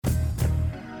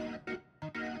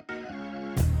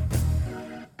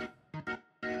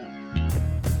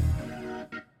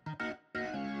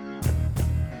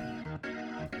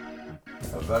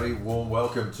A very warm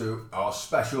welcome to our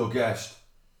special guest.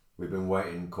 We've been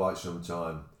waiting quite some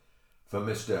time for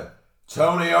Mr.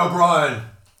 Tony O'Brien.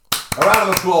 A round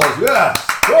of applause, yes!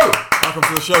 Woo! Welcome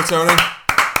to the show, Tony.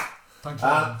 Thank you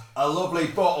very much. A lovely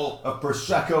bottle of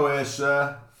Prosecco here,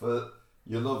 sir, for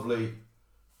your lovely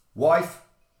wife.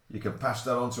 You can pass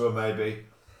that on to her, maybe.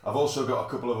 I've also got a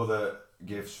couple of other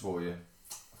gifts for you.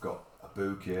 I've got a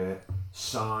book here,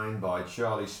 signed by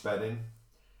Charlie Spedding.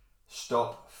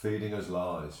 Stop Feeding Us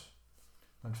Lies.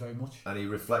 Thanks very much. Any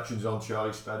reflections on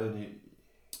Charlie Spedding?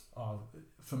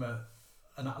 From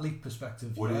an athlete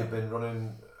perspective, Would he have been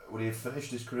running? Would he have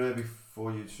finished his career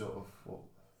before you sort of? What?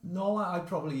 No, I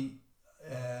probably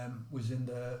was in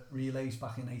the relays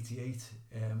back in '88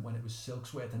 when it was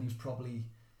Silksworth, and he was probably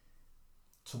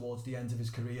towards the end of his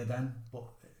career then. But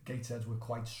Gatesheads were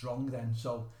quite strong then,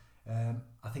 so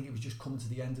I think it was just coming to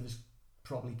the end of his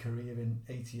probably career in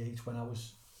 '88 when I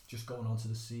was just going onto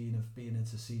the scene of being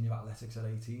into senior athletics at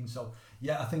 18. So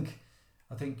yeah, I think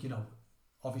you know,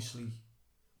 obviously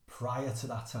prior to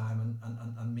that time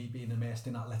and me being immersed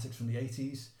in athletics from the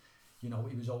 80s, you know,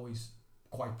 he was always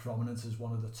quite prominent as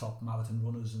one of the top marathon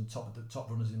runners and top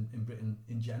runners in Britain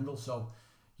in general. So,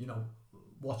 you know,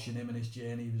 watching him and his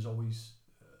journey was always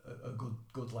a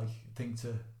good like thing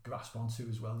to grasp onto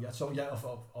as well. Yeah, so yeah,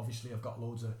 obviously I've got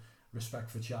loads of respect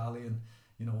for Charlie and,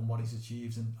 you know, and what he's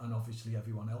achieved and obviously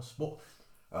everyone else. But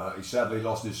he sadly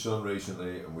lost his son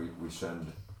recently, and we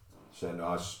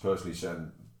I personally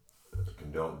send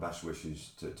best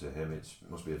wishes to him. It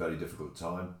must be a very difficult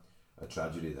time, a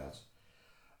tragedy that.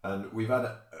 And we've had,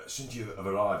 since you have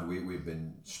arrived, we've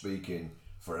been speaking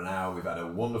for an hour. We've had a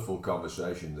wonderful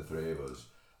conversation, the three of us.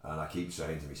 And I keep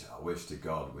saying to myself, I wish to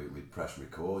God we'd press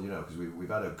record, you know, because we've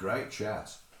had a great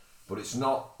chat. But it's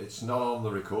not on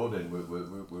the recording.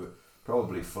 We're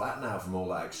probably flat now from all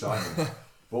that excitement.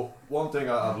 But one thing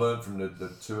I've learned from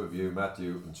the two of you,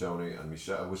 Matthew and Tony, and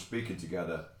myself, we're speaking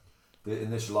together.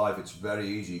 In this life, it's very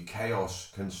easy.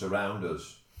 Chaos can surround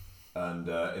us, and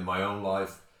in my own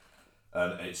life,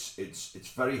 and it's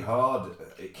very hard.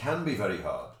 It can be very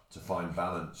hard to find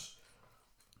balance.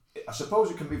 I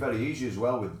suppose it can be very easy as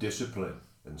well with discipline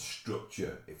and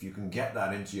structure. If you can get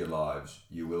that into your lives,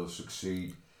 you will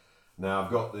succeed. Now,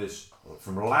 I've got this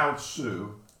from Lao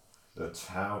Tzu, the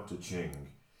Tao Te Ching,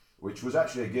 which was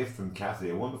actually a gift from Kathy,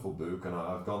 a wonderful book, and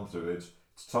I've gone through it.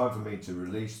 It's time for me to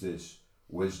release this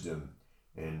wisdom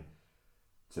in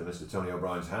to Mr. Tony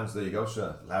O'Brien's hands. There you go,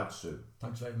 sir. Lao Tzu.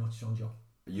 thanks very much, John.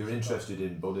 You're interested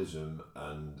in Buddhism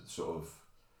and sort of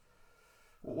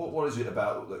what is it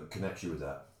about that connects you with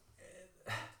that?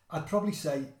 I'd probably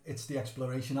say it's the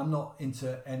exploration. I'm not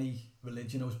into any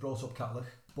religion. I was brought up Catholic,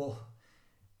 but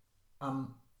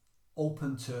I'm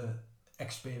open to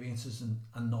experiences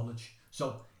and knowledge.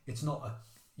 So it's not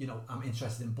I'm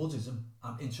interested in Buddhism.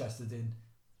 I'm interested in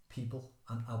people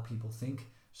and how people think.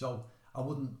 So I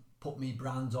wouldn't put me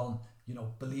brand on, you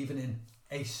know, believing in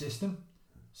a system.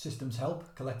 Systems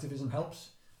help, collectivism helps.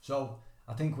 So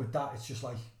I think with that, it's just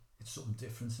like, it's something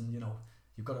different, and, you know,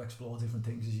 you've got to explore different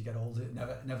things as you get older. It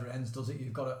never ends, does it?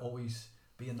 You've got to always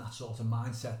be in that sort of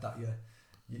mindset that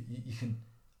you can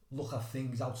look at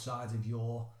things outside of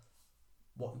your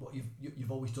what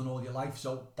you've always done all your life.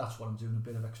 So that's what I'm doing, a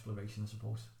bit of exploration, I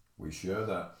suppose. We share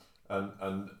that,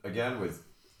 and again with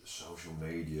social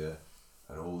media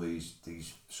and all these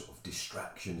sort of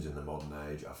distractions in the modern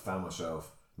age, I found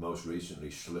myself most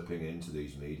recently slipping into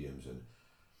these mediums, and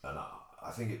I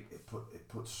think it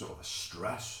puts sort of a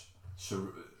stress. So,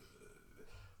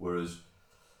 whereas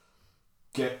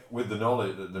get with the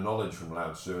knowledge from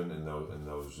Lao Tzu in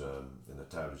the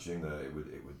Tao Te Ching, there it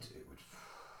would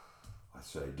I'd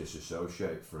say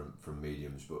disassociate from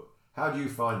mediums. But how do you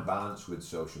find balance with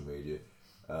social media?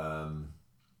 Tell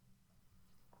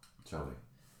me.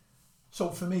 So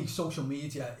for me, social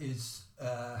media is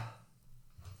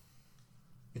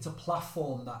it's a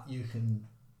platform that you can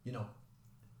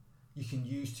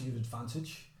use to your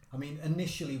advantage. I mean,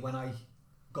 initially when I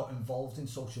got involved in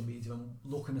social media and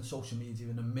looking at social media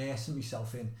and immersing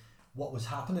myself in what was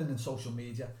happening in social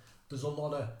media, there's a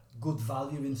lot of good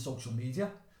value in social media,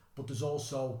 but there's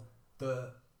also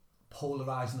the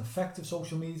polarizing effect of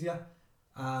social media,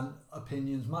 and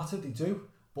opinions matter, they do,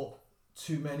 but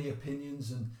too many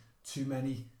opinions and too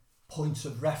many points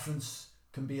of reference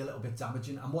can be a little bit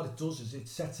damaging. And what it does is it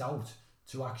sets out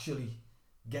to actually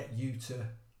get you to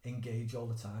engage all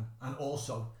the time and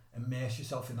also immerse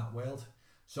yourself in that world.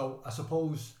 So I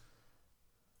suppose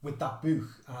with that book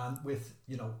and with,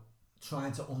 you know,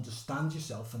 trying to understand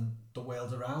yourself and the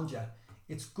world around you,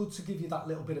 it's good to give you that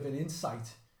little bit of an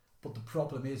insight. But the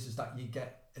problem is that you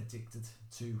get addicted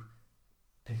to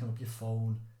picking up your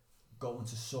phone, going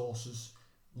to sources,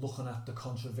 looking at the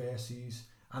controversies.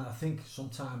 And I think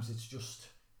sometimes it's just,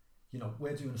 you know,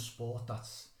 we're doing a sport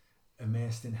that's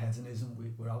immersed in hedonism.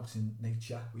 We're out in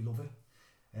nature, we love it.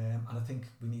 And I think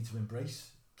we need to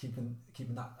embrace keeping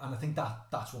that, and I think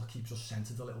that's what keeps us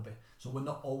centered a little bit. So we're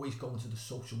not always going to the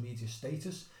social media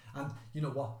status. And you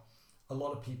know what? A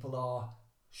lot of people are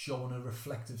showing a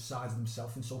reflective side of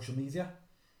themselves in social media.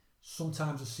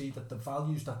 Sometimes I see that the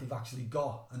values that they've actually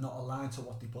got are not aligned to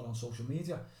what they put on social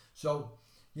media. So,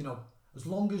 you know, as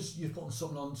long as you're putting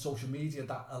something on social media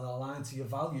that are aligned to your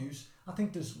values, I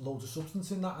think there's loads of substance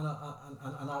in that,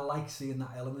 and I like seeing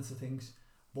that element of things.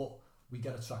 But we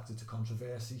get attracted to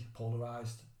controversy,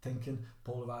 polarised thinking,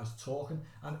 polarised talking,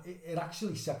 and it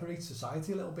actually separates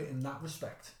society a little bit in that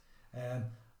respect.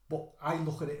 But I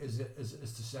look at it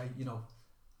as to say, you know,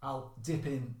 I'll dip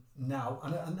in now,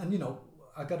 and you know,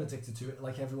 I got addicted to it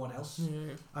like everyone else.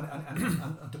 And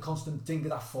the constant ding of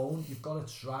that phone, you've got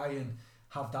to try and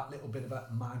have that little bit of a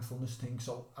mindfulness thing.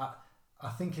 So I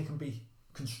think it can be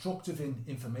constructive in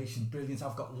information, brilliant.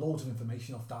 I've got loads of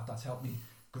information off that's helped me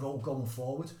grow going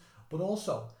forward. But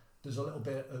also, there's a little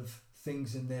bit of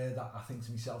things in there that I think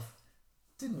to myself,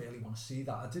 didn't really want to see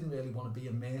that. I didn't really want to be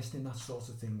immersed in that sort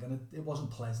of thing, and it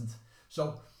wasn't pleasant.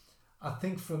 So I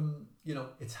think from, you know,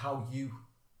 it's how you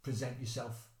present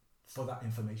yourself for that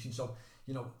information. So,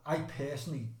 you know, I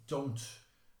personally don't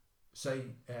say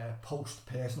post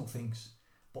personal things,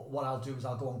 but what I'll do is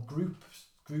I'll go on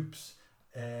groups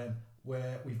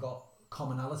where we've got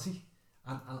commonality,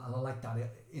 and I like that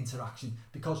interaction,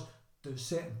 because there's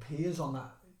certain peers on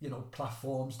that, you know,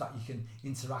 platforms that you can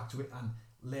interact with and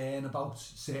learn about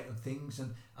certain things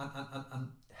and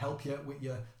help you with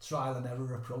your trial and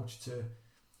error approach to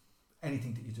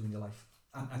anything that you do in your life.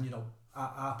 And you know,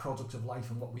 our product of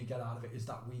life and what we get out of it is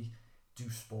that we do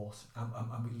sport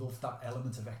and we love that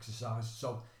element of exercise.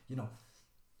 So, you know,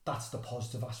 that's the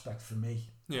positive aspect for me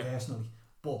personally.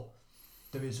 But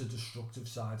there is a destructive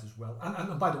side as well.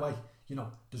 And by the way, you know,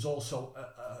 there's also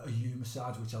a humour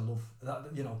side which I love. That,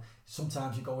 you know,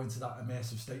 sometimes you go into that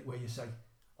immersive state where you say,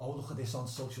 oh, look at this on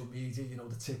social media, you know,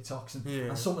 the TikToks,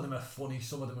 and some of them are funny,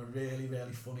 some of them are really,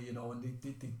 really funny, you know, and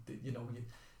they you know,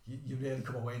 you really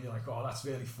come away and you're like, oh, that's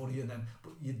really funny, and then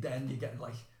you're getting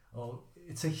like, oh,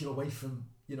 it takes you away from,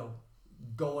 you know,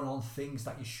 going on things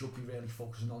that you should be really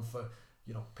focusing on for,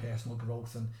 you know, personal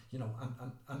growth, and you know,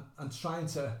 and trying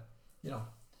to, you know,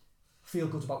 feel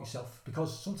good about yourself,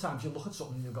 because sometimes you look at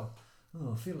something and you go,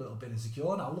 oh, I feel a little bit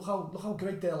insecure now. Look how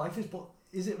great their life is, but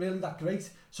is it really that great?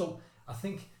 So I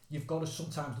think you've got to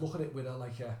sometimes look at it with a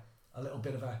little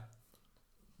bit of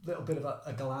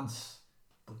a glance,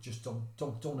 but just don't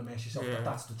immerse yourself. Yeah.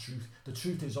 That's the truth. The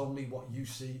truth is only what you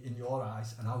see in your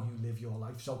eyes and how you live your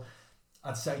life. So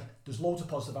I'd say there's loads of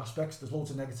positive aspects, there's loads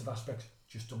of negative aspects.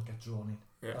 Just don't get drawn in.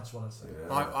 Yeah. That's what I'd say.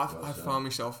 Yeah, I've found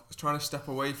myself trying to step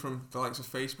away from the likes of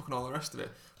Facebook and all the rest of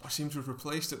it. I seem to have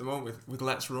replaced it at the moment with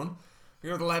Let's Run. You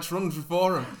know, the Let's Run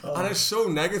forum, and it's so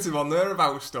negative on there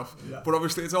about stuff. Yeah. But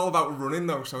obviously, it's all about running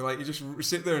though. So like, you just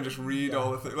sit there and just read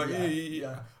all the things. Like,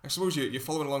 I suppose you're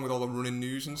following along with all the running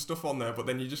news and stuff on there, but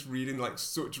then you're just reading like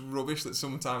such rubbish that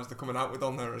sometimes they're coming out with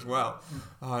on there as well.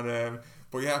 And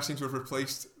but yeah, I seem to have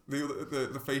replaced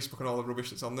the Facebook and all the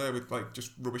rubbish that's on there with like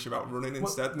just rubbish about running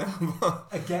instead now.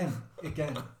 again,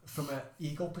 from an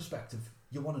ego perspective,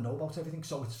 you want to know about everything,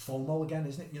 so it's FOMO again,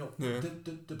 isn't it? You know,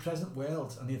 the present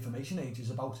world and the information age is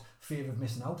about fear of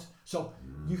missing out. So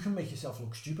you can make yourself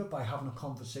look stupid by having a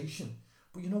conversation,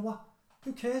 but you know what?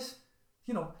 Who cares?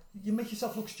 You know, you make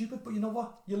yourself look stupid, but you know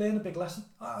what? You learn a big lesson.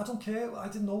 I don't care. I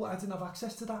didn't know. I didn't have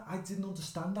access to that. I didn't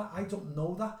understand that. I don't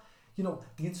know that. You know,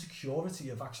 the insecurity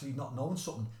of actually not knowing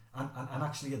something and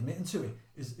actually admitting to it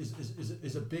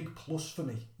is a big plus for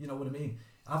me. You know what I mean?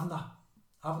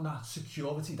 Having that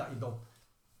security that you go,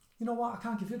 you know what, I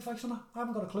can't give you advice on that. I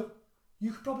haven't got a clue.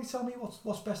 You could probably tell me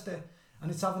what's best there. And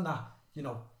it's having that, you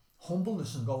know,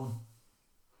 humbleness and going,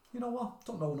 you know what,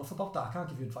 don't know enough about that. I can't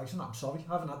give you advice on that. I'm sorry.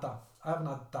 I haven't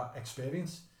had that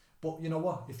experience. But you know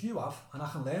what, if you have, and I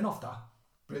can learn off that,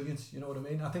 brilliant. You know what I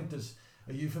mean? I think there's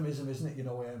a euphemism, isn't it? You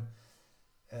know,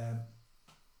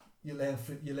 you learn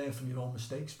from your own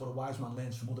mistakes, but a wise man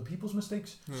learns from other people's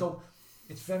mistakes. So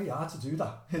it's very hard to do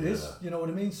that. It is. You know what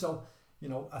I mean? So, you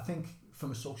know, I think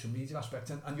from a social media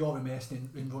aspect, and you're immersed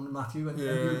in running, Matthew, and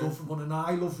you love running, and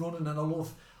I love running, and I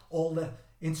love all the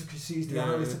intricacies, the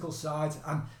analytical side,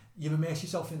 and you immerse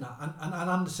yourself in that, and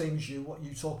I'm the same as you. What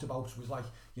you talked about was like,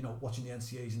 you know, watching the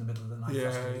NCAs in the middle of the night.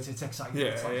 It's exciting.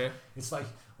 It's like,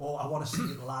 oh, I want to see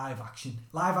it live action.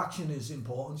 Live action is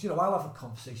important. You know, I'll have a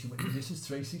conversation with my Mrs.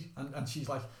 Tracy, and she's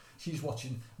like, she's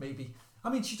watching maybe I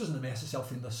mean, she doesn't immerse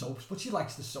herself in the soaps, but she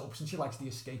likes the soaps and she likes the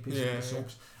escapism of the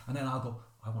soaps. And then I'll go,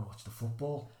 I want to watch the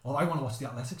football, or I want to watch the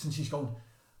athletics, and she's going,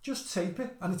 just tape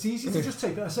it. And it's easy to just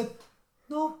tape it. I said,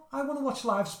 no, I want to watch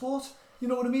live sport. You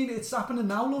know what I mean? It's happening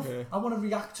now, love. Yeah. I want to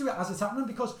react to it as it's happening,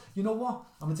 because you know what?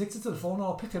 I'm addicted to the phone.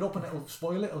 I'll pick it up and it'll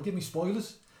spoil it. It'll give me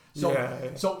spoilers. So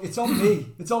it's on me.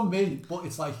 It's on me. But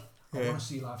it's like, I want to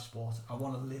see live sport. I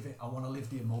want to live it. I want to live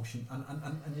the emotion.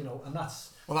 And you know, and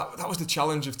that's... Well, that was the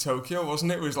challenge of Tokyo,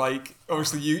 wasn't it? It was like,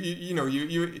 obviously,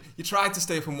 you tried to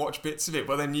stay up and watch bits of it,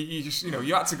 but then you just,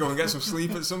 you had to go and get some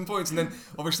sleep at some point. And then,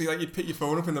 obviously, like, you'd pick your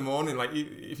phone up in the morning. Like,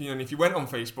 if you went on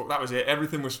Facebook, that was it.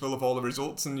 Everything was full of all the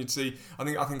results. And you'd see, I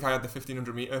think I had the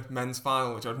 1500 metre men's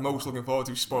final, which I was most looking forward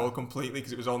to, spoiled completely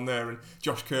because it was on there. And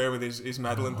Josh Kerr with his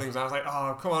medal and things. And I was like,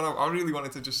 oh, come on. I really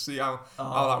wanted to just see how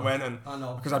that went. And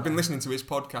because I've been listening to his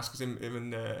podcast, because him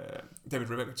and David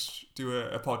Ribbett do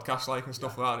a podcast and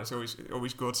stuff like that, and it's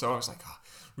always good. So I was like,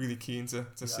 really keen to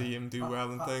see him do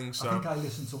well and things. So I think I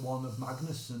listened to one of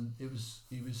Magnus, and he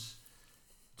was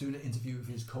doing an interview with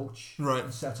his coach, right,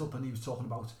 and set up, and he was talking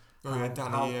about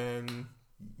Danny.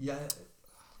 Yeah, I can't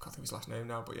think of his last name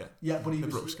now, but but he the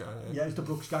was Brooks guy. It's the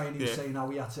Brooks guy, and he was saying how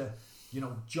he had to.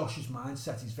 Josh's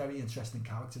mindset, he's a very interesting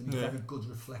character, and he's very good,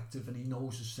 reflective, and he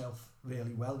knows himself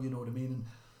really well, you know what I mean?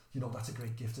 And that's a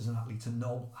great gift as an athlete, to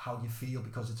know how you feel,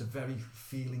 because it's a very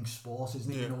feeling sport,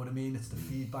 isn't it? You know what I mean? It's the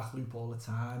feedback loop all the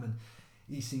time, and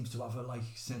he seems to have a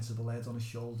sensible head on his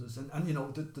shoulders, and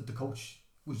the coach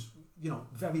was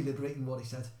very liberating what he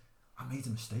said. I made a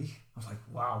mistake. I was like,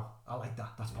 wow, I like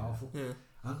that. That's powerful. Yeah.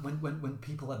 And when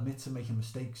people admit to making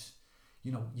mistakes,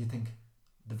 you think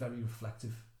they're very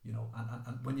reflective.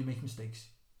 And when you make mistakes,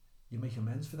 you make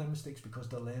amends for them mistakes, because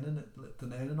they're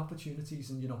learning opportunities.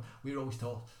 And we're always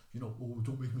taught, oh,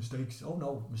 don't make mistakes. Oh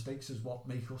no, mistakes is what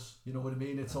make us. You know what I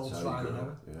mean? It's all trial and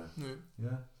error.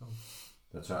 Yeah. So.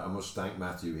 That's right. I must thank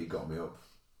Matthew. He got me up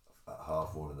at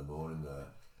 1:30 in the morning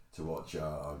to watch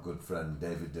our good friend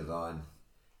David Devine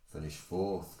finish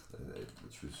fourth,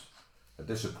 which was a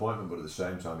disappointment, but at the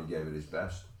same time he gave it his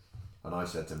best. And I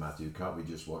said to Matthew, can't we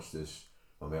just watch this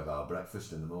when we have our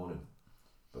breakfast in the morning?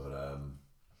 But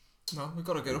no, we've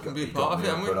got to get up and be a part of it,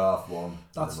 haven't we? At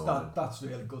 1:30. That's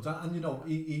really good. And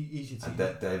he's your team.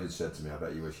 And David said to me, I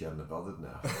bet you wish you hadn't bothered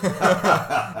now.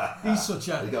 He's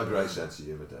got a great sense of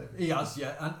humour, David. He has,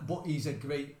 yeah. But he's a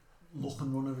great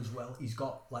looking runner as well. He's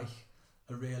got a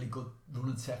really good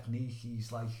running technique.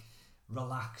 He's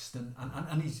relaxed,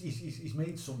 and he's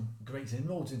made some great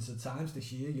inroads into the times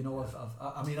this year.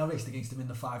 I raced against him in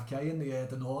the 5K in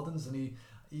the Northerns, and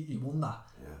he won that.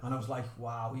 And I was like,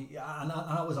 wow. And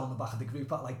I was on the back of the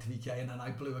group at 3K, and then I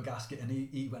blew a gasket, and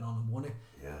he went on and won it.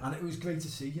 And it was great to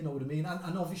see, you know what I mean?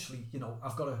 And obviously,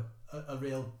 I've got a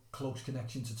real close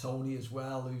connection to Tony as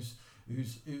well, who's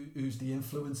the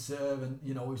influencer, and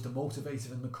who's the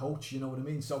motivator and the coach, you know what I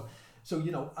mean? So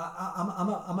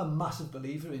I'm a massive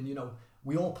believer in,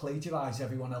 we all plagiarise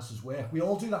everyone else's work. We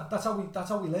all do that. That's how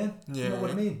we learn. You know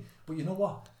what I mean? But you know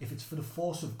what? If it's for the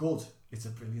force of good, it's a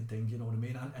brilliant thing. You know what I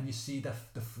mean? And you see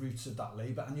the fruits of that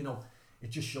labour. And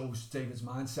it just shows David's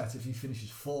mindset. If he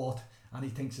finishes fourth and he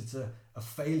thinks it's a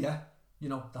failure,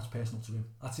 that's personal to him.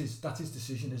 That's his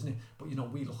decision, isn't it? But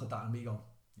we look at that and we go,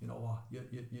 you know what,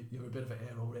 you're a bit of a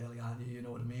hero, really, aren't you? You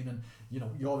know what I mean? And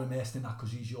you're immersed in that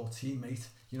because he's your teammate.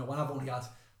 When I've only had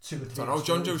 2 or 3. I know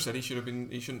John Joe said he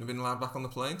shouldn't have been allowed back on the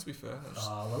plane. To be fair.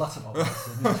 Well, that's about right,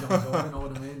 isn't it, John Joe? You know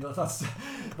what I mean?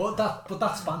 But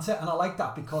that's banter, and I like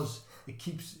that because it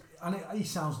keeps. And he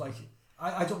sounds like,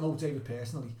 I don't know David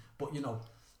personally, but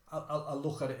I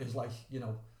look at it as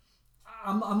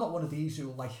I'm not one of these who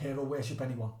will hero worship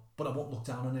anyone, but I won't look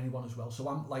down on anyone as well. So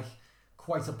I'm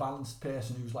quite a balanced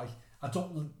person who's I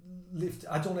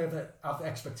don't ever have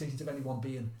expectations of anyone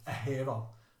being a hero,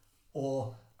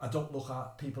 or I don't look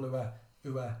at people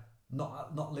who are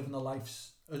not living their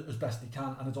lives as best they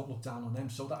can, and I don't look down on them.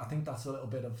 So I think that's a little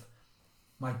bit of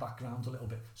my background, a little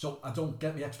bit. So I don't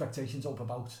get my expectations up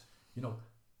about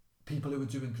people who are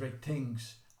doing great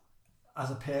things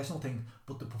as a personal thing,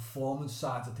 but the performance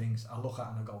side of things I look at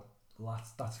and I go, well,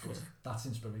 that's good, that's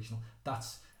inspirational,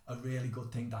 that's a really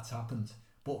good thing that's happened.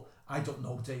 But I don't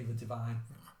know David Devine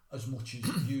as much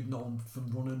as you've known from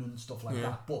running and stuff like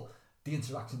that. But the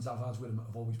interactions I've had with him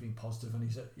have always been positive, and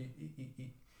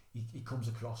he comes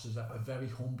across as a very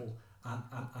humble and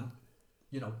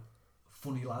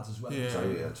funny lad as well.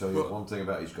 I tell you one thing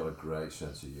about, he's got a great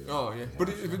sense of humour. Oh yeah, but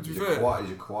he's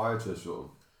a quieter sort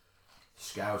of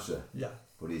Scouser. Yeah.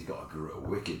 But he's got a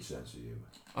wicked sense of humour.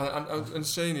 And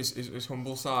saying his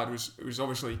humble side was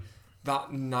obviously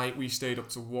that night we stayed up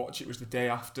to watch. It was the day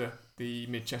after the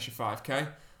Mid Cheshire 5K,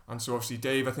 And so obviously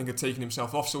Dave, I think, had taken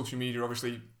himself off social media,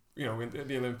 obviously, you know, in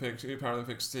the Olympics,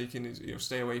 Paralympics, taking his, you know,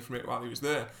 stay away from it while he was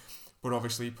there. But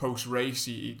obviously post-race,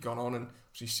 he'd gone on and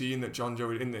obviously seeing that John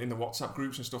Joe in the WhatsApp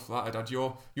groups and stuff like that, had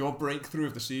your breakthrough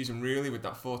of the season really with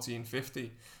that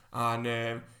 1450.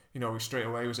 And, you know, straight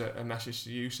away was a message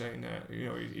to you saying, you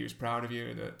know, he was proud of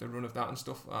you, the run of that and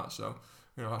stuff like that. So,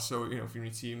 you know, that's so, you know, from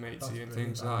your teammates and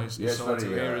things like that, it's very, to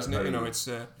hear, isn't it? You know, it's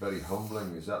very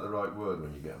humbling. Is that the right word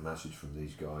when you get a message from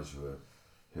these guys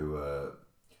who are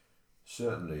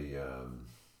certainly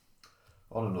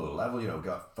on another level? You know,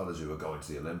 got fellas who are going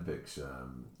to the Olympics.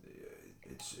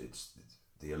 It's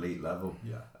the elite level,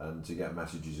 and to get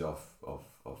messages off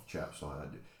chaps like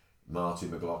that, Marty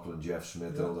McLaughlin, Jeff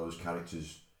Smith, all those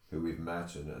characters who we've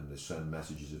met, and they send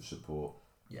messages of support.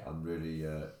 I'm really,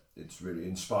 it's really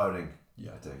inspiring.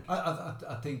 I think.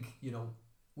 I think, you know,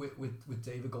 with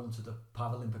David going to the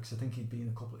Paralympics, I think he'd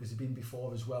been has he been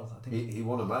before as well? I think he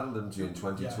won a medal, didn't he, in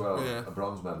 2012, a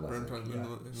bronze medal, I think.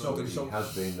 So he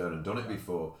has been there and done it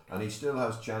before, and he still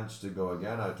has chance to go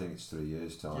again. I think it's 3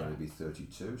 years time, maybe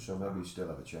 32, so maybe he still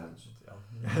have a chance.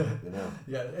 You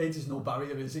know. Age is no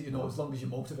barrier, is it? You know, as long as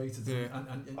you're motivated.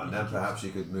 And then perhaps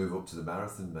you could move up to the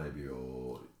marathon, maybe,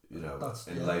 or you know,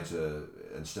 later,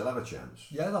 and still have a chance.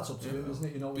 Yeah, that's up to him, isn't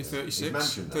it? You know, be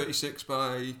 36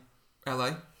 by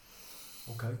LA.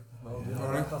 Okay, well, you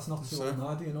know, that's not too old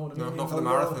now, do you know what I mean? Not for the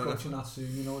marathon. Coaching that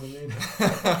soon, you know what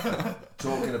I mean?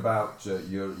 Talking about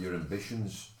your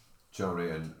ambitions,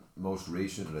 Tony, and most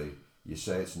recently, you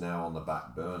say it's now on the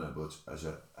back burner, but as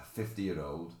a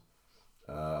 50-year-old,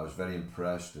 I was very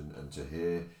impressed and to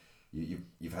hear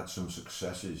you've had some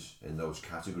successes in those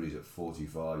categories. At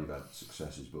 45 you've had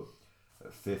successes, but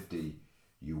at 50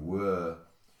 you were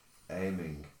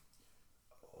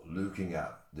looking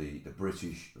at the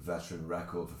British veteran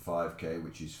record for 5k,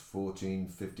 which is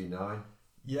 14:59.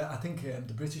 Yeah, I think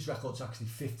the British record's actually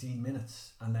 15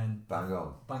 minutes, and then bang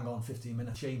on 15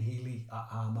 minutes. Shane Healy at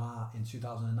Armagh in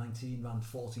 2019 ran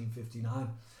 14:59.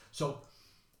 So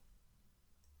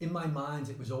in my mind,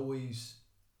 it was always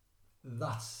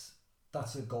that's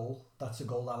a goal that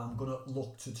I'm going to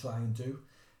look to try and do.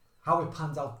 How it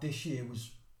panned out this year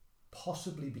was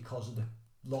possibly because of the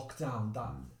lockdown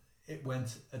that it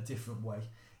went a different way.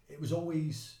 It was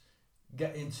always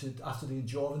get into after the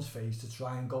endurance phase to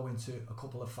try and go into a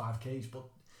couple of 5Ks, but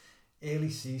early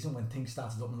season when things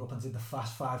started opening up and did the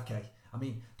fast 5K, I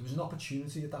mean, there was an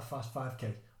opportunity at that fast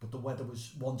 5K, but the weather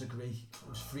was 1 degree, it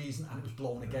was freezing and it was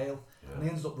blowing a gale, and he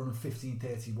ended up running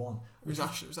 15:31. Was that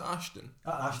Ashton?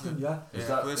 At Ashton, yeah.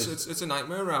 It's a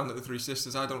nightmare around at the Three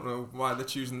Sisters. I don't know why they're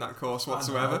choosing that course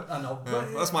whatsoever. I know.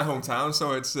 That's my hometown,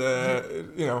 so it's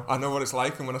you know, I know what it's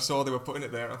like, and when I saw they were putting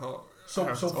it there, I thought, so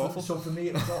for me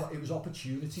it was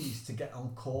opportunities to get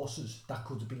on courses that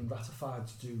could have been ratified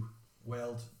to do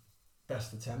world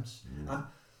best attempts, and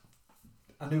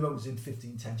I knew I was in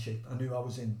 15:10 shape. I knew I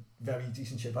was in very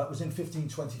decent shape. I was in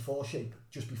 15:24 shape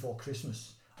just before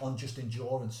Christmas on just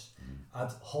endurance.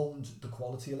 I'd honed the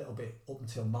quality a little bit up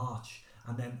until March,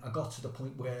 and then I got to the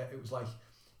point where it was like,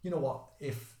 you know what,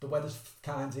 if the weather's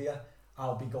kind here,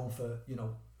 I'll be going for, you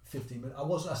know, 15 minutes.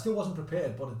 I still wasn't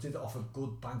prepared, but I did offer a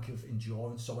good bank of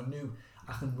endurance, so I knew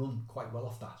I can run quite well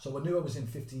off that. So I knew I was in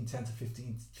 15:10 to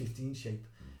 15:15 shape.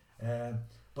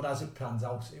 But as it pans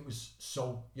out, it was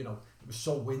so, you know, it was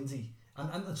so windy,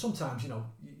 and sometimes, you know,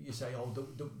 you say, oh,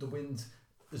 the wind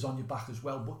is on your back as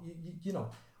well, but you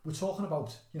know, we're talking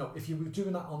about, you know, if you were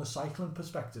doing that on a cycling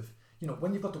perspective, you know,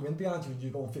 when you've got the wind behind you and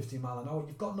you're going 15 mile an hour,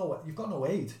 you've got no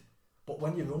aid. But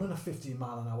when you're running a 15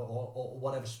 mile an hour or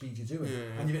whatever speed you're doing,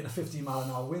 and you're getting a 15 mile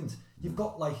an hour wind, you've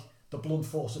got like the blunt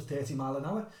force of 30 mile an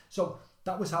hour. So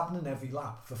that was happening every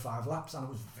lap for 5 laps, and it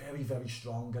was very, very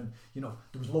strong. And you know,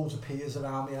 there was loads of peers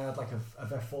around me. I had like a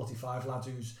F45 lad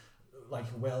who's like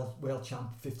a world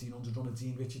champ 1500 runner,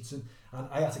 Dean Richardson, and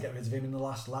I had to get rid of him in the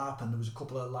last lap. And there was a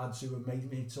couple of lads who were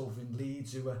mates over in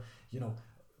Leeds who were, you know,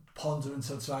 pondering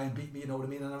to try and beat me, you know what I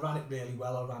mean. And I ran it really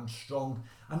well. I ran strong,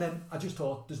 and then I just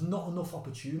thought there's not enough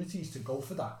opportunities to go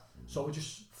for that. So I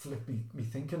just flipped me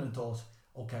thinking and thought,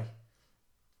 okay,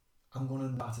 I'm going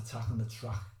to start attacking the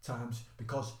track times,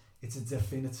 because it's a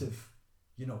definitive,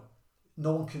 you know,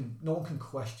 no one can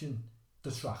question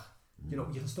the track. You know,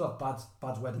 you can still have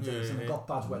bad weather days, and I've got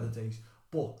bad weather days,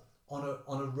 but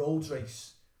on a road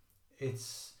race,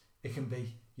 it can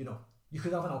be, you know, you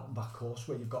could have an out and back course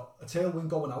where you've got a tailwind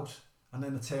going out and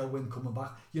then a tailwind coming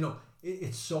back. You know,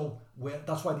 it's so weird.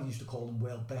 That's why they used to call them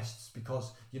world bests,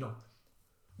 because, you know,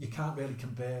 you can't really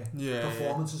compare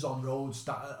performances on roads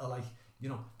that are like, you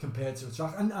know, compared to a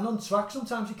track. And on track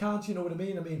sometimes you can't, you know what I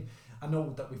mean? I mean, I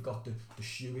know that we've got the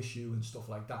shoe issue and stuff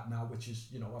like that now, which is,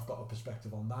 I've got a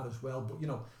perspective on that as well. But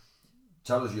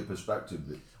tell us your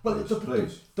perspective. Well,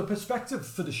 please. The perspective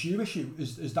for the shoe issue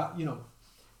is that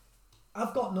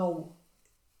I've got no,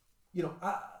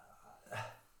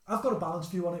 I've got a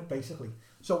balanced view on it basically.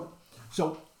 So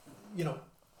the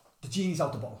genie's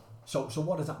out the bottle. So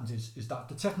what has happened is that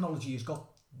the technology has got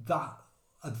that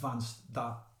advanced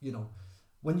that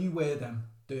when you wear them,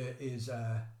 there is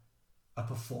a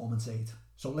performance aid.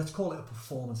 So let's call it a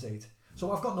performance aid.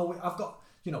 So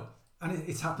and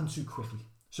it's happened too quickly.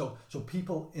 So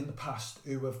people in the past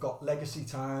who have got legacy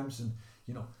times and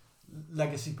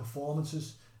legacy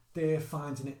performances, they're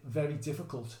finding it very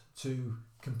difficult to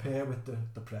compare with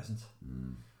the present.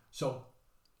 So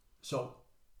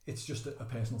it's just a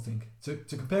personal thing. To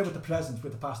compare with the present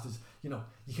with the past is, you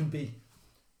can be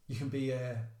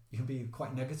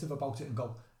quite negative about it and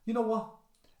go, you know what,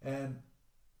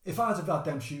 if I'd have had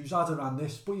them shoes, I'd have ran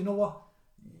this. But you know what,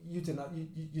 you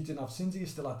didn't have Cindy, you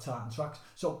still had Tartan tracks.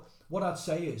 So what I'd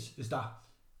say is that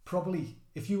probably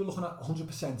if you were looking at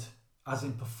 100% as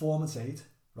in performance aid,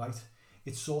 right,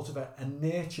 it's sort of a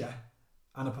nature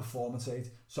and a performance aid.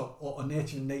 So, or a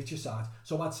nature and nature side.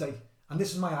 So I'd say, and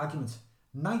this is my argument,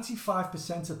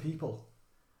 95% of people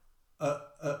are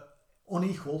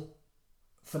unequal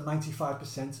for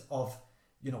 95% of,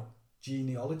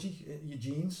 genealogy, your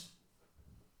genes,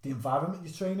 the environment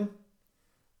you're training,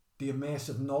 the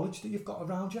immersive knowledge that you've got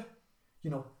around you.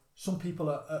 Some people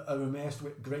are immersed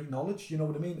with great knowledge, you know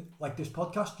what I mean? Like this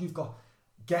podcast, you've got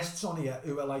guests on here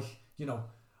who are like,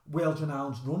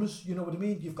 world-renowned runners, you know what I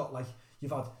mean? You've got like,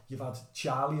 you've had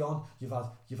Charlie on, you've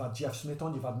had Jeff Smith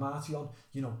on, you've had Marty on,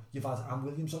 you've had Anne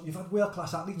Williams on, you've had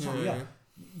world-class athletes on here.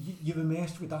 You're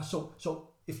immersed with that. So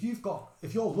if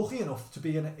you're lucky enough to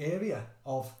be in an area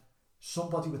of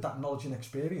somebody with that knowledge and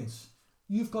experience,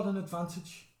 you've got an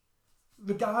advantage,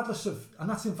 regardless of, and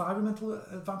that's environmental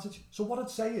advantage. So what I'd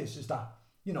say is that,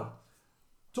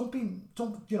 don't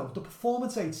the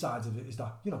performance aid side of it is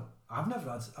that, I've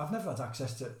never had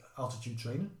access to altitude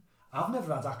training. I've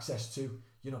never had access to,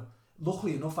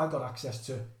 luckily enough, I got access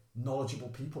to knowledgeable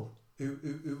people who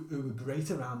were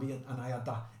great around me, and I had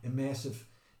that immersive,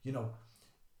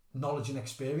 knowledge and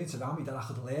experience around me that I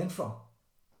could learn from.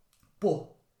 But,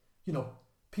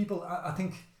 people, I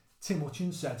think Tim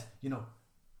Hutchins said,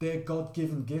 their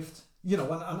God-given gift, and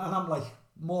I'm like,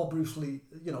 more loosely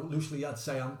I'd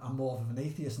say I'm more of an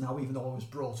atheist now, even though I was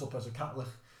brought up as a Catholic.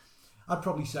 I'd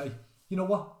probably say, you know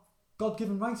what,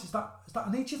 God-given rights, is that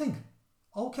a nature thing?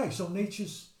 Okay, so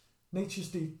nature's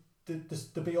the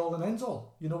be all and end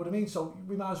all, you know what I mean? So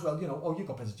we might as well, you've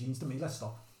got better genes than me, let's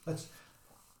stop.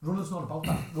 Running's not about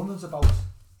that. Running's about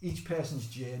each person's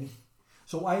journey.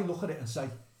 So I look at it and say,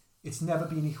 it's never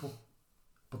been equal,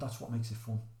 but that's what makes it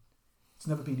fun. It's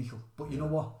never been equal, but you know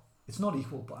what? It's not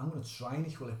equal, but I'm going to try and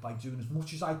equal it by doing as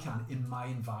much as I can in my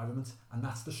environment, and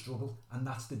that's the struggle, and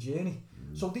that's the journey.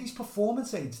 So these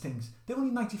performance aids things, they're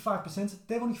only 95%,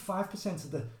 they're only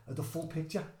 5% of the full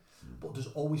picture, but there's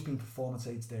always been performance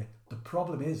aids there. The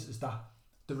problem is that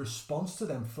the response to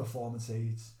them performance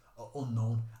aids are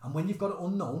unknown, and when you've got it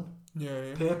unknown,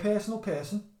 per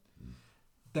person,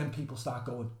 then people start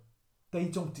going, they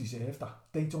don't deserve that,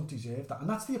 and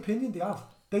that's the opinion they have.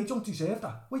 They don't deserve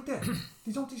that. Wait there.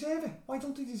 They don't deserve it. Why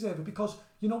don't they deserve it? Because,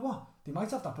 you know what? They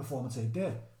might have that performance aid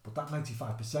there, but that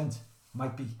 95%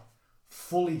 might be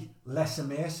fully less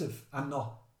immersive and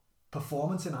not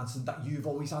performance enhancing that you've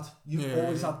always had. You've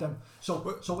always had them.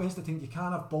 So here's the thing. You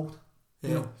can't have both.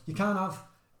 You can't have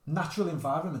natural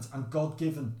environment and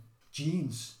God-given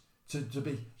genes to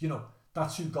be,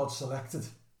 that's who God selected.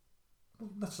 Well,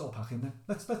 let's all pack in there.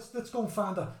 Let's go and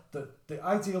find the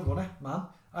ideal runner, man.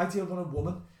 Ideal runner,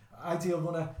 woman, ideal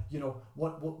runner,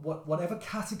 whatever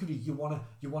category you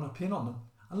wanna pin on them,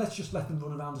 and let's just let them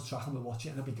run around the track and we'll watch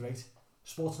it and it'll be great.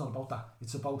 Sport's not about that.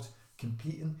 It's about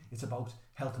competing. It's about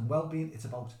health and well-being. It's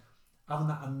about having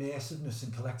that immersiveness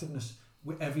and collectiveness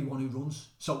with everyone who runs.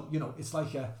 So it's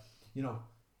like a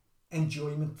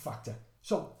enjoyment factor.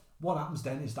 So what happens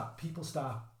then is that people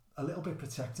start a little bit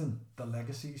protecting the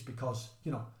legacies, because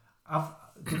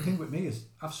the thing with me is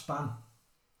I've spanned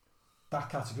that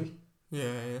category.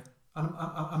 And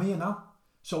I'm here now.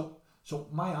 So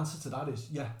my answer to that is,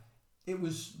 it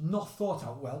was not thought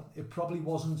out well. It probably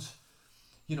wasn't,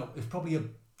 it's probably a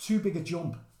too big a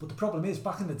jump. But the problem is,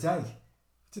 back in the day, we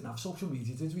didn't have social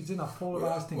media, did we? We didn't have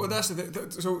polarised things. Well, that's the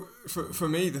thing. So for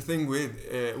me, the thing with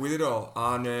it all,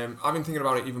 and I've been thinking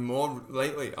about it even more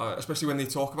lately, especially when they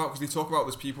talk about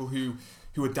there's people who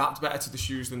adapt better to the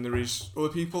shoes than there is other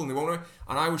people, and they won't.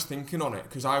 And I was thinking on it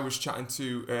because I was chatting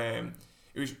to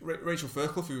it was Rachel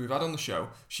Fairclough, who we've had on the show.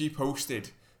 She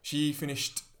she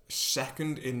finished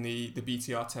second in the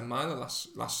BTR 10 miler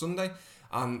last Sunday,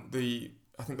 and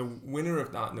I think the winner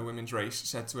of that in the women's race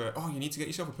said to her, "Oh, you need to get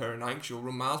yourself a pair of Nikes. You'll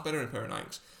run miles better in a pair of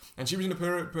Nikes." And she was in a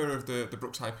pair of the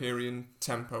Brooks Hyperion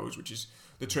Tempos, which is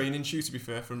the training shoe, to be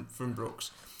fair, from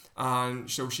Brooks. And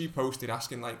so she posted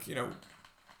asking, like, you know,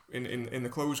 in the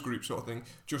closed group sort of thing,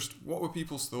 just what were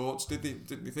people's thoughts? Did they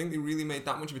think they really made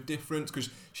that much of a difference? Because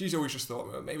she's always just thought,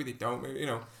 well, maybe they don't, maybe, you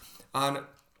know. And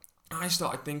I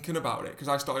started thinking about it, because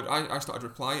I started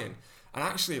replying, and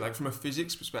actually, like, from a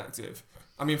physics perspective,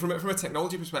 I mean, from a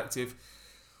technology perspective,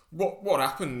 what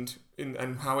happened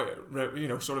and how it, you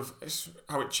know, sort of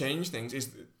how it changed things is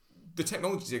the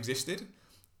technologies existed.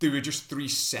 They were just 3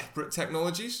 separate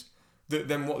technologies.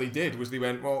 Then what they did was they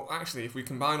went, well, actually, if we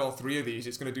combine all 3 of these,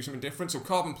 it's going to do something different. So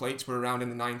carbon plates were around in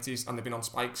the 90s, and they've been on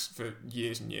spikes for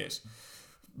years and years.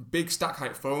 Big stack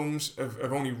height foams have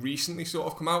only recently sort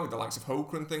of come out with the likes of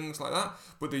Hoka and things like that,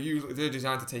 but they're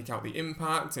designed to take out the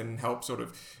impact and help sort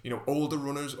of, you know, older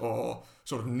runners or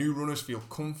sort of new runners feel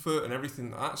comfort and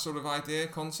everything, that sort of idea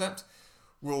concept.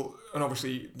 Well, and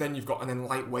obviously then you've got a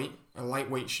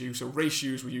lightweight shoe. So race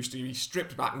shoes were used to be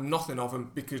stripped back, nothing of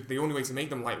them, because the only way to make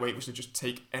them lightweight was to just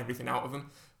take everything out of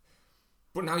them.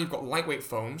 But now you've got lightweight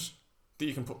foams that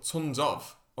you can put tons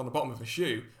of on the bottom of a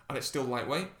shoe, and it's still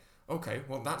lightweight. Okay,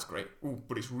 well, that's great. Ooh,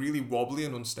 but it's really wobbly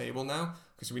and unstable now,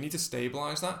 because we need to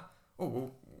stabilise that. Oh,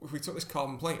 well, if we took this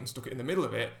carbon plate and stuck it in the middle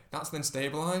of it, that's then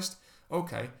stabilised.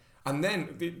 Okay. And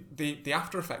then the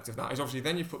after effect of that is obviously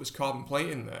then you've put this carbon plate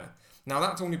in there. Now,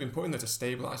 that's only been put in there to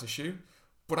stabilise a shoe,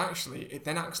 but actually it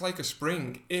then acts like a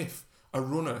spring if a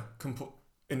runner can put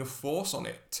enough force on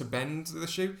it to bend the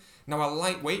shoe. Now, a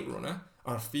lightweight runner,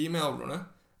 or a female runner,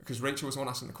 because Rachel was the one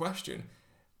asking the question,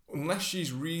 unless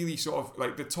she's really sort of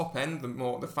like the top end,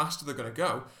 the faster they're going to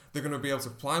go, they're going to be able to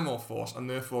apply more force and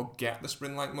therefore get the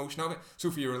spring-like motion out of it. So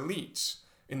for your elites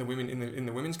in the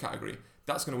women's category,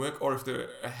 that's going to work. Or if they're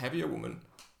a heavier woman,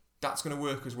 that's going to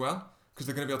work as well, because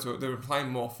they're going to be able to, they're applying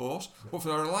more force. But for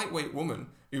a lightweight woman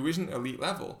who isn't elite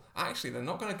level, actually they're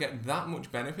not going to get that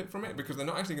much benefit from it, because they're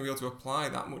not actually going to be able to apply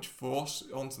that much force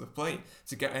onto the plate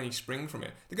to get any spring from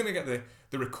it. They're going to get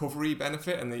the recovery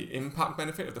benefit and the impact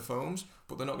benefit of the foams,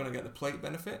 but they're not going to get the plate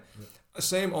benefit.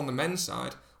 Same on the men's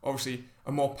side, obviously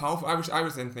a more powerful, I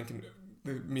was then thinking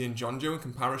me and John Joe in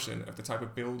comparison of the type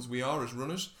of builds we are as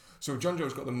runners. So John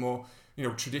Joe's got the more, you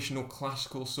know, traditional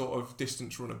classical sort of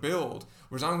distance runner build,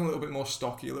 whereas I'm a little bit more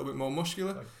stocky, a little bit more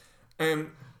muscular.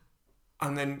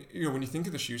 And then, you know, when you think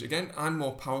of the shoes, again, I'm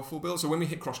more powerful build. So when we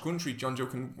hit cross country, John Joe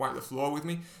can wipe the floor with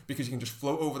me, because he can just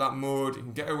float over that mud, he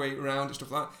can get away around and stuff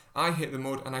like that. I hit the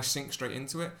mud and I sink straight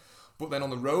into it. But then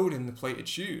on the road in the plated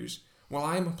shoes, well,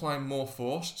 I'm applying more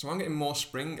force, so I'm getting more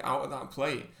spring out of that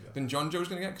plate than John Joe's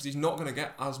going to get, because he's not going to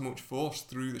get as much force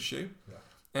through the shoe.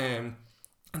 And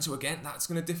so again, that's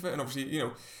going to differ. And obviously, you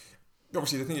know, the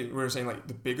thing is, we were saying, like,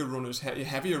 the bigger runners,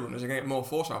 heavier runners are going to get more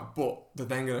force out, but they're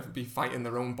then going to be fighting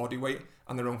their own body weight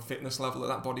and their own fitness level at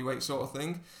that body weight sort of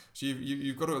thing. So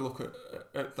you've got to look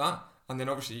at that. And then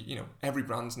obviously, you know, every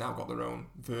brand's now got their own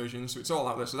version, so it's all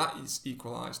out there. So that is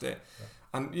equalised it.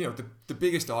 And, you know, the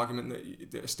biggest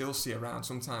argument that I still see around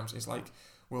sometimes is like,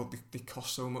 well, they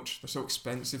cost so much, they're so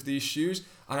expensive, these shoes.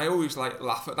 And I always like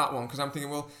laugh at that one, because I'm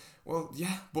thinking, well,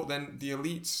 yeah, but then the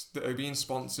elites that are being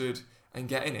sponsored and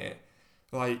getting it,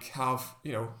 like, have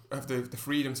the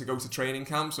freedom to go to training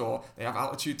camps, or they have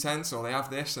altitude tents, or they have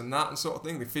this and that and sort of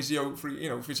thing. They physio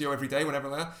every day whenever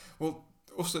they're there. Well,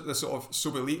 us at the sort of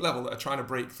sub-elite level that are trying to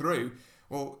break through,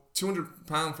 well,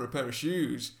 £200 for a pair of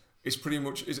shoes is pretty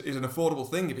much is an affordable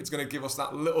thing if it's going to give us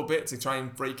that little bit to try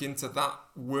and break into that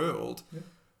world.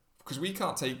 Because we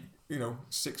can't take, you know,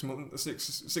 6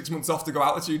 months off to go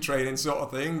altitude training sort of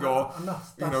thing, or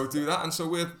do that. And so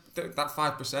we're that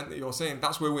 5% that you're saying,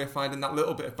 that's where we're finding that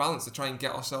little bit of balance to try and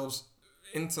get ourselves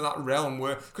into that realm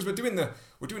where, because we're doing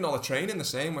all the training the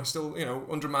same, we're still, you know,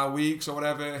 100-mile weeks or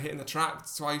whatever, hitting the track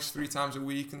 2-3 times a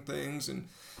week and things, and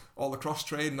all the cross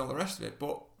trade and all the rest of it.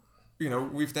 But, you know,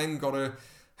 we've then got to,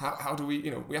 how do we,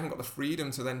 you know, we haven't got the freedom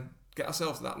to then get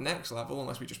ourselves to that next level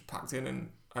unless we just packed in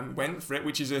and went for it,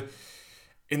 which is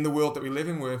in the world that we live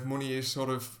in, where money is sort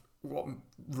of what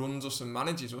runs us and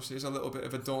manages us, is a little bit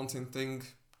of a daunting thing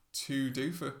to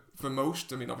do for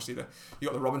most. I mean, obviously you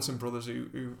got the Robinson brothers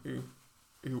who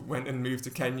went and moved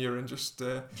to Kenya and just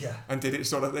and did it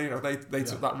sort of, you know, they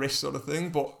took that risk sort of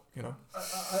thing. But, you know,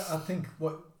 I think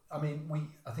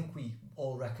we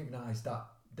all recognise that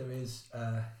there is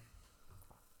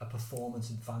a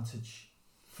performance advantage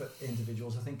for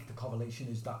individuals. I think the correlation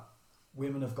is that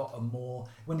women have got a more,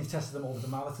 when they tested them over the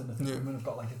marathon, I think women have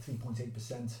got like a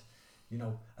 3.8%, you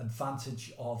know,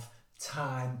 advantage of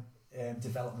time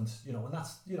development, you know, and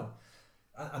that's, you know,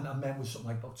 and men was something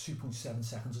like about 2.7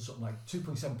 seconds or something like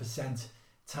 2.7%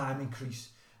 time increase.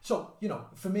 So, you know,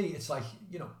 for me, it's like,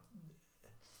 you know,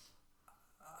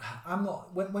 I'm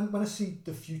not, when I see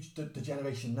the future, the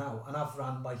generation now, and I've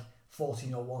ran like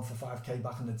 14:01 for 5k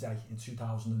back in the day in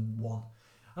 2001,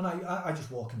 and I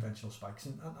just wore conventional spikes,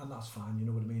 and that's fine, you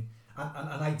know what I mean,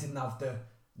 and I didn't have the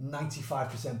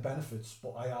 95% benefits,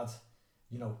 but I had,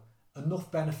 you know,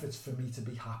 enough benefits for me to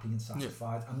be happy and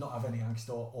satisfied and not have any angst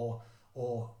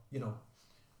or you know,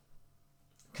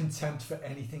 contempt for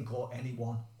anything or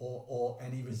anyone or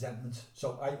any resentment.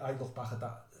 So I look back at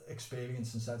that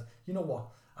experience and said, you know what,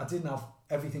 I didn't have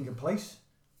everything in place,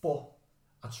 but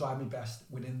I tried my best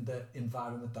within the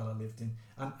environment that I lived in,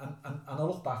 and I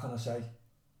look back and I say,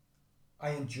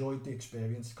 I enjoyed the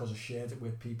experience because I shared it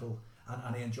with people,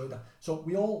 and I enjoyed that. So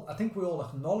I think we all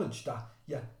acknowledge that,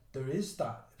 yeah, there is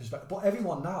that perspective, but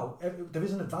everyone now, there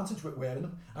is an advantage with wearing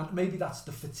them, and maybe that's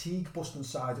the fatigue busting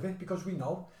side of it, because we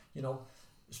know, you know,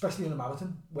 especially in a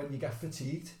marathon, when you get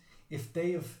fatigued, if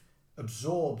they have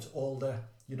absorbed all the,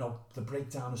 you know, the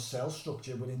breakdown of cell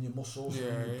structure within your muscles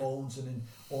and your bones and in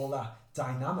all that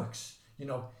dynamics, you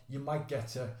know, you might get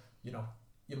to, you know,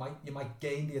 you might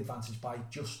gain the advantage by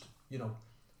just, you know,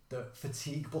 the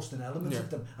fatigue busting elements of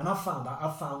them. And I've found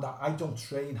that I don't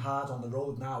train hard on the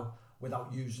road now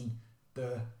without using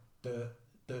the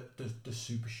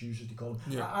super shoes, as they call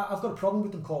them. I've got a problem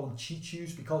with them calling them cheat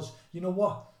shoes, because you know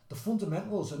what, the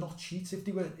fundamentals are not cheats. If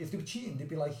they were cheating, they'd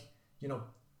be like, you know,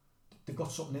 they've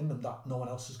got something in them that no one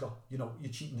else has got. You know,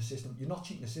 you're cheating the system. You're not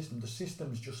cheating the system. The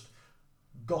system's just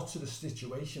got to the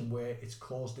situation where it's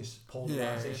caused this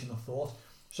polarization of thought.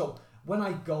 So when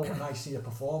I go and I see a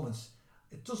performance,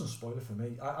 it doesn't spoil it for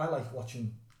me. I like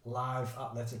watching live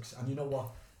athletics, and you know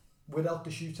what, without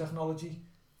the shoe technology,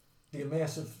 the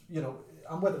immersive, you know,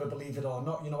 and whether I believe it or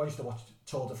not, you know, I used to watch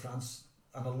Tour de France,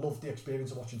 and I loved the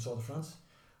experience of watching Tour de France,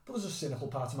 but there's a cynical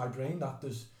part of my brain that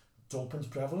there's doping's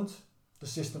prevalent. The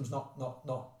system's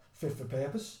not fit for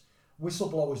purpose.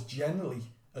 Whistleblowers generally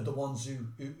are the ones who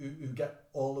get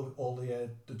all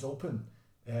the doping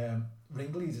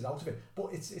ringleaders out of it.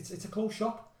 But it's a closed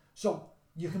shop. So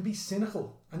you can be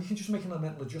cynical and you can just make a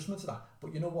mental adjustment to that.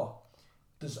 But you know what?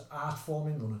 There's art form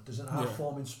in running. There's an art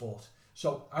form in sport.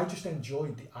 So I just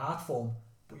enjoyed the art form.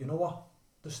 But you know what?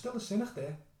 There's still a cynic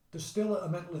there. There's still a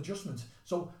mental adjustment.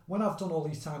 So when I've done all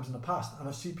these times in the past and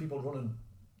I see people running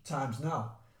times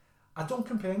now, I don't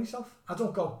compare myself. I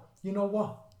don't go, you know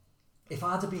what? If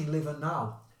I'd have been living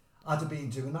now, I'd have been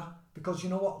doing that. Because you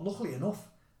know what? Luckily enough,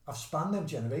 I've spanned them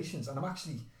generations, and I'm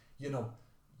actually, you know,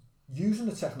 using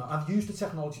the technology. I've used the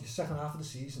technology the second half of the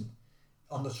season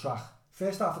on the track.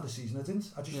 First half of the season I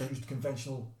didn't. I just used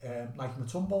conventional Nike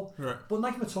Matumbo. Right. But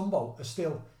Nike Matumbo are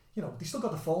still, you know, they still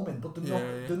got the foam in, but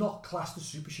they're not classed as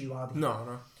super shoe, are they?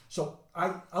 No. So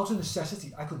out of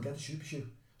necessity, I couldn't get the super shoe.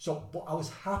 So, but I was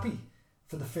happy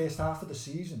for the first half of the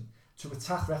season to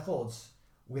attack records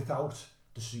without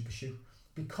the super shoe,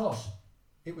 because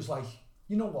it was like,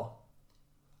 you know what,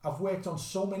 I've worked on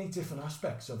so many different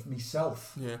aspects of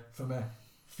myself from a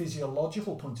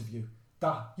physiological point of view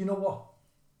that, you know what,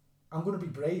 I'm going to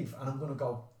be brave and I'm going to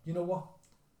go, you know what,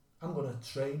 I'm going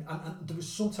to train. And there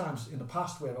was sometimes in the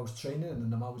past where I was training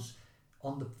and I was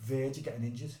on the verge of getting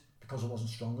injured because I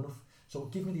wasn't strong enough. So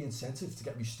it gave me the incentive to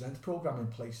get my strength program in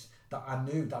place, that I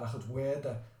knew that I could wear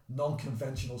the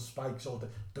non-conventional spikes or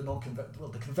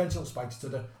the conventional spikes to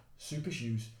the super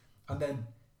shoes, and then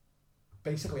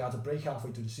basically I had a break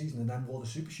halfway through the season and then wore the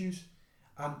super shoes.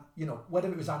 And you know,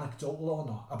 whether it was anecdotal or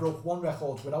not, I broke one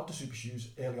record without the super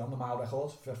shoes early on, the mile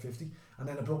record for 50, and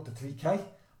then I broke the 3k,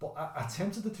 but I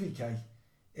attempted the 3k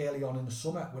early on in the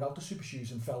summer without the super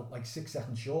shoes and felt like 6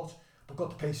 seconds short, but got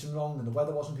the pacing wrong and the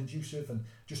weather wasn't conducive and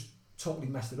just totally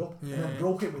messed it up, and then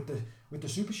broke it with the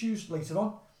super shoes later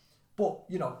on. But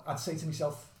you know, I'd say to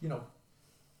myself, you know,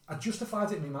 I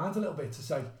justified it in my mind a little bit to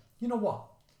say, you know what,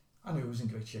 I knew I was in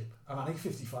great shape. I ran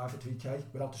 8:55 for 3k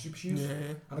without the super shoes,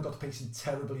 and I got the pacing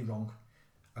terribly wrong.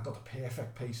 I got the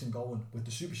perfect pacing going with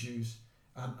the super shoes,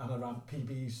 and I ran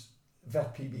PBs,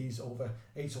 vet PBs over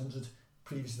 800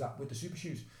 previous to that with the super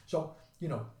shoes. So you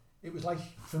know, it was like,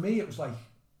 for me, it was like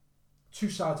two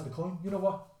sides of the coin. You know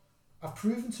what? I've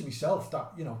proven to myself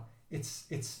that, you know, it's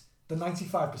the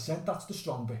 95%, that's the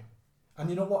strong bit. And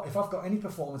you know what? If I've got any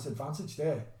performance advantage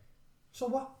there, so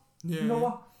what? You know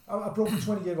what? I broke a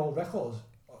 20-year-old record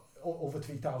over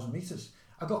 3,000 metres.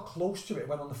 I got close to it,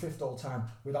 went on the 5th all time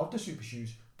without the super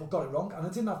shoes, but got it wrong. And I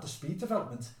didn't have the speed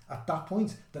development at that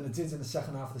point than I did in the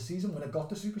second half of the season when I got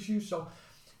the super shoes. So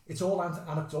it's all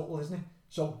anecdotal, isn't it?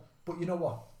 So, but you know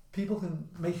what? People can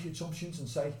make assumptions and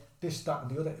say this, that,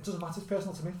 and the other. It doesn't matter. It's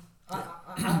personal to me.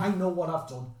 I know what I've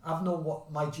done. I know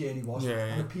what my journey was,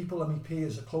 and the people and my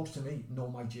peers are close to me know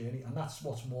my journey, and that's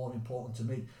what's more important to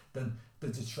me than the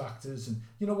detractors. And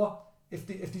you know what? If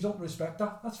they don't respect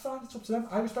that, that's fine. It's up to them.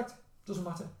 I respect it. Doesn't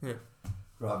matter. Yeah.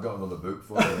 Right, I've got another book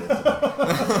for you.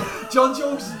 John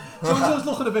Joe's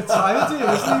looking a bit tired here,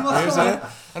 isn't he? What's going on?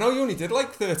 I know you only did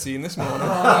like 13 this morning.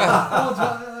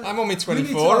 I'm only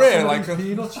 24 here. Like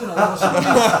peanuts, you know,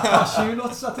 cashew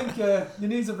nuts. I think you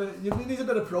need a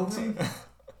bit of protein.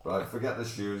 Right, forget the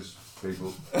shoes,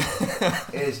 people.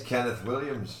 Here's Kenneth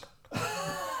Williams.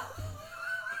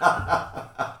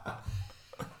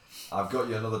 I've got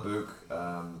you another book.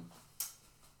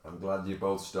 I'm glad you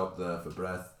both stopped there for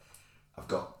breath. I've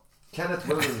got Kenneth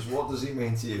Williams. What does he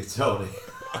mean to you, Tony?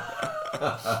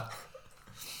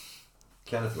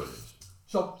 Kenneth Williams.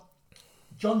 So,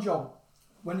 John Joe,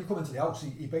 when you come into the house,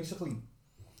 he basically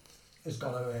has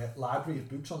got a library of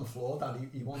books on the floor that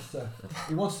he wants to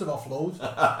offload,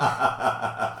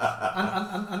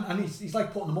 and he's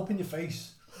like putting them up in your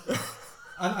face,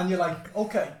 and you're like,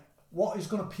 okay, what is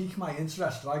going to pique my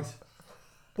interest, right?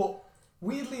 But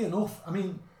weirdly enough, I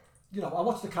mean, you know, I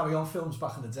watched the Carry On films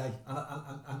back in the day,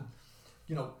 and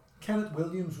you know, Kenneth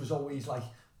Williams was always like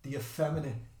the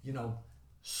effeminate, you know,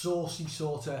 saucy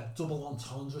sort of double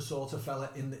entendre sort of fella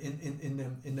in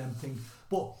them things.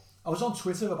 But I was on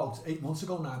Twitter about 9 months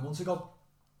ago,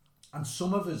 and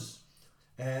some of his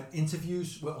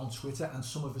interviews were on Twitter, and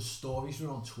some of his stories were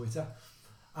on Twitter,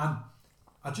 and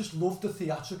I just loved the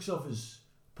theatrics of his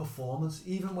performance,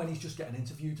 even when he's just getting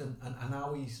interviewed, and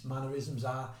how his mannerisms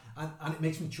are, and it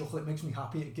makes me chuckle, it makes me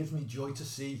happy, it gives me joy to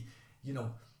see, you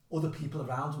know, other people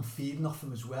around him feeding off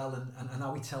him as well, and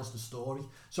how he tells the story.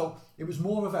 So it was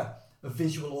more of a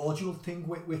visual audio thing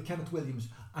with Kenneth Williams,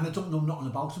 and I don't know nothing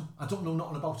about him, I don't know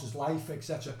nothing about his life,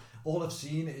 etc. All I've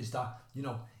seen is that, you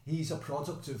know, he's a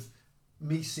product of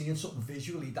me seeing something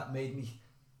visually that made me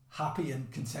happy and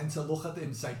content to look at him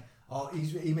and say, oh,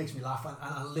 he makes me laugh, and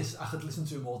I could listen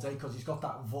to him all day because he's got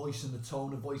that voice and the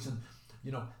tone of voice and,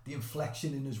 you know, the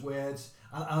inflection in his words,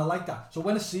 and I like that. So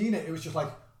when I seen it, it was just like,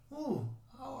 oh,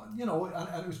 you know,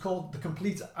 and it was called The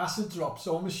Complete Acid Drop.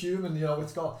 So I'm assuming, you know,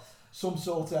 it's got some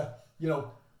sort of, you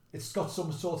know, it's got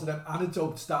some sort of them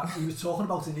anecdotes that he was talking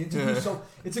about in the interview. So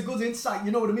it's a good insight,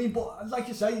 you know what I mean? But like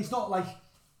you say, it's not like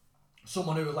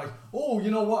someone who was like, oh, you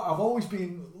know what, I've always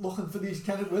been looking for these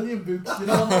Kenneth Williams books, you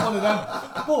know, I'm not one of them.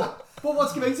 But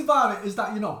what's great about it is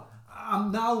that, you know,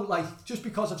 I'm now like, just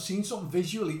because I've seen something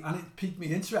visually and it piqued me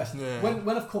interest, when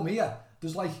I've come here,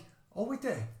 there's like, oh wait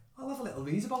there, I'll have a little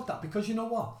read about that, because you know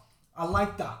what, I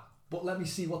like that, but let me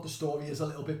see what the story is a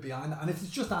little bit behind that. And if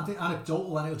it's just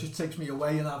anecdotal and it just takes me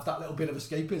away and I have that little bit of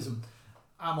escapism,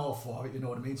 I'm all for it, you know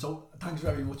what I mean? So thanks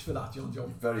very much for that, John Joe. You're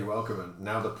very welcome, and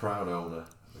now the proud owner of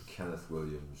the Kenneth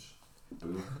Williams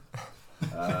book.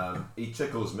 He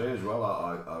tickles me as well.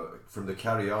 I from the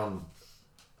Carry On,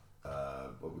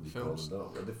 what would you films. call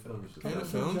them? No, the films. The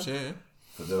films, yeah.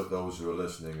 For those who are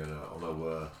listening and are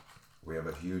unaware, we have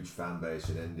a huge fan base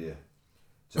in India.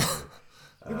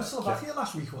 He was Slovakia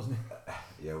last week, wasn't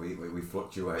he? Yeah, we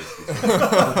fluctuate.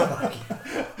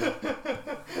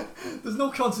 There's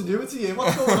no continuity here.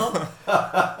 What's going on?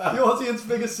 The audience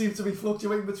figures seem to be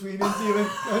fluctuating between India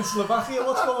and Slovakia.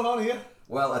 What's going on here?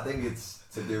 Well, I think it's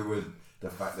to do with the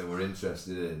fact that we're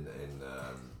interested in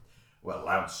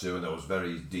Lao Tzu and those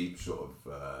very deep sort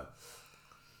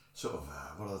of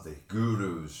what are they,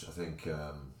 gurus. I think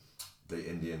the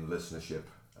Indian listenership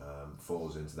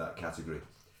falls into that category.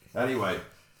 Anyway,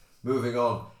 moving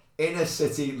on. Inner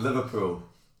city Liverpool.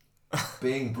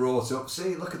 Being brought up.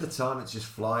 See, look at the time, it's just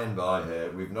flying by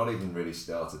here. We've not even really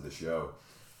started the show.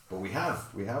 But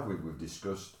we've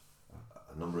discussed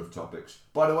a number of topics.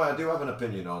 By the way, I do have an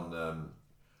opinion on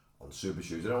super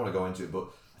shoes. I don't want to go into it, but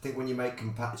I think when you make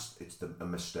it's a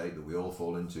mistake that we all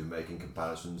fall into, making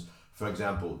comparisons. For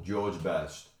example, George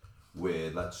Best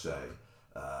with, let's say,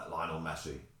 Lionel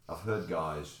Messi. I've heard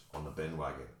guys on the bin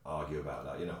wagon argue about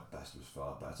that. You know, Best was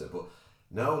far better, but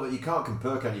no, you can't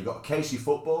compare. You've got Casey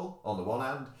Football on the one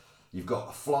hand, you've got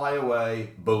a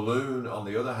flyaway balloon on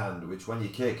the other hand, which when you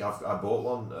kick, I bought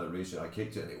one recently. I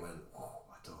kicked it and it went. I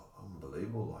thought,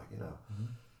 unbelievable! Like, you know,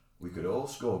 we could all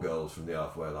score goals from the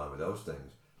halfway line with those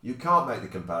things. You can't make the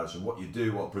comparison. What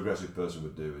a progressive person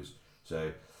would do is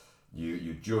say,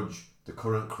 you judge the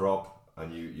current crop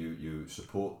and you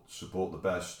support the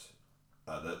best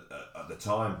at the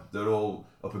time. They're all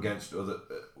up against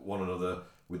one another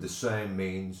with the same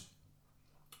means,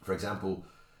 for example,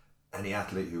 any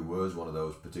athlete who wears one of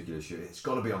those particular shoes, it's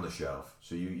got to be on the shelf.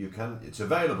 So you can, it's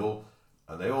available,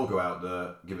 and they all go out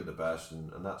there, give it the best,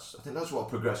 and that's, I think that's what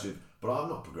progressive. But I'm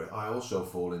not progressive. I also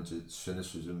fall into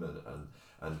cynicism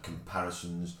and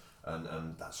comparisons,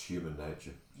 and that's human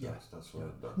nature. Yeah, that's what.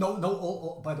 Yeah. No.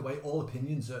 All, by the way, all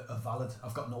opinions are valid.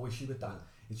 I've got no issue with that.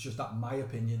 It's just that my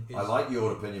opinion is. I like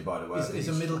your opinion, by the way. It's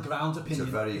a middle ground opinion. It's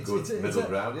a very good middle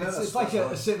ground. Yeah, it's like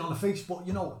sitting on the fence, but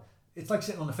you know, it's like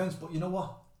sitting on the fence. But you know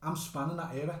what? I'm spanning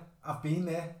that era. I've been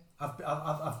there.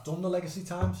 I've done the legacy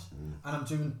times, and I'm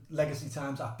doing legacy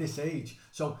times at this age.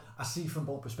 So I see from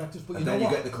both perspectives. But and you then know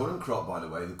you what? get the current crop, by the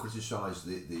way, who criticise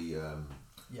the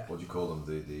what do you call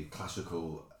them? The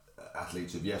classical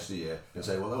athletes of yesteryear, and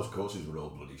say, well, those courses were all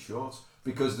bloody short.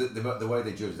 Because the way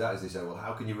they judge that is they say, well,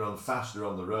 how can you run faster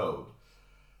on the road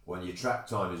when your track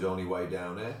time is only way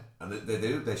down there? And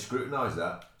they scrutinise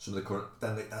that. Some of the current,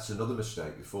 that's another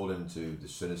mistake. You fall into the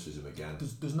cynicism again.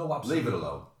 There's no absolute. Leave it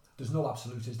alone. There's no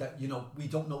absolute. Is that, you know, we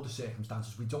don't know the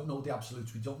circumstances. We don't know the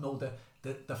absolutes. We don't know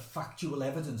the factual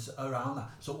evidence around that.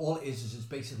 So all it is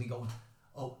basically going,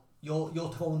 oh,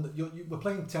 you're throwing, we're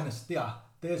playing tennis. Yeah,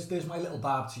 there's my little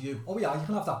barb to you. Oh yeah, you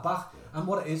can have that back. Yeah. And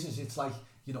what it is it's like,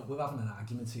 you know, we're having an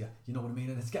argument here, you know what I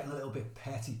mean? And it's getting a little bit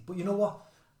petty. But you know what?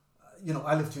 You know,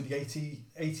 I lived through the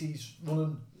 80s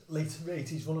running, late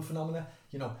 80s running phenomena.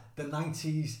 You know, the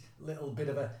 90s, little bit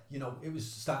of a, you know, it was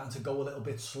starting to go a little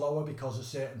bit slower because of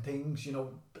certain things. You know,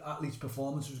 athletes'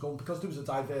 performance was going, because there was a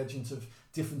divergence of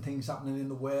different things happening in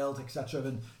the world, etc.,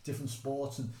 and different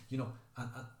sports. And, you know,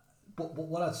 but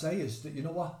what I'd say is that, you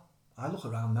know what? I look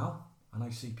around now and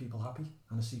I see people happy,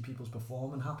 and I see people's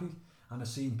performing happy. And I've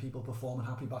seen people performing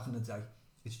happy back in the day.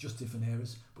 It's just different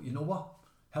eras. But you know what?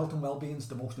 Health and well-being is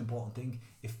the most important thing.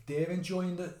 If they're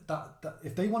enjoying that,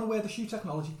 if they want to wear the shoe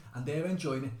technology and they're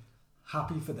enjoying it,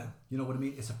 happy for them. You know what I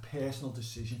mean? It's a personal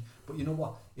decision. But you know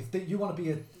what? If you want to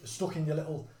be stuck in your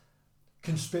little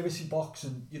conspiracy box,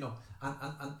 and you know,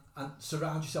 and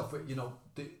surround yourself with, you know,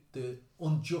 the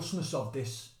unjustness of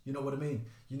this, you know what I mean?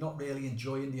 You're not really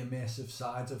enjoying the immersive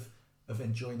side of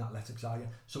enjoying athletics, are you?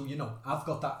 So, you know, I've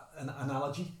got that an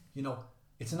analogy. You know,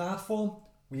 it's an art form.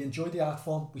 We enjoy the art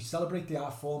form. We celebrate the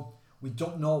art form. We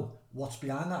don't know what's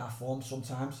behind that art form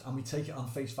sometimes, and we take it on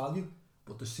face value.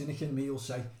 But the cynic in me will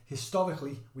say,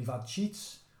 historically, we've had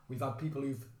cheats. We've had people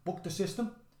who've booked the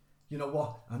system. You know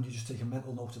what? And you just take a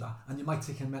mental note of that. And you might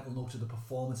take a mental note of the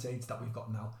performance aids that we've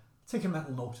got now. Take a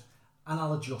mental note, and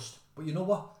I'll adjust. But you know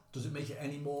what? Does it make it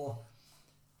any more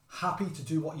happy to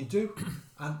do what you do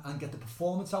and get the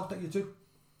performance out that you do?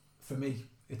 For me,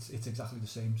 it's exactly the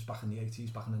same as back in the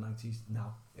 80s, back in the 90s.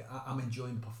 Now I'm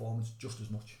enjoying the performance just as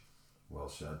much. Well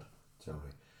said, Tony.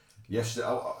 Yesterday,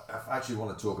 I actually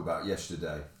want to talk about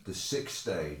yesterday, the sixth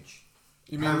stage.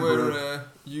 You mean where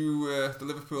the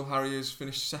Liverpool Harriers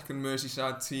finished second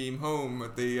Merseyside team home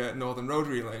at the Northern Road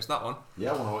Relays, that one?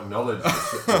 Yeah, I want to acknowledge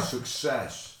the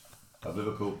success of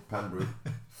Liverpool Pembrokeshire,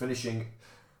 finishing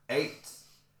 8th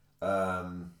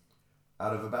out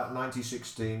of about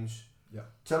 96 teams. Yeah.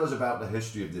 Tell us about the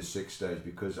history of this sixth stage,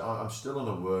 because I'm still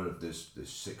unaware of this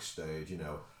sixth stage, you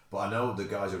know. But I know the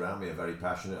guys around me are very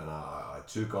passionate, and I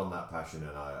took on that passion,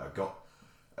 and I got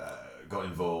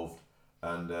involved.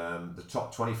 And the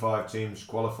top 25 teams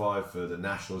qualify for the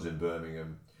Nationals in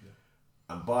Birmingham. Yeah.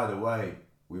 And by the way,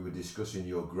 we were discussing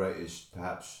your greatest,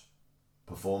 perhaps,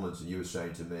 performance, and you were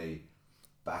saying to me,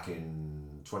 back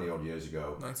in 20 odd years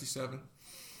ago, 97,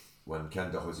 when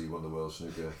Ken Doherty won the World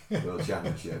Snooker World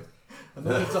Championship.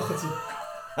 Another Doherty.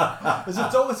 Is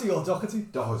it Doherty or Doherty?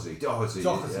 Doherty.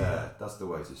 Yeah, that's the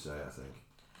way to say it, I think.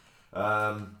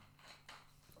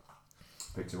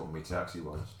 Picked him up in my taxi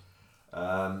once.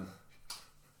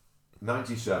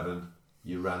 97,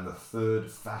 you ran the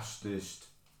third fastest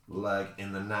leg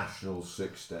in the national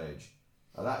sixth stage.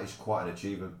 Now that is quite an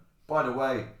achievement. By the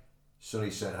way, Sunny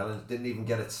St Helens didn't even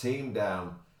get a team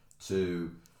down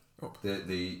to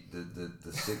the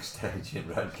sixth stage in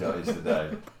Redcar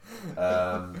yesterday.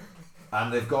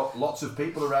 And they've got lots of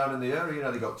people around in the area. You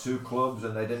know, they've got 2 clubs,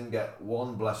 and they didn't get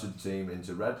one blessed team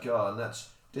into Redcar, and that's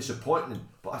disappointing.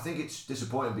 But I think it's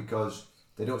disappointing because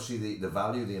they don't see the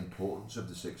value, the importance of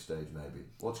the sixth stage. Maybe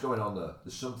what's going on there?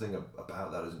 There's something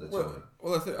about that, isn't there, Tony?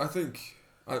 Well, I think.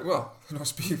 Not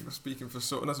speaking for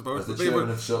Sutton, I suppose. As the chairman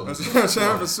of Sutton.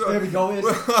 There we go. Here's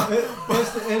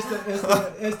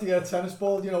the tennis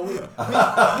ball. You know, we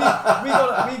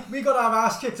got our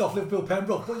ass kicked off Liverpool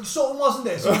Pembroke, but Sutton wasn't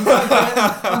there, so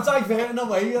I'm diverting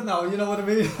away now. You know what I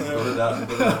mean? Good at that.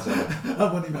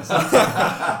 I'm only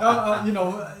messing. You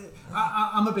know,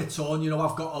 I'm a bit torn.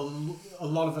 I've got a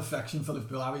lot of affection for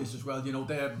Liverpool Harriers as well.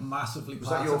 They're massively. Was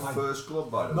that your first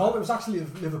club, by the way? No, it was actually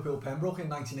Liverpool Pembroke in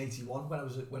 1981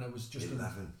 when I was just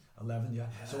 11. 11, yeah.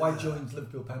 So I joined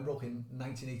Liverpool Pembroke in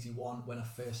 1981 when I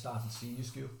first started senior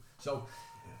school. So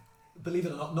believe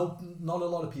it or not, not a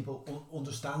lot of people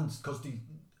understand, because they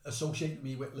associate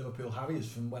me with Liverpool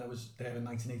Harriers from when I was there in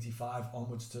 1985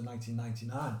 onwards to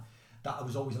 1999. That I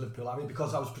was always a Liverpool Harrier,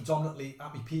 because I was predominantly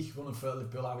at my peak running for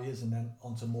Liverpool Harriers and then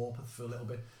on to Morpeth for a little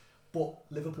bit. But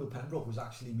Liverpool Pembroke was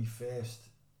actually my first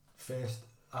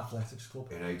athletics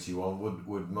club. In 81,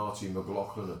 would Marty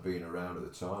McLaughlin have been around at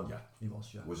the time? Yeah, he was,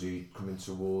 yeah. Was he coming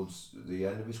towards the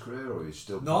end of his career, or he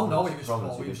still No, he was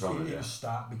prominent? He was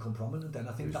starting to become prominent then.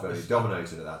 I think he was that very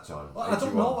dominated at that time. Well, I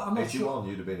don't know, I'm not 81, sure.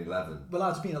 You'd have been 11. Well,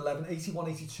 I'd have been 11. 81,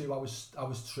 82, I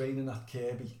was training at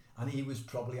Kirby, and he was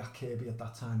probably at Kirby at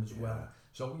that time as well.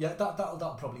 So yeah,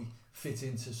 that'll probably fit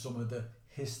into some of the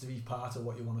history part of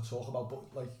what you want to talk about.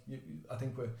 But like, I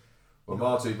think we're. Well,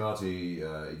 Marty, he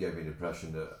gave me an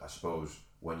impression that, I suppose,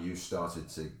 when you started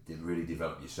to really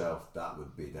develop yourself, that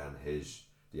would be then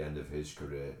the end of his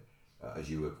career, as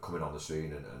you were coming on the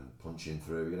scene and punching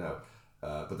through,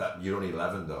 But that you're only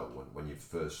 11 though when you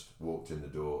first walked in the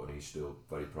door, and he's still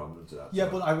very prominent at that. Yeah,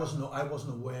 time. but I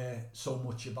wasn't aware so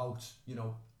much about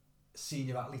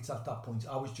senior athletes at that point.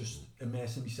 I was just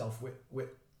immersing myself with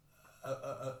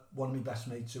one of my best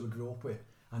mates who I grew up with,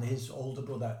 and his older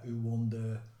brother who won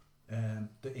the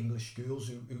English schools,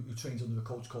 who trains under a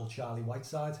coach called Charlie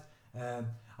Whiteside, and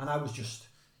I was just,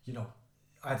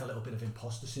 I had a little bit of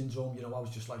imposter syndrome. I was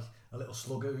just like a little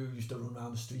slugger who used to run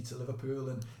around the streets of Liverpool,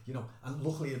 and and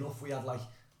luckily enough we had like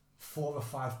 4 or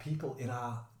 5 people in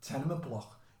our tenement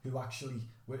block who actually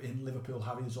were in Liverpool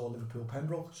Harriers or Liverpool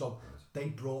Pembroke. So they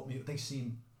brought me, they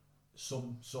seen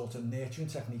some sort of nurturing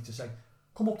technique to say,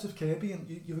 come up to Kirby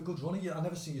and you're a good runner. I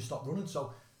never see you stop running,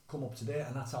 so come up to there.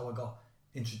 And that's how I got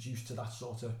introduced to that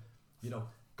sort of,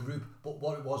 group. But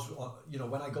what it was,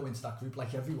 when I go into that group,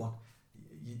 like everyone,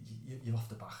 you're off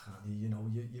the back, and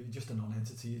you're just a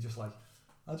non-entity. You're just like,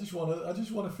 I just want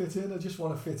to fit in. I just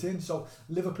want to fit in. So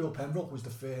Liverpool Pembroke was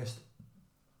the first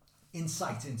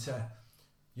insight into,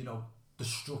 the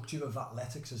structure of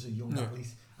athletics as a young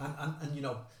athlete, and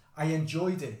I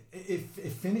enjoyed it.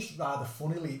 It finished rather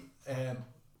funnily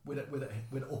with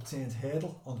an upturned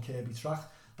hurdle on Kirby track.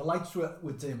 The lights were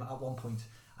dim at one point,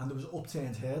 and there was an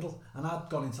upturned hurdle, and I'd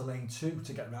gone into lane 2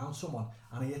 to get round someone,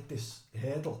 and I hit this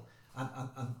hurdle, and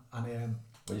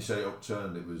when you say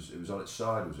upturned, it was on its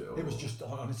side, was it? It was just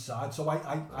on its side. So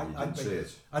I didn't see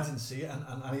it. I didn't see it,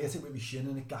 and I hit it with my shin,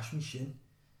 and it gashed my shin.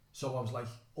 So I was like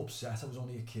upset. I was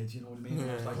only a kid, you know what I mean?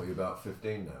 Yeah. I was like, what, you're about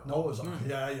 15 now? No, I was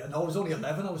no, I was only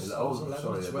 11. I was 11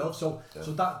 or 12. So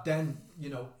that then,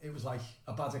 it was like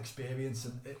a bad experience,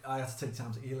 and I had to take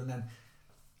time to heal, and then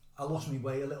I lost my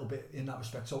way a little bit in that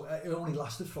respect. So it only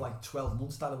lasted for like 12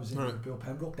 months that I was in Liverpool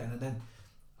Pembroke then, and then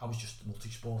I was just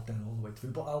multi-sport then all the way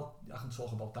through. But I can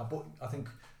talk about that. But I think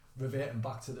reverting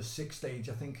back to the 6th stage,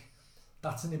 I think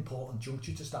that's an important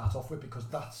juncture to start off with, because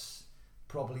that's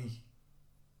probably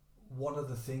one of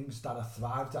the things that I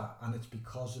thrived at, and it's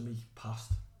because of me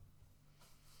past.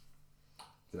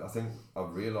 I think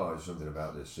I've realised something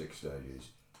about this 6 stages.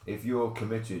 If you're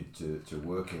committed to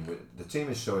working with the team,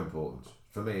 is so important.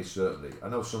 For me, certainly. I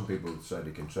know some people say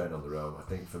they can train on their own. I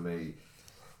think for me,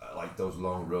 like those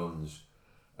long runs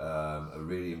are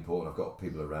really important. I've got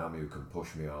people around me who can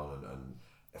push me on, and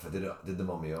if I did them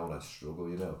on my own, I'd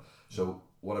struggle, So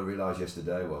what I realised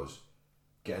yesterday was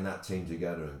getting that team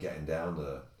together and getting down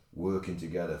there, working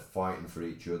together, fighting for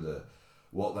each other.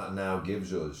 What that now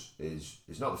gives us is,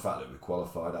 it's not the fact that we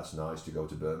qualified, that's nice to go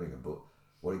to Birmingham, but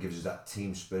what it gives us that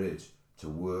team spirit to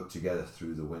work together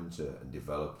through the winter and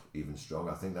develop even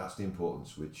stronger. I think that's the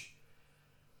importance which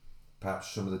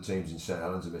perhaps some of the teams in St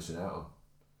Helens are missing out on.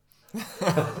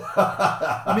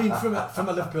 I mean, from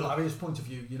a Liverpool Harriers point of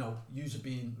view, yous have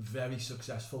been very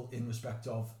successful in respect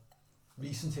of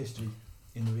recent history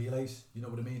in the relays, you know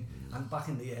what I mean? And back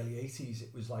in the early 80s,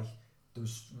 it was like, there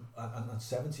was, and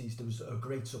 70s, there was a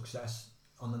great success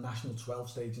on the national 12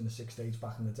 stage and the 6 stage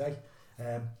back in the day.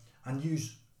 And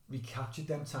yous recaptured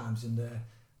them times in the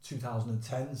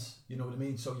 2010s, you know what I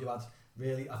mean? So you had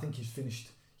really, I think you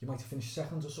might have finished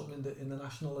second or something in the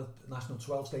national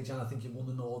 12 stage, and I think you won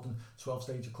the Northern 12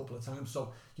 stage a couple of times.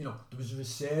 So, there was a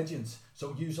resurgence.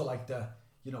 So yous are like the,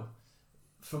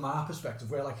 from our perspective,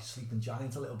 we're like a sleeping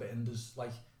giant a little bit, and there's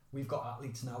like, we've got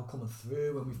athletes now coming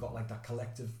through, and we've got like that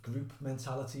collective group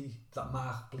mentality that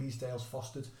Mark Bleasdale's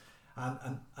fostered,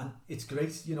 and it's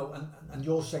great, and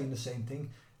you're saying the same thing.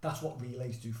 That's what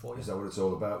relays do for you. Is that what it's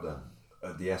all about then?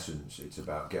 At the essence, it's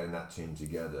about getting that team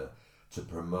together, to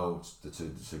promote the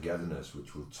togetherness,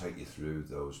 which will take you through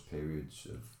those periods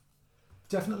of.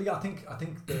 Definitely, I think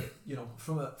that, you know,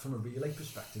 from a relay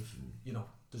perspective, you know,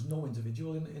 there's no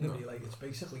individual in a relay. It's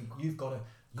basically you've got to.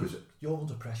 You're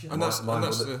under pressure, and that's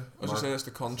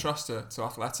the contrast to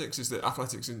athletics. Is that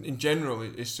athletics in general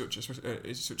is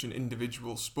such an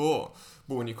individual sport,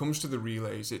 but when it comes to the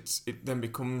relays, it then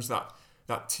becomes that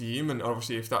team, and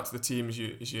obviously if that's the team is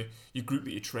your group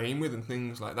that you train with and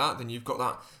things like that, then you've got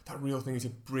that real thing to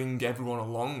bring everyone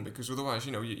along, because otherwise,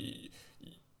 you know,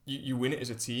 you win it as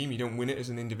a team, you don't win it as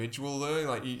an individual there.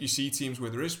 Like you see teams where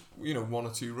there is, you know, one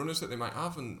or two runners that they might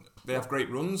have, and they have great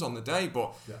runs on the day,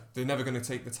 but they're never going to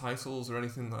take the titles or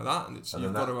anything like that, and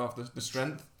you've got to have the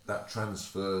strength. That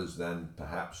transfers then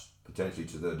potentially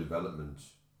to their development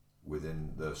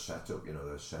within their setup. You know,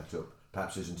 their setup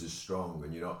perhaps isn't as strong,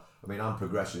 and I'm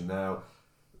progressing now,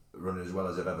 running as well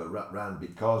as I've ever ran,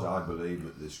 because I believe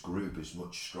that this group is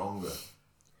much stronger,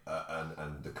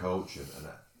 and the coach and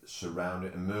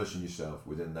immersing yourself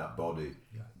within that body,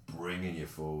 bringing you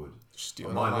forward.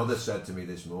 My mother said to me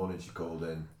this morning, she called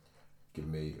in,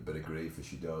 giving me a bit of grief, as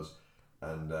she does,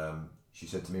 and she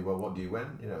said to me, well, what do you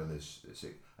win, you know, in this?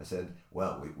 I said,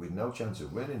 well, we'd no chance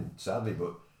of winning, sadly,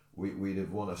 but we'd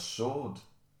have won a sword,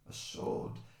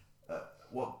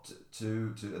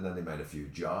 and then they made a few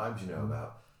jibes, you know,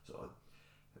 about sort of,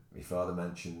 my father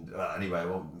mentioned, anyway, I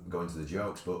won't go into the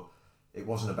jokes, but it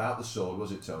wasn't about the sword,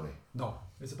 was it, Tony? No,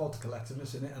 it's about the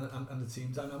collectiveness in it, and the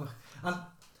team dynamic. And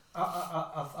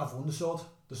I've won the sword.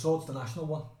 The sword's the national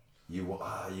one. You for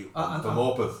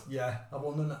Morpeth? Yeah, I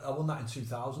won that in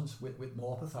 2000 with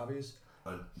Morpeth Harriers.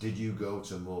 And did you go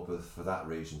to Morpeth for that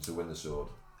reason, to win the sword?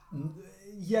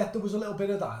 Yeah, there was a little bit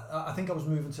of that. I think I was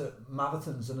moving to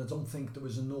marathons, and I don't think there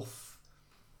was enough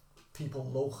people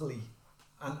locally.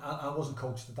 And I wasn't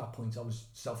coached at that point. I was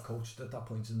self-coached at that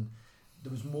point, and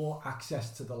there was more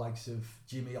access to the likes of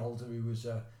Jimmy Alder, who was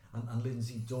and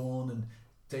Lindsay Dawn, and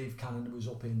Dave Cannon, who was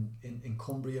up in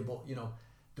Cumbria. But you know,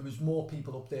 there was more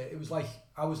people up there. It was like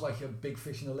I was like a big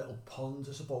fish in a little pond,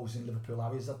 I suppose, in Liverpool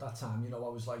Harriers at that time. You know, I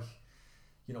was like,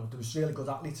 you know, there was really good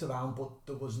athletes around, but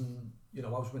there wasn't. You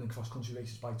know, I was winning cross-country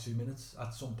races by 2 minutes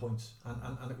at some point,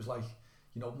 and it was like,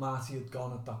 you know, Marty had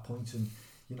gone at that point, and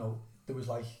you know, there was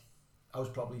like, I was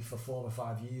probably for 4 or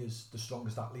 5 years the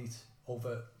strongest athlete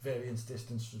over various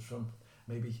distances, from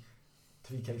maybe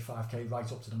 3k, 5k,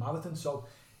 right up to the marathon. So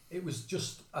it was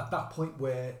just at that point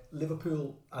where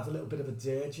Liverpool had a little bit of a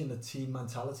dirge in the team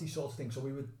mentality sort of thing. So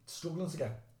we were struggling to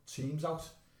get teams out.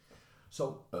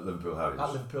 So at Liverpool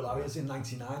Harriers in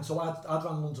 99. So I'd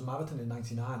ran London Marathon in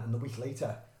 99, and the week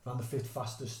later ran the 5th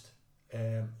fastest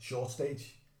short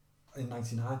stage in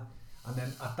 99. And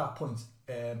then at that point,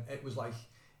 it was like,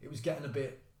 it was getting a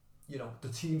bit, you know, the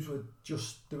teams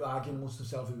they were arguing amongst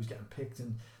themselves who was getting picked,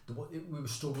 and we were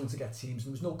struggling to get teams, and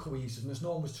there was no cohesiveness,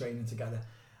 no one was training together.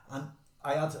 And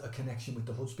I had a connection with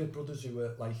the Hudspeth brothers, who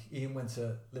were like, Ian went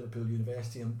to Liverpool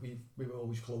University, and we were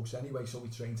always close anyway, so we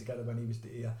trained together when he was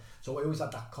here. So I always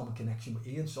had that common connection with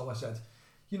Ian. So I said,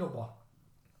 you know what,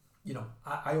 you know,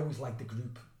 I always liked the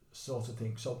group sort of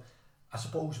thing. So I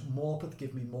suppose Morpeth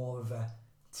gave me more of a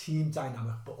team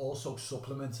dynamic, but also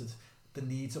supplemented the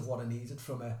needs of what I needed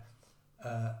from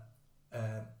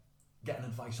getting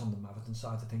advice on the marathon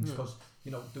side of things, because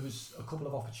you know, there was a couple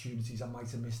of opportunities I might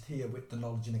have missed here with the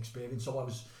knowledge and experience. So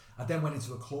I then went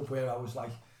into a club where I was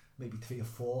like maybe 3 or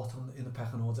 4 in the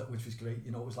pecking order, which was great.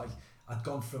 You know, it was like I'd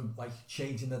gone from like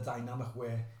changing the dynamic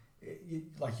where,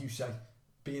 like you say,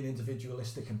 being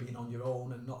individualistic and being on your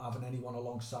own and not having anyone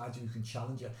alongside you who can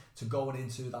challenge you, to going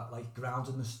into that like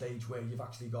groundedness stage where you've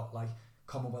actually got like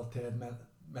Commonwealth third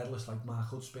medalists like Mark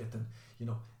Hudspeth, and you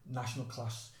know, national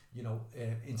class, you know,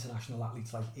 international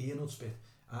athletes like Ian Hudspeth,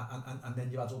 and then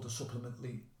you had other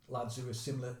supplementary lads who were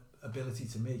similar ability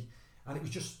to me, and it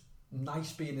was just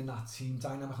nice being in that team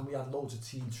dynamic. And we had loads of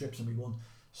team trips, and we won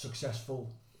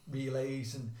successful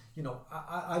relays, and you know,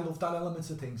 I love that element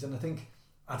of things. And I think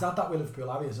I'd had that with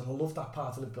Liverpool Harriers, and I loved that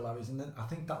part of Liverpool Harriers, and then I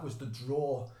think that was the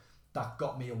draw that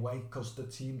got me away, because the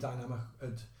team dynamic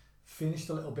had finished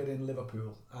a little bit in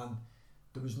Liverpool, and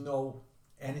there was no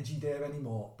energy there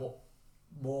anymore. But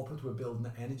Morpeth were building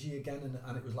the energy again,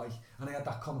 and it was like, and I had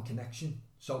that common connection.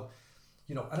 So,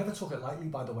 you know, I never took it lightly,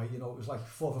 by the way. You know, it was like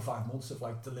 4 or 5 months of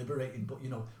like deliberating. But you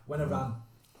know, when I ran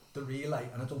the relay,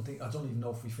 and I don't even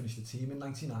know if we finished the team in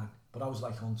 99, but I was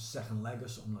like on second leg or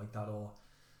something like that, or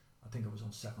I think I was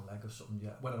on second leg or something.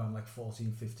 Yeah, when I ran like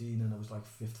 14, 15, and I was like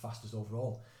 5th fastest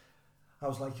overall. I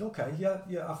was like, okay, yeah,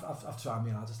 I've tried my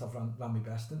hardest, I've ran my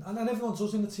best, and everyone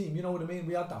does in the team, you know what I mean?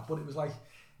 We had that, but it was like,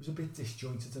 it was a bit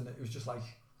disjointed, and it was just like,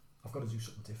 I've got to do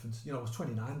something different. You know, I was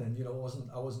 29 then, you know,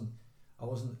 I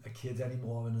wasn't a kid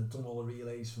anymore, and I'd done all the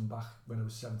relays from back when I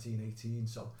was 17, 18.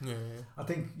 So I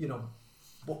think, you know,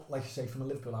 but like you say, from a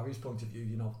Liverpool Harriers point of view,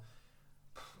 you know,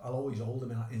 I'll always hold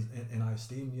them in high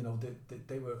esteem. You know,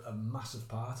 they were a massive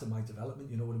part of my development,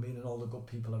 you know what I mean, and all the good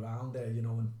people around there, you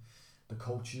know, and the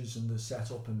coaches and the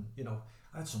setup, and, you know,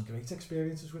 I had some great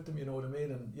experiences with them, you know what I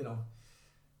mean, and, you know,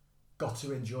 got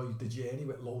to enjoy the journey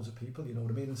with loads of people, you know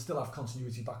what I mean, and still have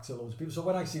continuity back to loads of people. So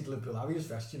when I see the Liverpool Harriers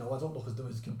vest, you know, I don't look at them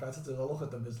as competitors, I look at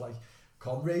them as like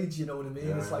comrades, you know what I mean.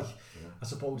 It's like, I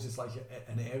suppose it's like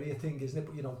an area thing, isn't it?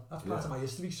 But, you know, that's part of my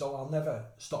history, so I'll never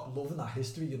stop loving that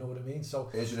history, you know what I mean. So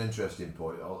here's an interesting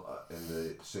point. In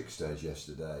the 6th stage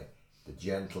yesterday, the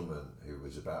gentleman who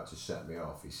was about to set me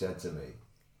off, he said to me,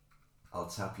 "I'll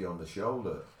tap you on the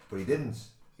shoulder," but he didn't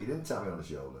tap me on the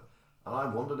shoulder. And I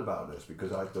wondered about this,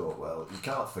 because I thought, well, you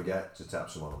can't forget to tap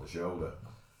someone on the shoulder.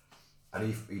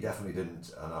 And he definitely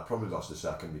didn't. And I probably lost a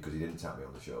second because he didn't tap me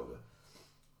on the shoulder.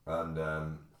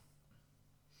 And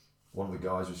one of the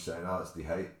guys was saying, they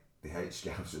hate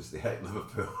Scousers, they hate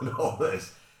Liverpool and all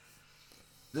this.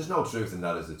 There's no truth in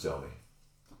that, is there, Tony?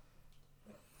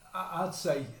 I'd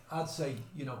say,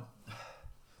 you know,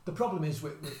 the problem is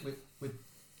with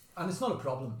and it's not a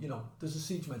problem, you know, there's a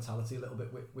siege mentality a little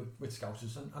bit with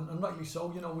Scousers, and rightly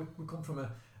so, you know, we come from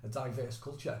a diverse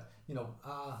culture, you know,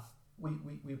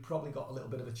 we've probably got a little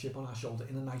bit of a chip on our shoulder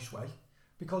in a nice way,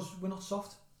 because we're not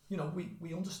soft, you know,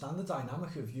 we understand the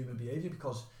dynamic of human behaviour,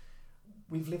 because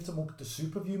we've lived among the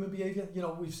soup of human behaviour, you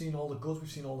know, we've seen all the good,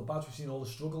 we've seen all the bad, we've seen all the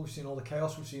struggle, we've seen all the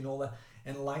chaos, we've seen all the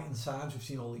enlightened times, we've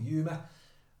seen all the humour,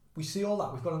 we see all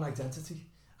that, we've got an identity,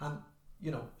 and,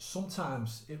 you know,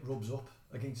 sometimes it rubs up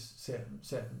against certain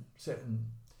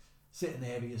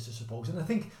areas, I suppose. And I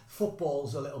think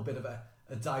football's a little bit of a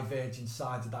divergent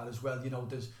side of that as well. You know,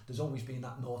 there's always been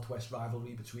that northwest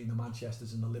rivalry between the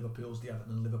Manchesters and the Liverpools, the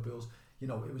Everton and Liverpools. You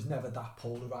know, it was never that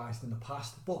polarised in the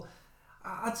past. But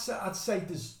I'd say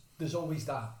there's always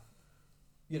that,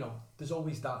 you know, there's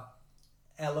always that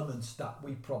element that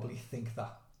we probably think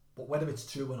that. But whether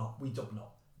it's true or not, we don't know.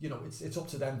 You know, it's up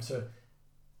to them to,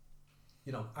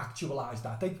 you know, actualise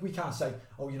that. We can't say,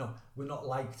 oh, you know, we're not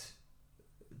liked.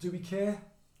 Do we care?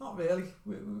 Not really.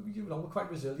 You know, we're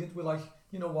quite resilient. We're like,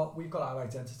 you know what, we've got our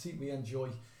identity. We enjoy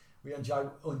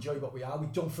what we are. We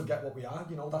don't forget what we are.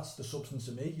 You know, that's the substance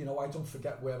of me. You know, I don't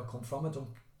forget where I come from. I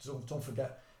don't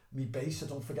forget me base. I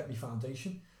don't forget me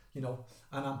foundation. You know,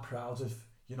 and I'm proud of,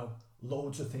 you know,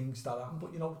 loads of things that happen.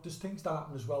 But, you know, there's things that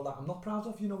happen as well that I'm not proud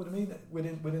of. You know what I mean?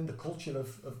 Within the culture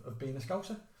of being a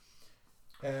Scouser.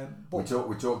 We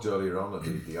talked earlier on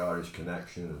of the Irish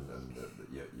connection, and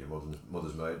your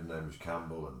mother's maiden name was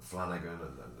Campbell, and Flanagan,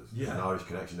 and there's an Irish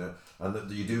connection there, and that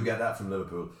you do get that from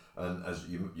Liverpool. And as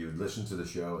you listen to the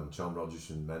show, and Tom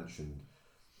Rogerson mentioned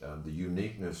the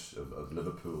uniqueness of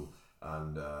Liverpool,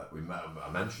 and I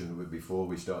mentioned before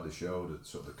we started the show that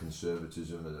sort of the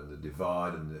conservatism and the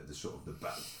divide, and the sort of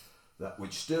that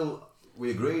which still we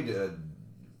agreed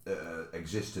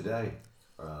exists today.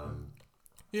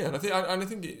 Yeah, and I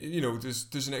think you know,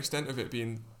 there's an extent of it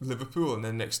being Liverpool, and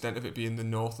then an extent of it being the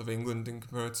north of England, and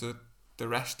compared to the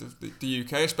rest of the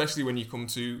UK, especially when you come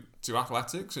to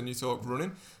athletics and you talk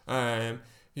running.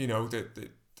 You know,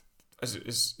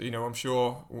 as you know, I'm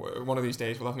sure one of these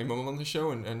days we'll have my mum on the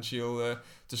show, and she'll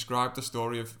describe the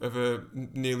story of her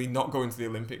nearly not going to the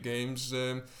Olympic Games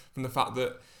from the fact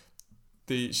that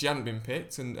she hadn't been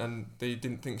picked, and they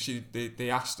didn't think they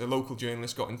asked, a local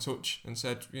journalist got in touch and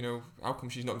said, you know, how come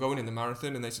she's not going in the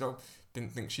marathon? And they said,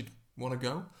 didn't think she'd want to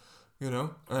go, you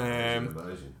know.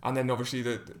 And then obviously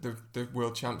the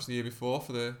world champs the year before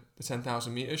for the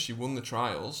 10,000 metres, she won the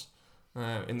trials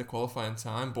in the qualifying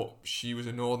time, but she was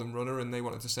a northern runner and they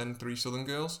wanted to send 3 southern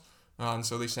girls, and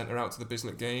so they sent her out to the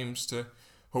Bislett Games to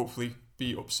hopefully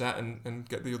be upset and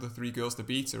get the other 3 girls to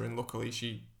beat her, and luckily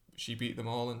she beat them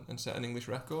all and set an English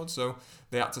record, so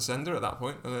they had to send her at that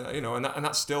point. You know, and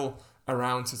that's still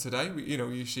around to today. You know,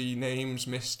 you see names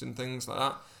missed and things like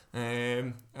that,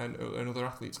 and other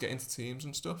athletes get into teams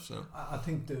and stuff. So I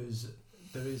think there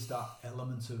is that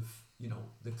element of, you know,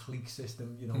 the clique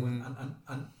system, you know,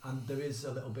 and there is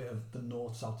a little bit of the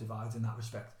north-south divide in that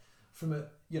respect. From a,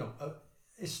 you know,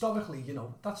 historically, you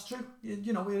know, that's true.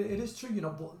 You know, it is true. You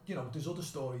know, but you know, there's other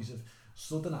stories of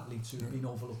southern athletes who've been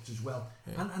overlooked as well,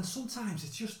 and sometimes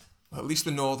it's just, at least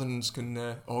the Northerns can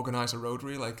organise a road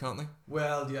relay, can't they?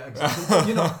 Well, yeah, exactly.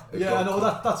 You know, yeah, I know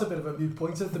that's a bit of a moot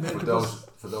point at the minute.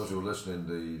 For those who are listening,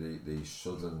 the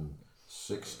Southern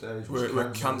 6 stage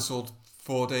were cancelled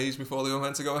 4 days before they were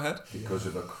meant to go ahead because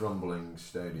of a crumbling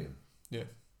stadium. Yeah,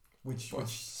 which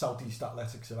Southeast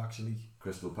Athletics have actually.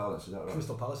 Crystal Palace, is that right?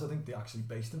 Crystal Palace, I think they actually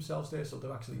based themselves there, so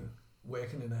they're actually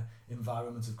working in an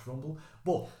environment of crumble.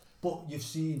 But you've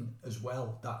seen as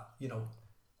well that, you know,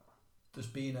 there's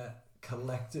been a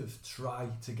collective try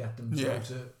to get them to go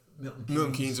to Milton Keynes.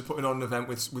 Milton Keynes are putting on an event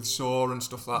with SOAR and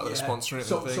stuff like that. They're sponsoring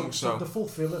it and things. So they're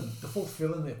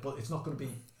fulfilling it, but it's not going to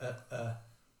be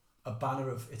a banner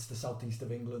of it's the southeast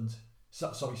of England.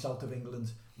 South of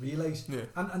England relays. Yeah.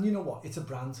 And you know what? It's a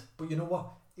brand. But you know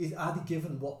what? Are they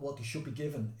given what they should be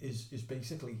given is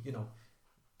basically, you know,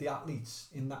 the athletes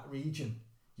in that region,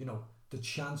 you know, the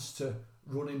chance to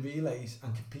run in relays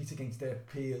and compete against their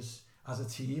peers as a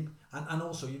team, and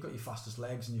also you've got your fastest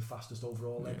legs and your fastest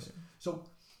overall legs. Yeah. So,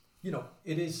 you know,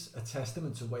 it is a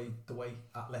testament to the way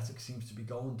athletics seems to be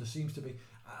going. There seems to be,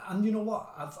 and you know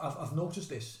what? I've noticed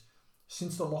this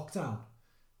since the lockdown.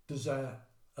 There's a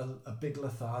big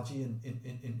lethargy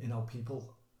in how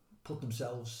people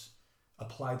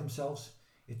apply themselves.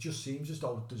 It just seems as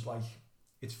though there's like,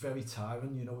 it's very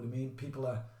tiring. You know what I mean? People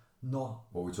are not.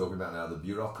 What we're talking about now, the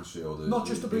bureaucracy or not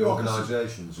just the bureaucracy.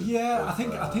 Organisations.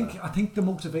 I think the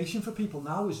motivation for people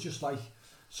now is just like,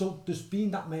 so there's been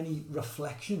that many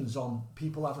reflections on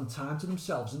people having time to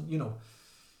themselves, and you know,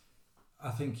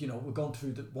 I think, you know, we're going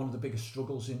through one of the biggest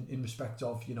struggles in respect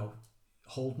of, you know,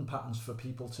 holding patterns for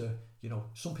people to, you know,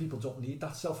 some people don't need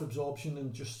that self-absorption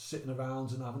and just sitting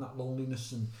around and having that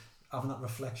loneliness and having that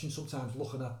reflection. Sometimes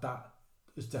looking at that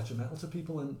is detrimental to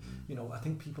people, and you know, I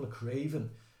think people are craving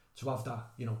to have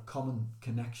that, you know, common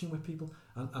connection with people,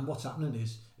 and what's happening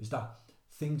is that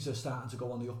things are starting to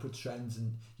go on the upward trends,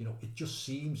 and you know, it just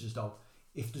seems as though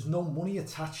if there's no money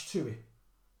attached to it,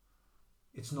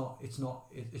 it's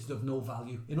of no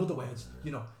value. In other words,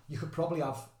 you know, you could probably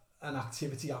have an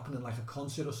activity happening like a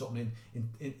concert or something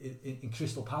in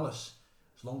Crystal Palace,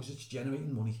 as long as it's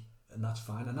generating money, and that's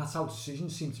fine, and that's how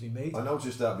decisions seem to be made. I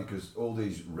noticed that because all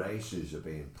these races are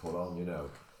being put on, you know,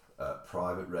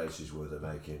 private races where they're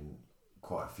making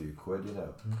quite a few quid, you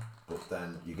know, but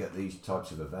then you get these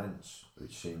types of events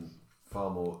which seem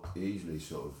far more easily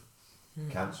sort of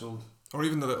cancelled. Or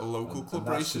even the little local club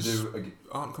races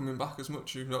aren't coming back as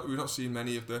much. We've not seen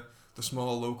many of the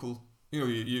small local, you know,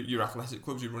 your athletic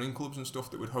clubs, your running clubs and stuff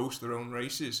that would host their own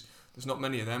races. There's not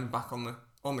many of them back on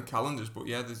the calendars, but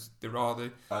yeah, there are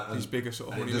these bigger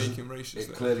sort of money making races.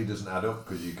 It clearly doesn't add up,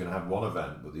 because you can have one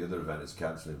event, but the other event is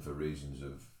cancelling for reasons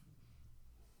of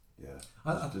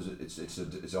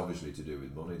it's obviously to do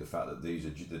with money. The fact that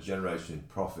the generation in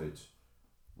profit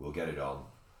will get it on.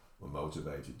 We're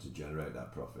motivated to generate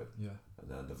that profit. Yeah,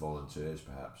 and then the volunteers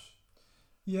perhaps.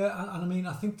 Yeah, and I mean,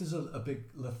 I think there's a big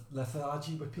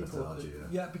lethargy with people.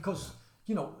 Because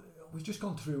you know, we've just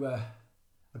gone through a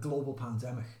global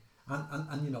pandemic,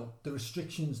 and you know, the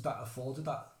restrictions that afforded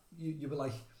that, you were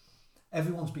like,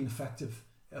 everyone's been affected.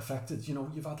 You know,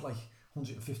 you've had like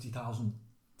 150,000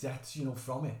 deaths, you know,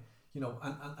 from it. You know,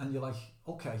 and you're like,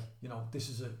 okay, you know, this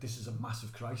is a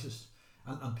massive crisis,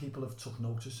 and people have took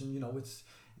notice, and you know,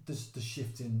 there's the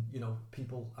shift in, you know,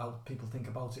 how people think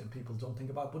about it and people don't think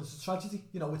about it, but it's a tragedy.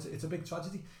 You know, it's a big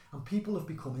tragedy, and people have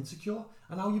become insecure,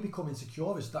 and how you become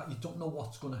insecure is that you don't know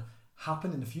what's going to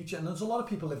happen in the future, and there's a lot of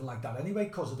people living like that anyway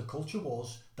because of the culture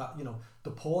wars that, you know,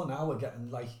 the poor now are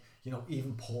getting like, you know,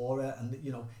 even poorer, and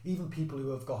you know, even people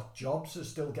who have got jobs are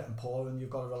still getting poorer, and you've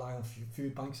got to rely on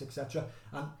food banks, etc.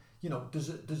 And you know, there's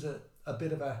a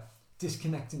bit of a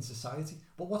disconnect in society.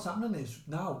 But what's happening is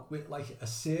now, with like the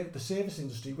service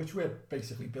industry, which we're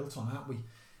basically built on, aren't we?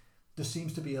 There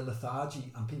seems to be a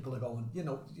lethargy, and people are going, you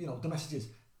know, the message is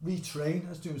retrain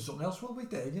as doing something else. Well,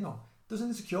 you know, there's an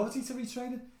insecurity to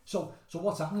retraining. So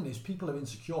what's happening is people are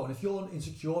insecure, and if you're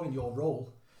insecure in your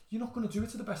role, you're not going to do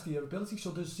it to the best of your ability. So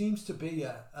there seems to be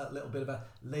a little bit of a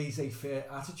laissez-faire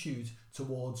attitude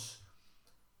towards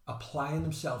applying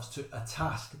themselves to a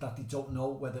task that they don't know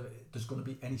whether there's going to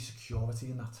be any security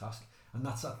in that task. And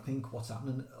that's, I think, what's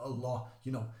happening a lot.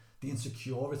 You know, the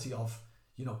insecurity of,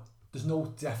 you know, there's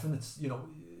no definite, you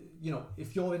know,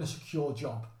 if you're in a secure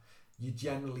job, you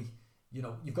generally, you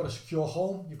know, you've got a secure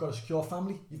home, you've got a secure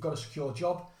family, you've got a secure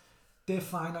job. They're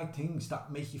finite things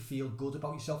that make you feel good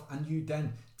about yourself, and you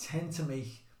then tend to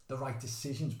make the right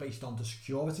decisions based on the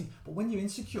security. But when you're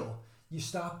insecure, you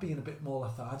start being a bit more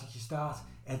lethargic, you start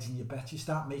edging your bet, you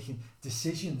start making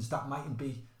decisions that mightn't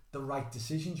be the right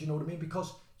decisions, you know what I mean?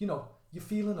 Because, you know, you're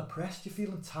feeling oppressed, you're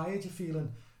feeling tired,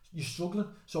 you're struggling.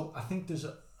 So I think there's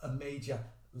a major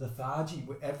lethargy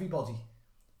with everybody.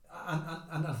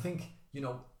 And I think, you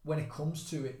know, when it comes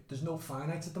to it, there's no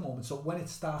finite at the moment. So when it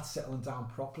starts settling down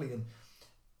properly and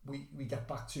we get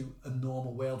back to a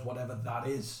normal world, whatever that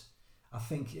is, I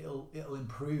think it'll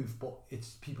improve. But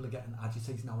people are getting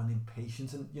agitated now and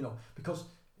impatient, and you know, because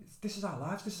this is our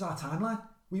lives, this is our timeline.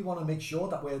 we want to make sure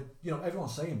that we're, you know,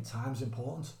 everyone's saying time's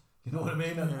important. You know what I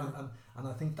mean? And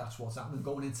I think that's what's happening,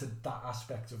 going into that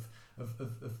aspect of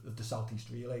the Southeast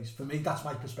Relays. For me, that's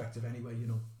my perspective anyway, you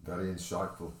know. Very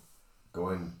insightful.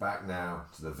 Going back now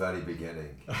to the very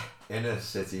beginning, inner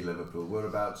city Liverpool.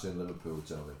 Whereabouts in Liverpool,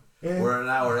 tell me? We're an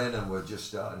hour in and we're just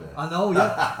starting it. I know,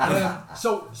 yeah.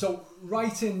 So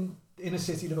right in inner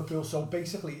city Liverpool. So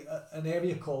basically, an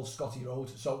area called Scotty Road.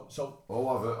 So. Oh,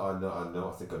 I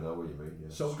know. I think I know what you mean.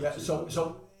 Yeah.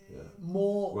 So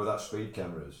more where that speed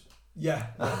camera is. Yeah.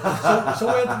 So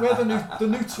we're the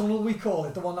new tunnel, we call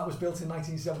it, the one that was built in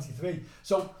 1973.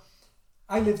 So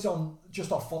I lived on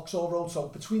just off Vauxhall Road. So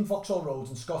between Vauxhall Road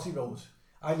and Scotty Road,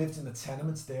 I lived in the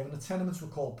tenements there, and the tenements were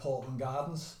called Portland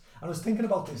Gardens. And I was thinking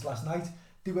about this last night.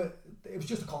 It was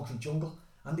just a concrete jungle,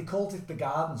 and they called it the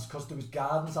gardens because there was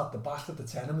gardens at the back of the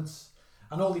tenements,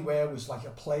 and all they were was like a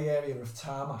play area of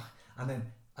tarmac, and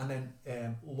then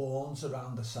lawns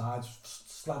around the sides,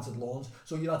 slanted lawns.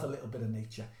 So you had a little bit of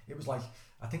nature. It was like,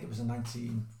 I think it was it might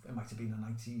have been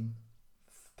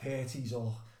a 1930s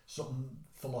or something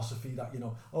philosophy that, you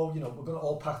know, we're going to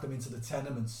all pack them into the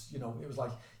tenements. You know, it was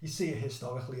like, you see it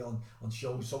historically on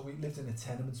shows. So we lived in the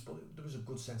tenements, but there was a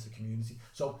good sense of community.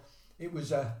 So it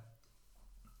was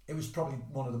probably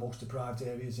one of the most deprived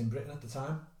areas in Britain at the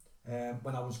time.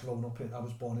 When I was growing up, I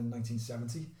was born in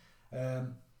 1970.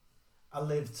 I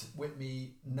lived with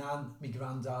me nan, me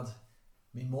granddad,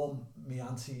 me mum, me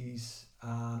aunties,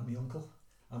 and me uncle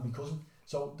and me cousin.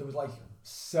 So there was like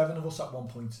 7 of us at one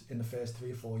point in the first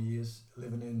 3 or 4 years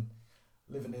living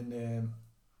in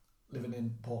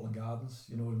Portland Gardens.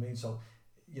 You know what I mean? So,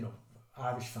 you know,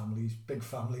 Irish families, big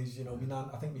families. You know,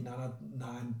 I think my nan had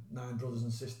nine brothers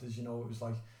and sisters. You know, it was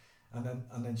like,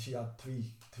 and then she had three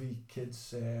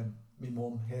kids. My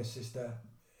mum, her sister,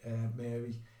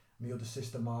 Mary, my other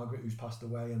sister Margaret, who's passed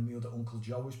away, and my other uncle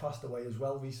Joe, who's passed away as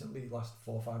well recently, last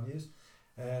 4 or 5 years.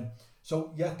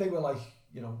 So yeah, they were like,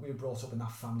 you know, we were brought up in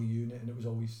that family unit, and it was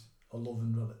always a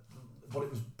loving, but it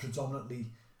was predominantly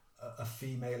a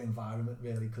female environment,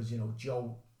 really, because, you know,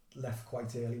 Joe left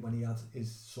quite early when he had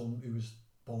his son, who was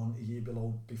born a year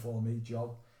before me,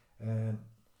 Joe.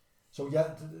 So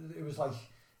yeah, it was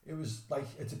like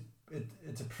it's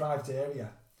a deprived area,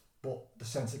 but the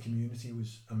sense of community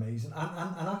was amazing.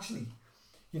 And actually,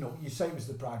 you know, you say it was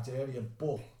the deprived area,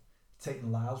 but Tate &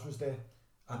 Lyle's was there,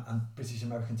 and British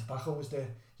American Tobacco was there.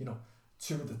 You know,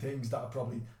 2 of the things that are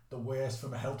probably the worst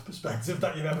from a health perspective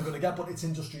that you're ever going to get, but it's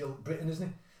industrial Britain, isn't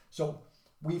it? So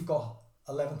we've got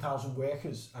 11,000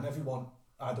 workers, and everyone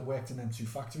either worked in them 2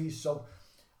 factories. So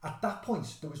at that point,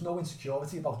 there was no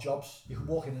insecurity about jobs. You could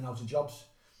walk in and out of jobs,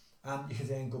 and you could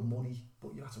earn good money,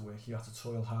 but you had to work, you had to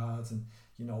toil hard, and,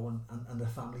 you know, and the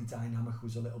family dynamic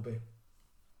was a little bit,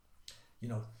 you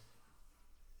know,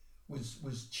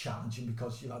 was challenging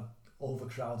because you had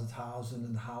overcrowded housing,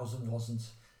 and the housing wasn't,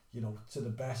 you know, to the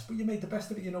best, but you made the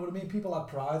best of it. You know what I mean? People had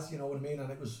pride, you know what I mean?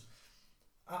 And it was,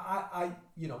 I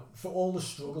you know, for all the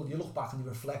struggle, you look back and you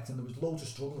reflect, and there was loads of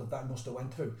struggle that must have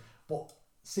went through, but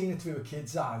seeing it through a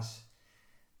kid's eyes,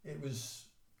 it was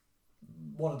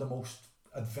one of the most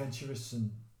adventurous and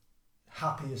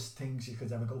happiest things you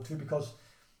could ever go through, because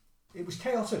it was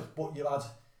chaotic, but you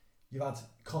had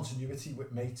continuity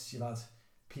with mates, you had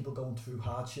people going through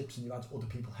hardships, and you had other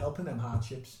people helping them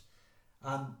hardships,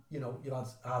 and, you know, you had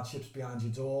hardships behind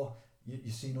your door.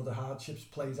 You've seen other hardships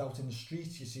played out in the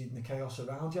streets, you've seen the chaos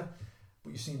around you,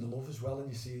 but you've seen the love as well, and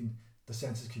you've seen the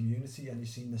sense of community, and you've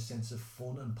seen the sense of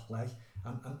fun and play,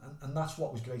 and that's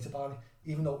what was great about it.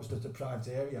 Even though it was the deprived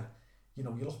area, you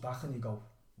know, you look back and you go,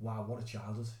 wow, what a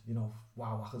childhood. You know,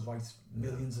 wow, I could write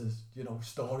millions of, you know,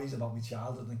 stories about my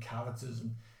childhood and characters,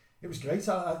 and it was great.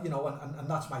 You know, and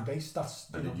that's my base. That's,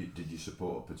 you know. Did you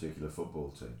support a particular football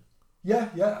team? Yeah.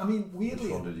 I mean, weirdly,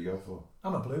 which one did you go for?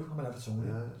 I'm a Blue. I'm an Evertonian.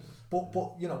 Yeah.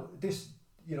 But you know, this,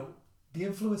 you know, the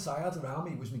influence I had around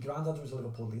me was my granddad was a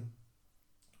Liverpudlian.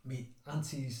 Me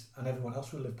aunties and everyone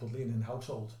else were Liverpudlian in the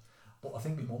household. But I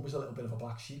think my mum was a little bit of a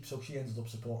black sheep, so she ended up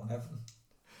supporting Everton.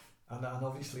 And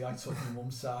obviously I took my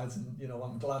mum's side, and, you know,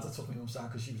 I'm glad I took my mum's side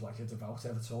because she was like a devout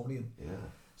Evertonian. Yeah.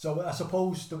 So I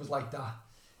suppose there was like that,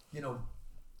 you know,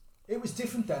 it was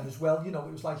different then as well. You know,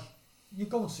 it was like, you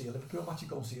go and see a Liverpool match, you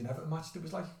go and see an Everton match. There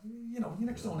was like, you know, your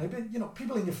next door neighbour, you know,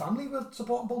 people in your family were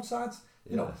supporting both sides,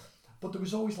 you know. But there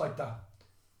was always like that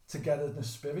togetherness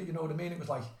spirit, you know what I mean? It was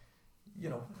like, you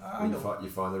know, you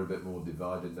find they're a bit more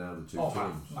divided now, the two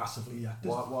teams? Massively, yeah.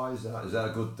 Why is that? Is that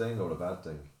a good thing or a bad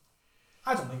thing?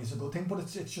 I don't think it's a good thing, but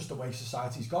it's just the way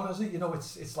society's gone, isn't it? You know,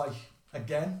 it's like,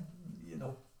 again, you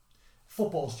know,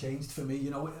 football's changed for me.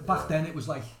 You know, back then it was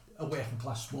like a working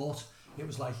class sport. It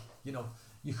was like, you know,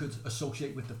 you could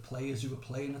associate with the players who were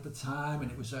playing at the time, and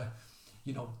it was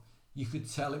you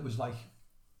could tell it was like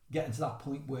getting to that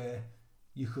point where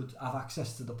you could have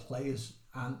access to the players,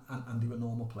 and they were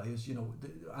normal players,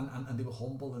 and they were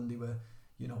humble, and they were,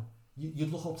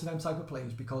 you'd look up to them type of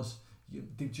players because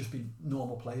they'd just be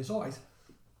normal players. All right.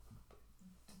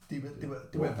 They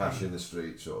were passion in the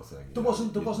street sort of thing. There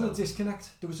wasn't a disconnect.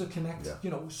 There was a connect.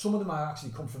 Yeah. Some of them are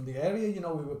actually come from the area. We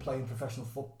were playing professional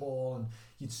football, and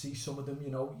you'd see some of them.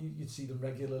 You'd see them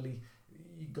regularly.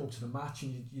 You go to the match,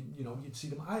 and you'd see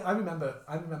them. I remember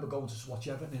going to watch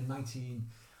Everton in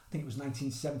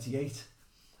 1978,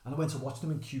 and I went to watch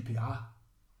them in QPR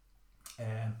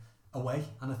away,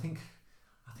 and I think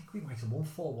we might have won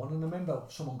 4-1, and I remember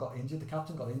someone got injured, the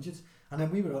captain got injured, and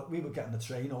then we were getting the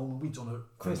train home, and we'd done a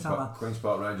Queen's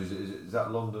Park Rangers. Is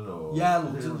that London or? Yeah,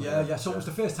 London. Yeah. So it was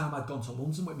the first time I'd gone to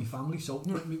London with my family. So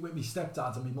with my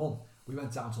stepdad and my mum, we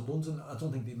went down to London. I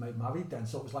don't think they'd made married then,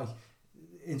 so it was like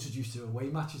introduced to away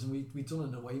matches, and we'd done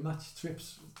an away match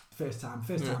trips. First time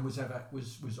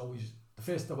was always the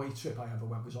first away trip I ever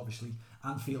went was obviously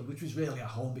Anfield, which was really at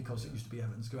home because it used to be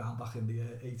Everton's ground back in the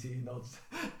 1800s.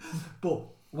 But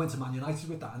I went to Man United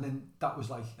with that, and then that was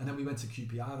like, and then we went to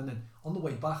QPR, and then on the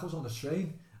way back I was on the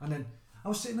train, and then I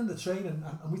was sitting in the train, and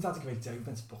we'd had a great day. We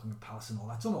went to Buckingham Palace and all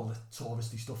that, done all the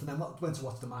touristy stuff, and then went to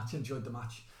watch the match, enjoyed the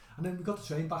match, and then we got the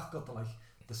train back, got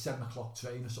the 7 o'clock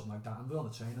train or something like that, and we're on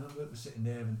the train, and we're sitting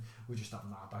there, and we're just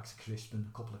having our bags of crisp and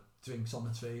a couple of drinks on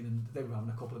the train, and they were having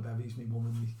a couple of bevies, my mum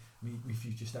and my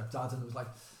future stepdad, and it was like,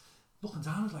 looking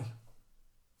down, I was like,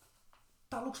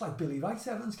 that looks like Billy Wright,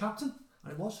 Everton's captain.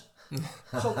 And it was.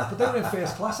 But they were in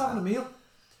first class having a meal.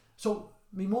 So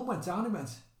my mum went down and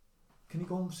went, can you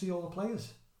go and see all the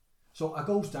players? So I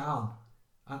goes down,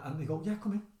 and they go, yeah,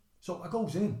 come in. So I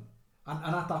goes in,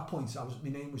 and at that point my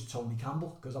name was Tony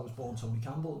Campbell, because I was born Tony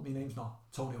Campbell. My name's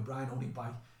not Tony O'Brien, only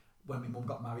by when my mum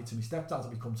got married to my stepdad I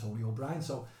become Tony O'Brien.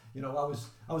 So I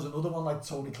was another one like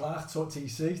Tony Clark,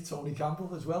 TC, Tony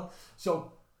Campbell as well.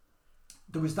 So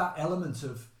there was that element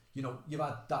of, you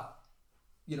had that,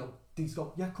 these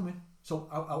go, yeah, come in. So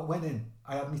I went in,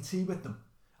 I had my tea with them,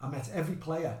 I met every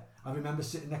player. I remember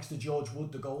sitting next to George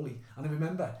Wood, the goalie, and I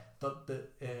remember that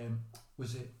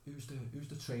who's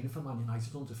the trainer for Man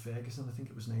United under Ferguson? I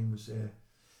think his name was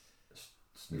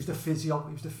he was the physio. I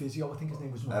think his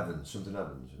name was Evans.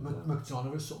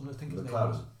 McDonough or something. I think his name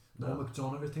was. No,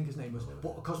 McDonough. I think his name was.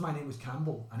 But because my name was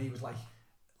Campbell, and he was like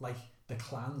the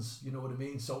clans, you know what I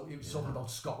mean? So it was talking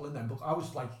about Scotland then, but I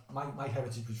was like, my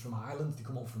heritage was from Ireland. They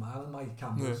come up from Ireland, my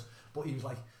Campbells. Yeah. But he was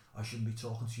like, I shouldn't be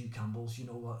talking to you Campbells,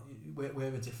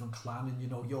 we're a different clan, and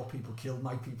your people killed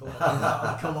my people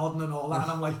at Culloden and all that.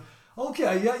 And I'm like,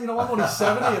 okay, yeah, I'm only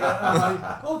 70, and I'm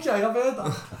like, okay, I've heard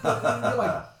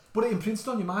that. But it imprinted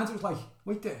on your mind. It was like,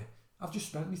 wait there, I've just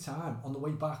spent my time on the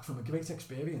way back from a great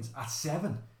experience at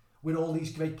 7 with all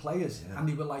these great players, and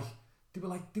they were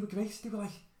great.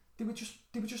 They were just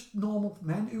normal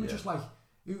men who were just like,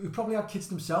 who probably had kids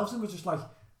themselves, and were just like,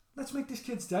 let's make this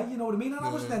kid's day, you know what I mean? And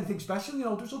that wasn't anything special, there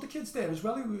was other kids there as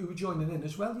well who were joining in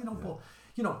as well, but,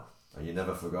 And you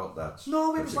never forgot that.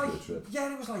 No, it was like, trip.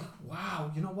 Yeah, it was like,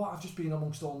 wow, you know what, I've just been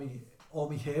amongst all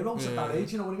my heroes at that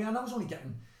age, you know what I mean? And I was only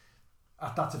getting,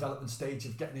 at that development stage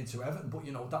of getting into Everton, but,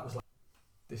 that was like,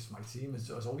 this is my team,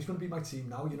 it's always going to be my team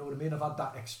now, you know what I mean? I've had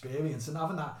that experience, and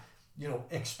having that,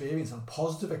 experience and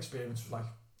positive experience was like,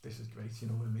 this is great, you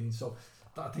know what I mean? So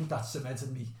I think that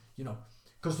cemented me,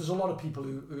 because there's a lot of people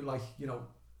who like,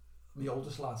 my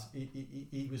oldest lad,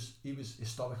 he was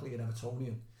historically an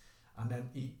Evertonian, and then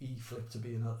he flipped to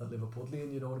being a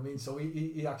Liverpudlian, you know what I mean? So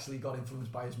he actually got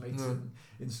influenced by his mates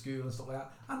in school and stuff like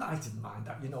that, and I didn't mind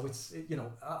that,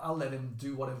 I'll let him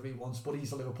do whatever he wants, but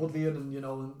he's a Liverpudlian, and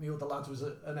and my other lad was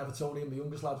an Evertonian, my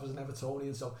youngest lad was an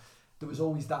Evertonian, so there was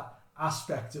always that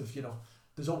aspect of,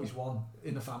 there's always one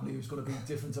in the family who's going to be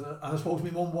different, and I suppose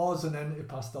my mum was, and then it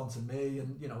passed on to me,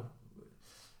 and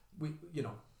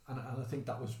and I think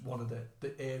that was one of the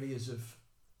areas of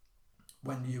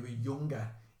when you were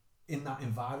younger in that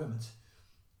environment,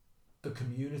 the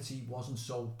community wasn't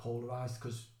so polarised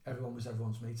because everyone was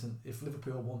everyone's mate, and if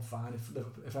Liverpool won, fine, if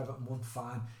Everton won,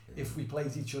 fine, if we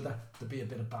played each other there'd be a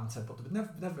bit of banter, but there was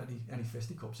never any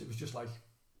fisticuffs. It was just like,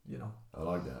 I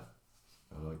like that.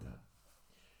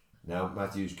 Now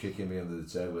Matthew's kicking me under the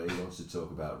table. He wants to talk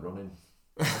about running.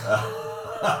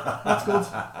 That's good.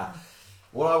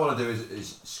 What I want to do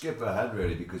is skip ahead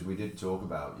really, because we did talk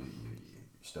about you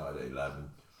started at 11.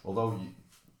 Although you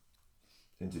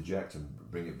interject and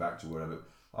bring it back to wherever,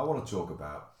 I want to talk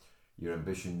about your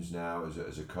ambitions now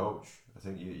as a coach. I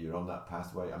think you're on that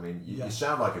pathway. I mean, you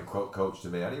sound like a coach to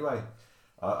me anyway.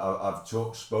 I've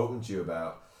spoken to you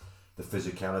about the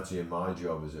physicality in my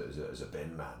job as a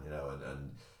bin man, you know,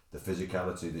 and the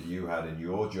physicality that you had in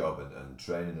your job and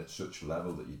training at such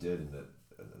level that you did and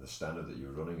the standard that you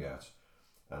were running at,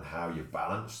 and how you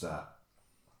balance that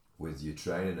with your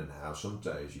training, and how some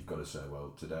days you've got to say,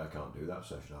 well, today I can't do that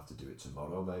session, I have to do it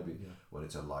tomorrow maybe, when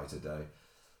it's a lighter day.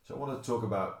 So I want to talk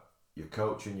about your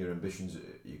coaching, your ambitions,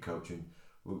 your coaching.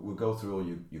 We'll go through all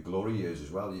your glory years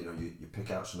as well. You know, you pick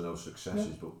out some of those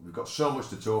successes, but we've got so much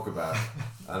to talk about,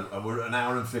 and we're an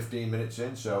hour and 15 minutes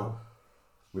in, so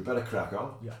we better crack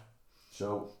on. Yeah.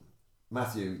 So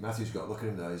Matthew's got, look at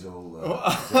him there, he's all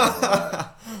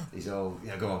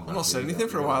yeah, go on, Matthew. I've not said anything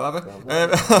for a while, have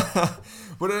I?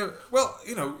 But well,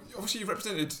 you know, obviously you've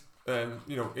represented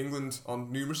you know, England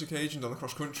on numerous occasions, on the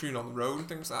cross country and on the road and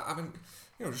things like that. I mean,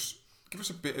 you know, just give us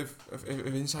a bit of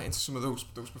insight into some of those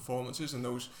performances and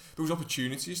those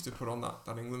opportunities to put on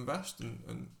that England vest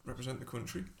and represent the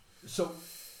country. So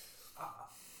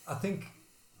I think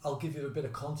I'll give you a bit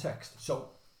of context.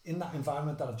 So in that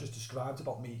environment that I've just described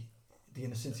about me, the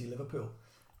inner city Liverpool,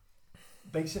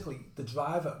 basically the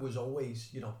driver was always,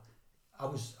 you know, I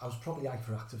was probably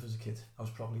hyperactive as a kid. I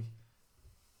was probably,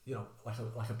 you know, like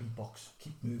a beatbox,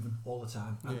 keep moving all the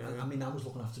time. And I mean, I was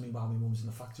looking after me while my mum was in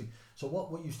the factory. So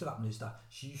what used to happen is that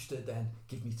she used to then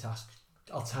give me tasks.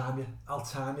 I'll time you.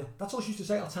 That's all she used to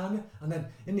say, I'll time you. And then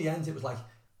in the end, it was like,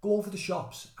 go over the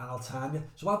shops and I'll time you.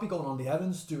 So I'd be going on the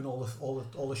errands, doing all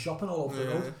the shopping all over the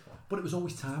road, but it was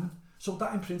always timing. So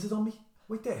that imprinted on me.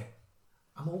 Wait there,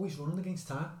 I'm always running against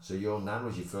time. So your nan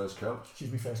was your first coach?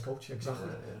 She's my first coach, exactly.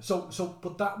 So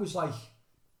but that was like,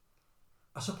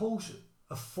 I suppose,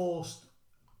 a forced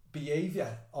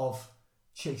behaviour of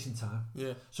chasing time.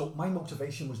 Yeah. So my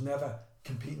motivation was never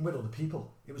competing with other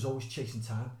people. It was always chasing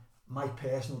time. My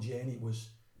personal journey was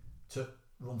to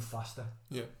run faster.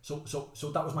 Yeah. So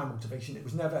that was my motivation. It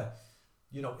was never,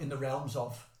 you know, in the realms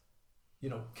of, you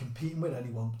know, competing with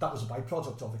anyone. That was a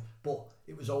byproduct of it. But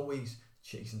it was always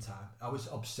chasing time. I was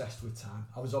obsessed with time.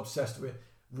 I was obsessed with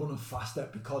running faster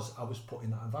because I was put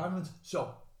in that environment.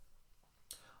 So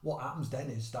what happens then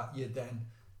is that you then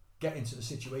get into the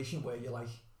situation where you're like,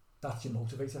 that's your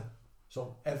motivator.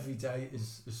 So every day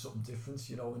is something different,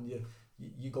 you know, and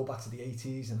you go back to the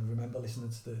 80s, and I remember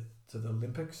listening to the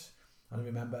Olympics, and I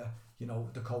remember, you know,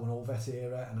 the Cohen Olvet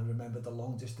era, and I remember the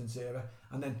long distance era.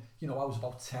 And then, you know, I was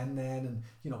about 10 then, and,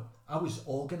 you know, I was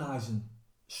organising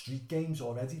street games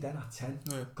already then at 10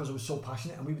 because I was so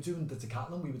passionate. And we were doing the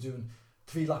decathlon, we were doing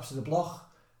 3 laps of the block,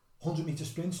 100 metre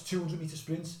sprints, 200 metre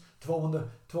sprints, throwing the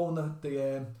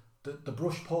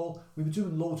brush pole. We were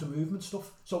doing loads of movement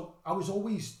stuff. So I was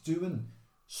always doing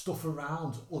stuff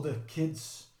around other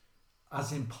kids,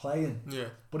 as in playing. Yeah.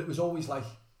 But it was always like,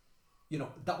 you know,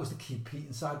 that was the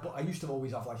competing side. But I used to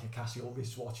always have like a Casio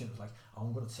wristwatch, and it was like, oh,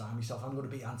 I'm going to time myself. I'm going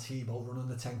to beat Antibes running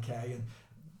the 10k and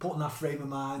putting that frame of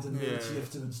mind and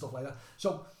lifting and stuff like that.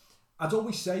 So I'd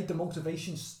always say the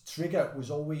motivation's trigger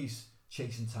was always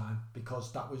chasing time,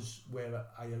 because that was where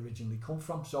I originally come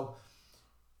from. So,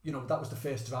 you know, that was the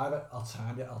first driver. I'll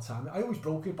time it. I always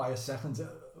broke it by a second,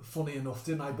 funny enough,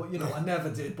 didn't I? But, you know, I never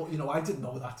did. But, you know, I didn't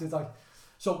know that, did I?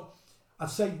 So I'd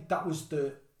say that was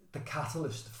the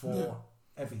catalyst for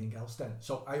everything else then.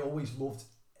 So I always loved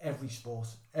every sport,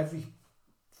 every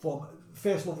form.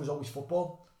 First love was always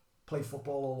football. Played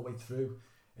football all the way through,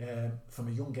 from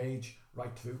a young age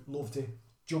right through. Loved it.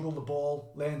 Juggled the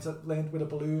ball, learned with a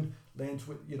balloon, learned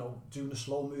with, you know, doing the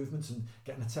slow movements and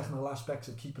getting the technical aspects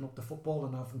of keeping up the football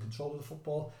and having control of the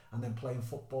football, and then playing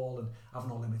football and having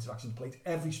all them interactions. Played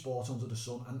every sport under the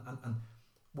sun, and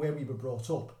where we were brought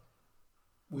up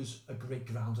was a great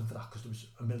grounding for that, because there was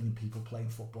a million people playing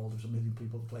football, there was a million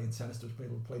people playing tennis, there was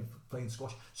people playing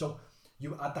squash. So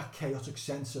you had that chaotic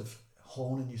sense of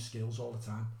honing your skills all the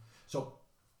time. So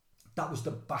that was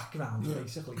the background,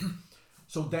 basically.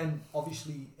 So then,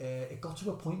 obviously, it got to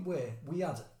a point where we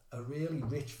had a really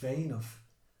rich vein of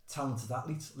talented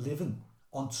athletes living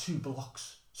on 2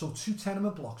 blocks. So 2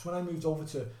 tenement blocks. When I moved over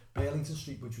to Burlington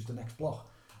Street, which was the next block,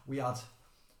 there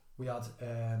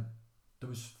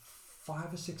was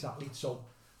 5 or 6 athletes. So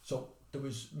there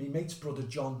was my mate's brother,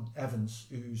 John Evans,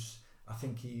 who's, I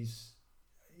think he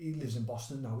lives in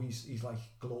Boston now. He's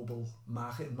like global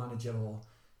marketing manager or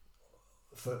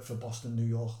for Boston, New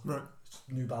York, right.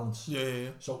 New Balance.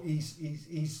 Yeah. So he's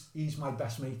my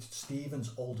best mate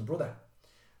Stephen's older brother.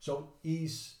 So he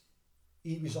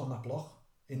was on that block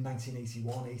in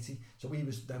 1981-80. So he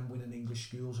was then winning English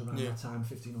schools around that time,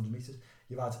 1500 metres.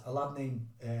 You had a lad named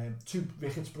 2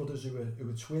 Ricketts brothers who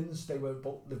were twins. They were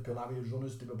both Liverpool Harriers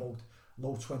runners. They were both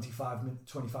low 25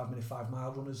 minute 5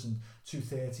 mile runners and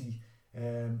 2:30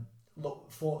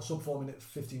 sub 4 minute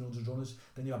 1500 runners.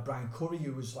 Then you had Brian Curry,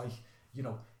 who was like you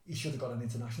know, he should have got an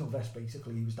international vest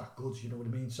basically. He was that good, you know what I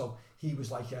mean? So he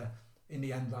was like in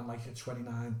the end ran like a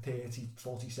 29, 30,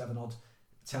 47 odd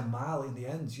 10 mile in the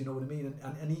end, you know what I mean?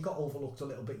 And he got overlooked a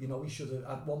little bit, you know. He should have,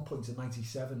 at one point in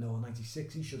 97 or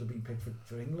 96, he should have been picked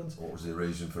for England. What was the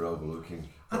reason for overlooking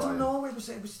Brian? I don't know, it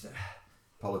was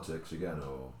politics again,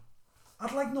 or?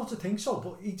 I'd like not to think so,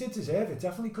 but he did deserve it,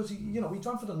 definitely, because he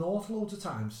ran for the North loads of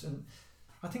times, and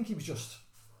I think he was just,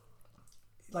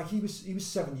 like, he was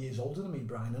 7 years older than me,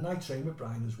 Brian, and I trained with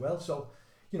Brian as well, so,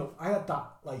 you know, I had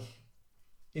that, like,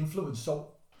 influence,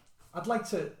 so I'd like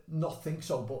to not think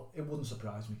so, but it wouldn't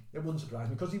surprise me. It wouldn't surprise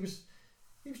me, because he was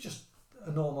just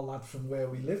a normal lad from where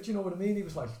we lived, you know what I mean? He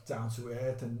was, like, down to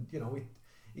earth, and, you know,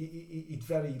 he'd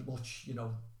very much, you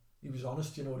know, he was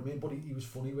honest, you know what I mean? But he was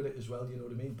funny with it as well, you know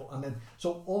what I mean? But and then,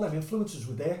 so all them influences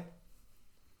were there.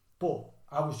 But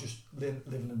I was just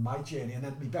living in my journey. And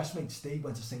then my best mate Steve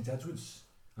went to St Edward's,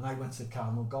 and I went to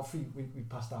Cardinal Godfrey. We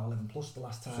passed our 11 plus the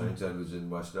last time. St Edward's in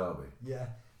West Derby? Yeah.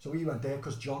 So we went there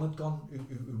because John had gone,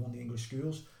 who won the English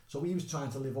schools. So he was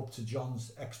trying to live up to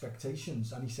John's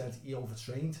expectations, and he said he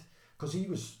overtrained because he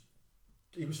was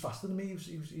faster than me.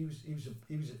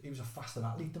 He was a faster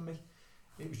athlete than me.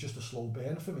 It was just a slow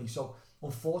burner for me. So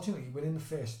unfortunately, within the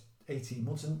first 18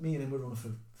 months, and me and him were running for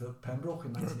Pembroke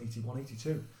in 1981,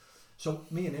 82. So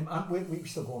me and him, and we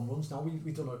still go on runs now.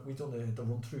 We done the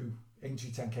run through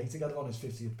Aintree 10K together on his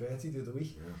 50th birthday the other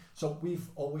week. Yeah. So we've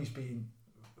always been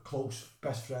close,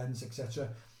 best friends, etc.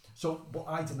 So, but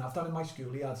I didn't have that in my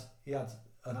school. He had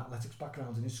an athletics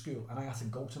background in his school, and I had to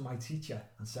go to my teacher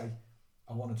and say,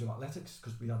 I want to do athletics,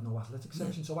 because we had no athletics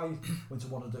section. So I went to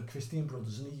one of the Christian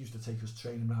brothers, and he used to take us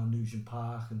training around Nugent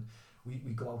Park, and we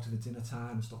go out to the dinner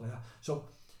time and stuff like that. So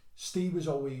Steve was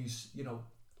always, you know,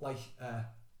 like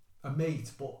a mate,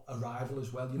 but a rival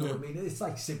as well. You know what I mean? It's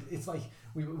like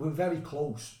we were very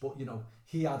close, but you know,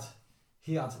 he had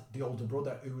the older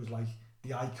brother who was like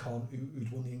the icon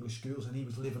who'd won the English schools, and he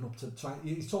was living up to.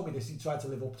 He told me this. He tried to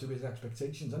live up to his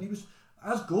expectations, and he was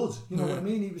as good. You know what I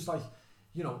mean? He was like.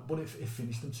 You know, but it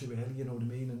finished him too early, you know what I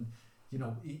mean? And, you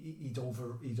know,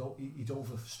 he'd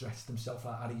overstretched himself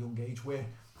at a young age, where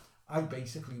I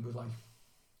basically was like,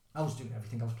 I was doing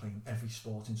everything. I was playing every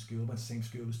sport in school. I went to the same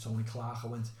school as Tony Clark. I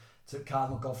went to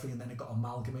Cardinal Godfrey, and then it got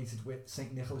amalgamated with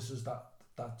St Nicholas's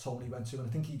that Tony went to. And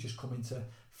I think he just come into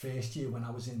first year when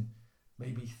I was in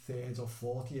maybe third or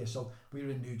fourth year. So we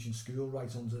were in Nugent School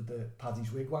right under the Paddy's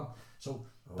Wigwam. So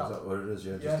is that what it is?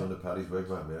 Yeah, just under Paddy's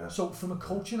Wigwam, yeah. So from a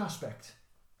coaching aspect,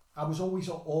 I was always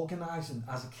organising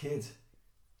as a kid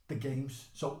the games.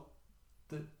 So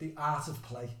the art of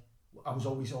play, I was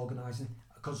always organising,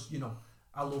 because, you know,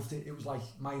 I loved it. It was like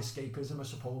my escapism, I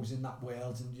suppose, in that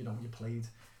world. And, you know, you played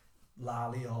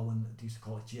Lalio, and they used to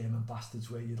call it German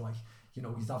bastards, where you'd like, you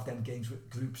know, you'd have them games with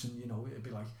groups, and, you know, it'd be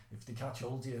like, if they catch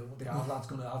hold of you, the hard lad's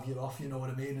going to have you off, you know what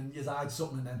I mean? And you'd hide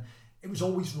something, and then it was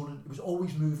always running, it was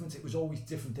always movement, it was always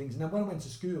different things. And then when I went to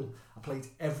school, I played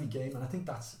every game, and I think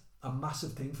that's a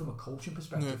massive thing from a coaching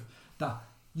perspective, that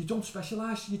you don't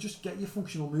specialise, you just get your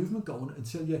functional movement going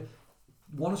until you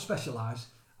want to specialise,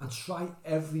 and try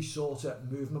every sort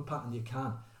of movement pattern you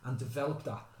can, and develop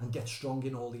that, and get strong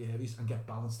in all the areas, and get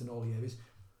balanced in all the areas.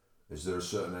 Is there a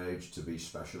certain age to be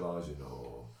specialising,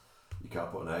 or you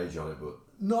can't put an age on it, but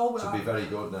no, to be very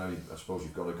good now, I suppose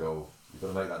you've got to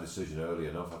make that decision early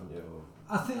enough, haven't you?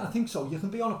 I think so. You can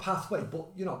be on a pathway, but,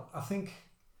 you know, I think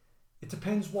it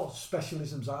depends what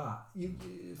specialisms are.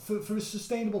 For a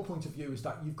sustainable point of view, is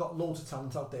that you've got loads of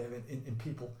talent out there in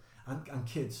people and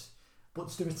kids, but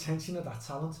it's the retention of that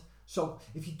talent. So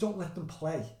if you don't let them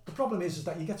play, the problem is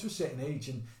that you get to a certain age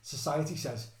and society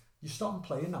says, you're stopping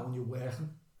playing now and you're working,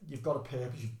 you've got a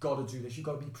purpose, you've got to do this, you've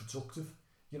got to be productive,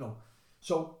 you know.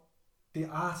 So the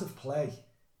art of play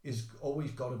is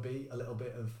always got to be a little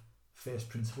bit of first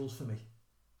principles for me.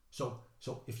 So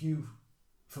if you,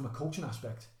 from a coaching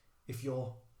aspect, if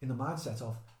you're in the mindset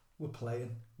of we're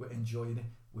playing, we're enjoying it,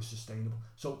 we're sustainable.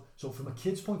 So from a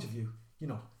kid's point of view, you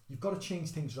know, you've got to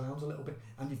change things around a little bit,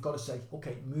 and you've got to say,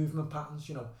 okay, movement patterns,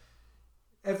 you know,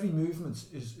 every movement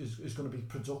is going to be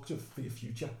productive for your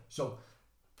future. So,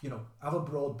 you know, have a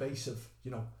broad base of,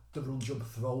 you know, the run, jump,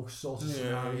 throw sort of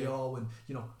scenario, and,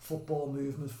 you know, football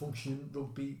movement, function,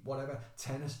 rugby, whatever,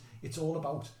 tennis. It's all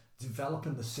about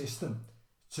developing the system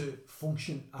to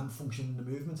function in the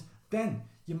movement. Then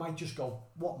you might just go,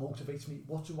 what motivates me?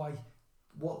 What do I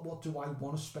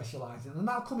want to specialise in? And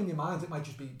that'll come in your mind. It might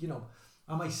just be, you know,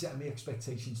 am I setting my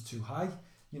expectations too high?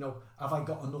 You know, have I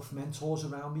got enough mentors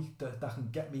around me that can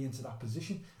get me into that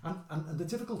position? And the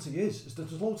difficulty is that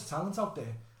there's loads of talent out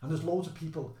there, and there's loads of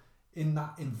people in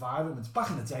that environment. Back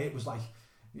in the day, it was like,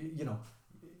 you know,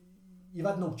 you've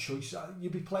had no choice.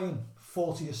 You'd be playing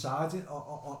 40-a-side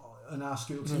in our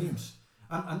school teams,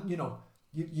 and you know,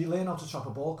 you learn how to trap a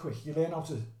ball quick, you learn how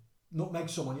to nutmeg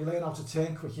someone, you learn how to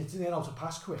turn quick, you learn how to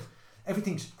pass quick.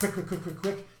 Everything's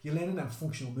quick. You're learning them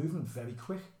functional movement very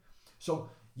quick.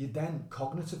 So you're then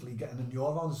cognitively getting the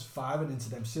neurons firing into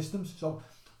them systems. So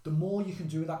the more you can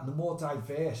do that, and the more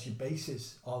diverse your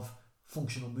basis of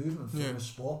functional movement from a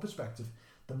sport perspective,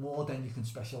 the more then you can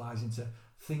specialise into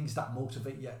things that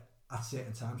motivate you at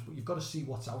certain times. But you've got to see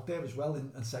what's out there as well,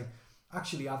 and say,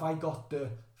 actually, have I got the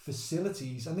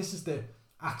facilities? And this is the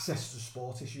access to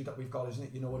sport issue that we've got, isn't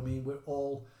it? You know what I mean? We're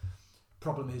all...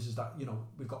 Problem is that, you know,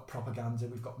 we've got propaganda,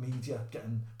 we've got media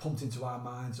getting pumped into our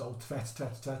minds. Oh, threats.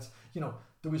 You know,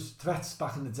 there was threats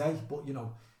back in the day, but you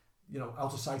know,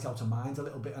 out of sight, out of mind a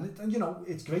little bit. And you know,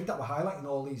 it's great that we're highlighting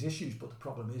all these issues, but the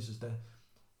problem is the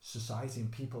society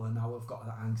and people are now have got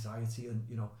that anxiety and,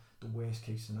 you know, the worst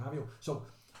case scenario. So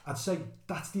I'd say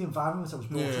that's the environment I was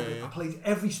brought up in. I played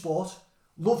every sport,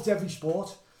 loved every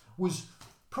sport, was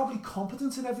probably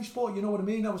competent in every sport, you know what I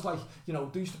mean? I was like, you know,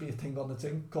 there used to be a thing on the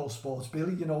thing called Sports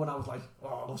Billy, you know, and I was like,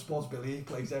 oh, I love Sports Billy, he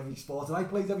plays every sport, and I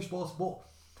played every sport, but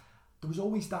there was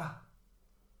always that,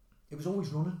 it was always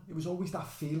running, it was always that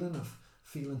feeling of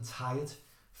feeling tired,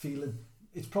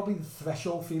 it's probably the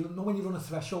threshold feeling, you know, when you run a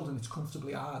threshold and it's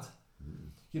comfortably hard,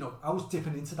 you know, I was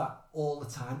dipping into that all the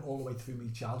time, all the way through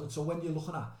my childhood. So when you're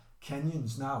looking at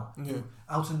Kenyans now, who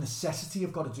out of necessity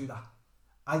have got to do that,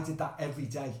 I did that every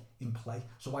day in play.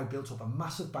 So I built up a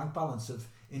massive bank balance of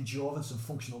endurance and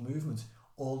functional movement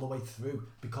all the way through,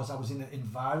 because I was in an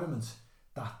environment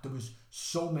that there was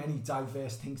so many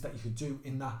diverse things that you could do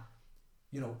in that,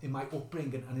 you know, in my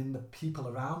upbringing and in the people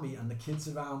around me and the kids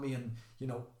around me. And, you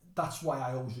know, that's why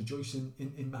I always rejoice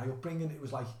in my upbringing. It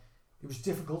was like, it was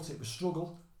difficult, it was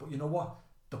struggle, but you know what?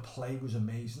 The play was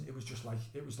amazing. It was just like,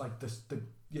 it was like this,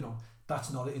 you know,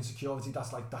 that's not an insecurity,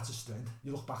 that's a strength.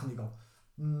 You look back and you go,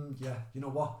 yeah, you know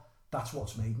what? That's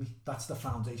what's made me. That's the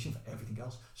foundation for everything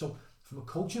else. So from a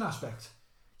coaching aspect,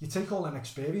 you take all them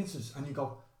experiences and you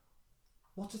go,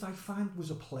 what did I find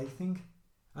was a play thing?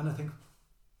 And I think,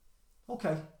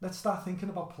 okay, let's start thinking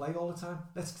about play all the time.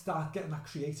 Let's start getting that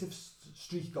creative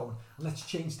streak going, and let's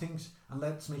change things and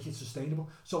let's make it sustainable.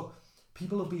 So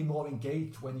people will be more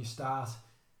engaged when you start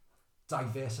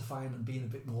diversifying and being a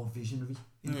bit more visionary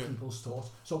in people's thoughts.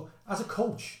 So as a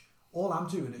coach, all I'm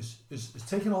doing is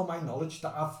taking all my knowledge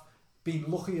that I've been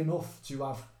lucky enough to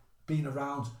have been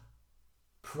around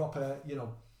proper,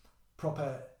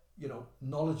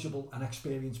 knowledgeable and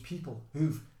experienced people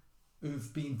who've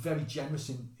been very generous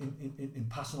in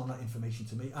passing on that information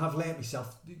to me. And I've learned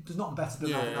myself, there's nothing better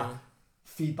than having that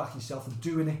feedback yourself and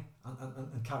doing it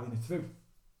and carrying it through.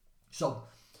 So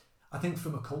I think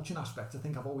from a coaching aspect, I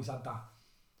think I've always had that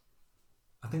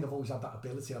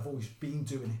ability. I've always been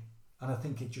doing it. And I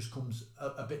think it just comes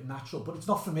a bit natural, but it's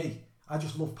not for me. I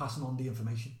just love passing on the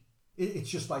information. It's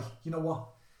just like, you know what?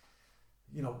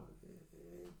 You know,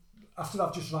 after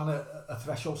I've just ran a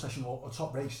threshold session or a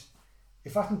top race,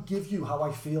 if I can give you how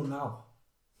I feel now,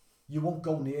 you won't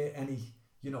go near any,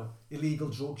 you know, illegal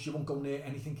drugs. You won't go near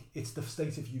anything. It's the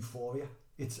state of euphoria.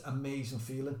 It's an amazing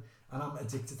feeling. And I'm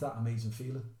addicted to that amazing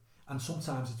feeling. And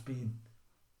sometimes it's been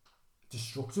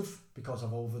destructive because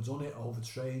I've overdone it,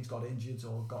 overtrained, got injured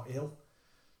or got ill.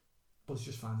 But it's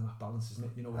just finding that balance, isn't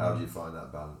it? You know. How do you find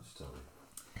that balance, Tony?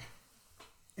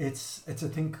 It's a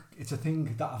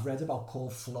thing that I've read about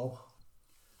called flow,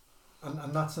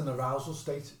 and that's an arousal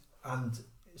state. And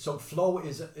so flow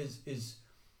is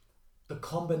the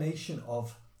combination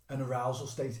of an arousal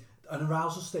state. An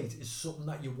arousal state is something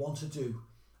that you want to do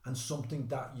and something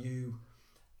that you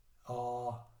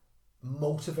are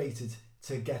motivated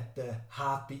to get the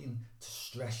heart beating, to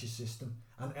stress your system.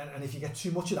 And if you get too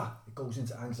much of that, it goes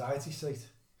into anxiety state.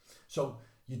 So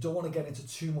you don't want to get into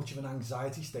too much of an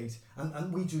anxiety state.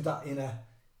 And we do that in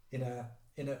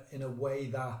a way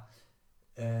that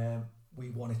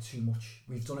we want it too much.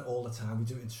 We've done it all the time. We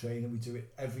do it in training. We do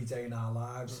it every day in our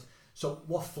lives. So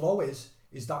what flow is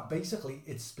that basically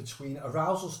it's between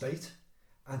arousal state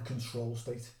and control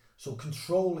state. So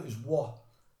control is what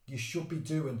you should be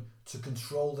doing to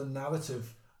control the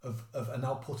narrative of an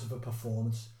output of a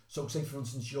performance. So say for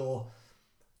instance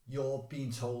you're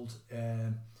being told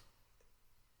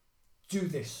do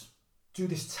this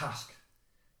task.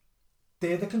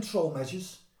 They're the control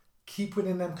measures. Keep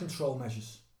within them control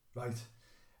measures, right?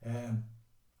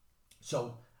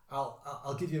 So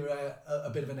I'll give you a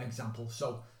bit of an example.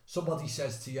 So somebody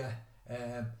says to you,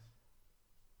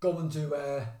 go and do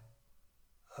a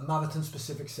marathon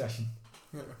specific session.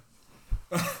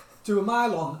 Do a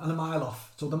mile on and a mile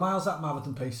off. So the mile's that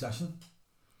marathon pace session.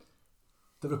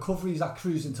 The recovery is at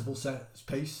cruise interval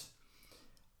pace,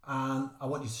 and I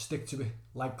want you to stick to it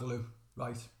like glue,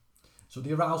 right? So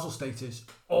the arousal state is,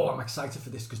 I'm excited for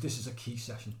this because this is a key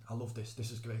session. I love this.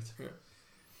 This is great. Yeah.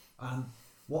 And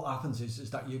what happens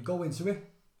is that you go into it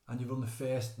and you run the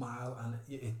first mile and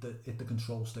you hit the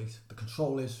control state. The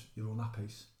control is you run that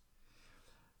pace.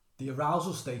 The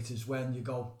arousal state is when you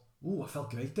go, I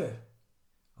felt great there.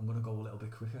 I'm going to go a little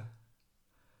bit quicker.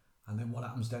 And then what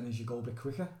happens then is you go a bit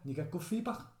quicker and you get good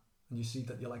feedback. And you see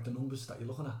that you like the numbers that you're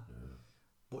looking at. Yeah.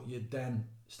 But you're then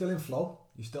still in flow.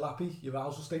 You're still happy. Your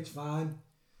arousal state's fine.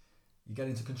 You get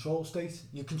into control state.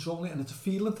 You're controlling it. And it's a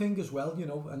feeling thing as well, you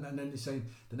know. And then you're saying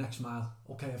the next mile,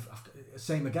 okay,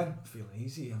 same again. I'm feeling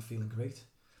easy. I'm feeling great.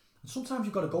 And sometimes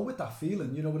you've got to go with that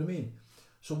feeling, you know what I mean?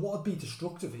 So what would be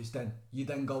destructive is then, you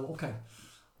then go, okay,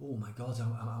 oh my God,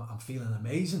 I'm feeling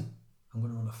amazing. I'm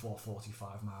going to run a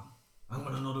 4:45 mile. I'm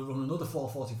going to run another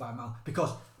 4:45 mile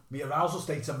because my arousal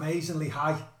state's amazingly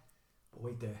high. But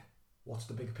wait there, what's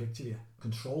the big picture here?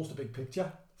 Control's the big picture,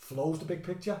 flow's the big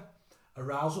picture.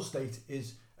 Arousal state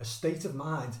is a state of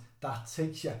mind that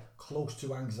takes you close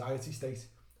to anxiety state.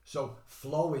 So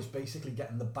flow is basically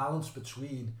getting the balance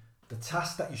between the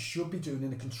task that you should be doing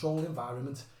in a controlled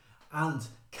environment and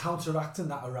counteracting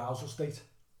that arousal state.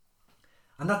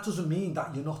 And that doesn't mean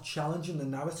that you're not challenging the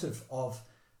narrative of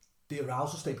the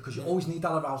arousal state, because you always need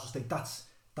that arousal state. That's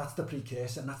the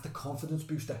precursor and that's the confidence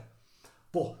booster.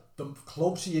 But the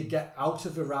closer you get out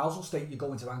of arousal state, you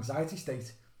go into anxiety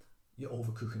state, you're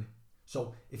overcooking it.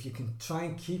 So if you can try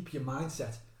and keep your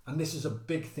mindset, and this is a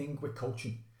big thing with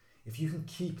coaching, if you can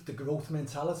keep the growth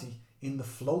mentality in the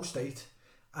flow state,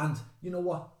 and you know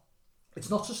what, it's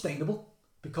not sustainable,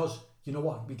 because you know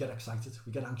what, we get excited,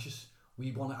 we get anxious,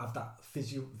 we want to have that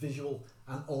visual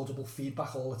and audible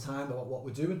feedback all the time about what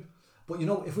we're doing. But you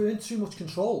know, if we're in too much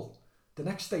control, the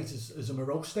next state is a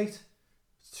morose state.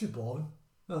 It's too boring.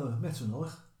 I'm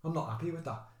not happy with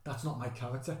that. That's not my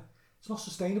character. It's not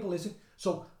sustainable, is it?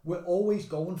 So we're always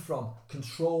going from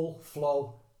control,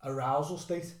 flow, arousal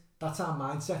state. That's our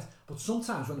mindset. But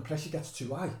sometimes when the pressure gets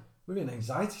too high, we're in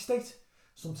anxiety state.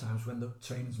 Sometimes when the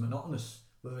training's monotonous,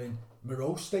 we're in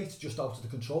morose state, just out of the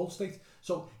control state.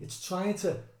 So it's trying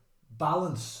to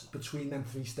balance between them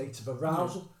three states of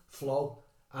arousal, flow,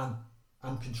 and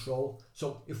control.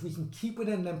 So if we can keep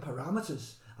within them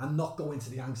parameters and not go into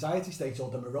the anxiety state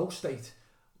or the morose state,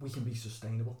 we can be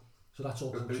sustainable. So that's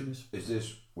all coaching is. Is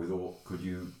this with all? Could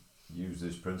you use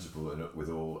this principle with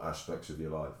all aspects of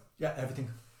your life? Yeah, everything.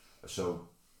 So,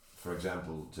 for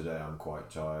example, today I'm quite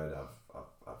tired.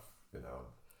 I've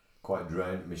quite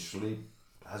drained. My sleep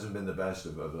hasn't been the best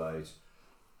of late,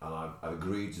 and I've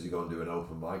agreed to go and do an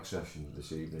open mic session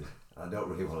this evening. I don't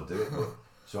really want to do it, but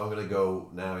so I'm going to go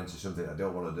now into something I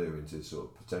don't want to do, into sort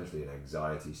of potentially an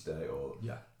anxiety state,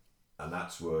 and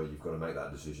that's where you've got to make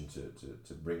that decision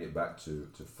to bring it back to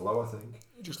flow, I think.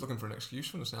 You're just looking for an excuse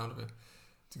from the sound of it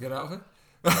to get out of it.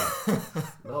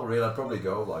 Not really. I'd probably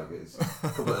go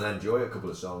and enjoy a couple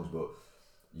of songs, but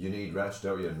you need rest,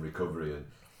 don't you, and recovery. And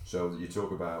so you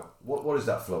talk about what is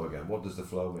that flow again? What does the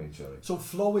flow mean, Charlie? So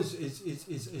flow is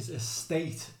a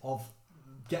state of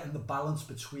getting the balance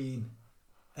between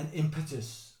an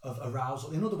impetus of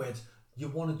arousal. In other words, you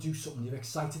want to do something, you're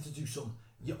excited to do something,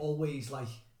 you're always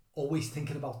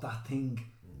thinking about that thing.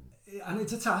 And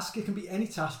it's a task, it can be any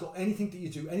task or anything that you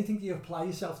do, anything that you apply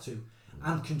yourself to.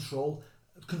 And control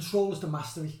is the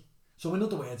mastery. So in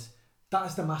other words, that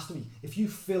is the mastery. If you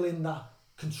fill in that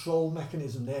control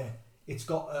mechanism there, it's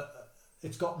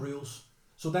got rules.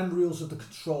 So then rules of the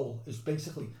control is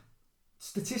basically,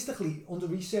 statistically, under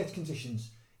research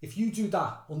conditions, if you do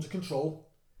that under control,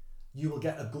 you will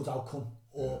get a good outcome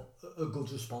or a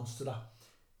good response to that.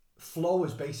 Flow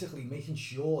is basically making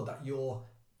sure that you're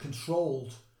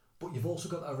controlled, but you've also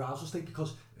got the arousal state,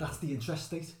 because that's the interest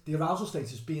state. The arousal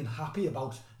state is being happy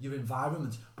about your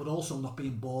environment, but also not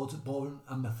being boring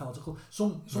and methodical.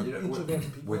 Some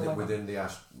introverted people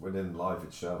within life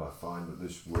itself, I find that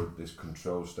this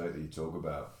control state that you talk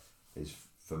about is,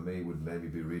 for me, would maybe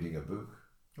be reading a book.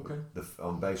 Okay.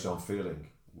 Based on feeling.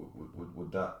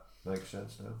 Would that make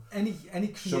sense now? Any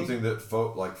something that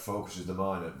focuses the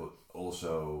mind, but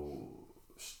also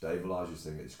stabilizes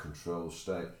things. It's control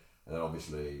state, and then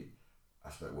obviously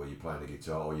aspect where you're playing the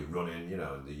guitar or you're running,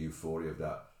 and the euphoria of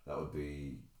that would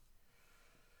be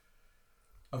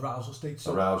arousal state.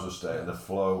 And the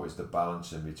flow is the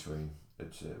balance in between.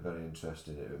 It's very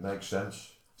interesting. It makes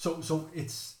sense. So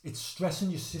it's stressing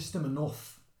your system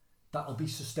enough that'll be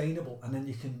sustainable, and then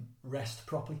you can rest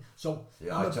properly. So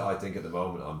I think at the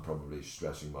moment I'm probably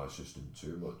stressing my system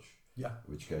too much. Yeah.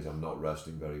 In which case I'm not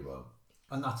resting very well.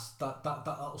 and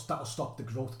that'll stop the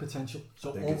growth potential. So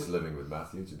I think it's living with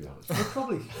Matthew, to be honest. It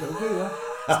probably will be, yeah.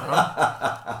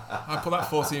 I put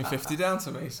that 1450 down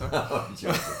to me. So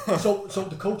so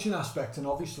the coaching aspect, and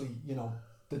obviously, you know,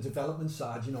 the development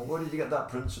side, you know. Where did you get that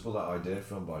principle, that idea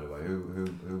from, by the way?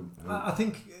 Who? I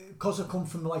think because I come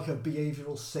from like a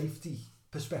behavioural safety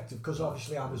perspective, because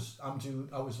obviously I was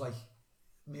like,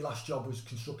 my last job was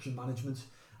construction management,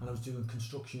 and I was doing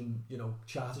construction, you know,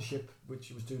 chartership,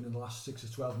 which I was doing in the last 6 or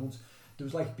 12 months. There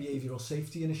was like behavioural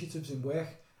safety initiatives in work,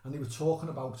 and they were talking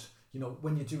about, you know,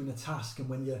 when you're doing a task and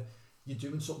when you're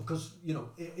doing something, because, you know,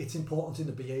 it's important in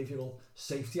the behavioural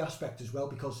safety aspect as well,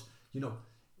 because, you know,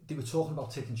 they were talking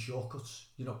about taking shortcuts.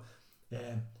 You know,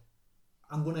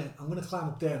 I'm gonna climb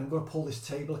up there and I'm gonna pull this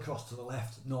table across to the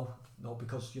left. No,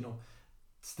 because, you know,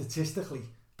 statistically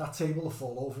that table will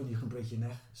fall over and you can break your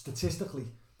neck. Statistically,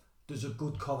 there's a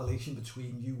good correlation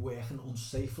between you working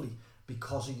unsafely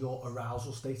because of your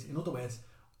arousal state. In other words,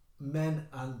 men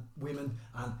and women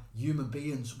and human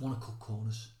beings want to cut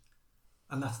corners,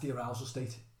 and that's the arousal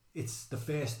state. It's the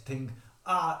first thing.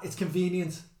 It's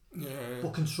convenient. Yeah.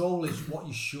 But control is what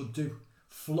you should do.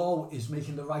 Flow is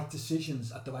making the right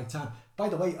decisions at the right time. By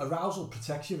the way, arousal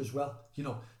protects you as well. You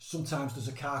know, sometimes there's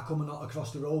a car coming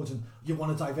across the road and you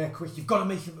want to divert quick. You've got to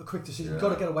make a quick decision. Yeah. You've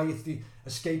got to get away. It's the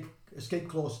escape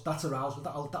clause. That's arousal.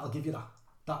 That'll give you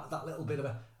that little bit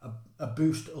of a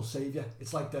boost. It'll save you.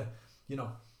 It's like the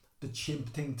chimp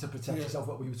thing to protect yourself,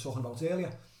 what we were talking about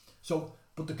earlier. So,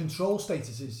 but the control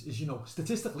status is, you know,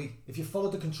 statistically, if you follow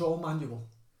the control manual,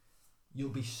 you'll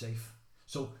be safe.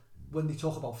 So when they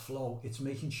talk about flow, it's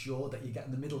making sure that you get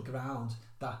in the middle ground,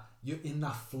 that you're in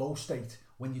that flow state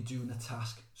when you're doing a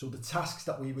task. So the tasks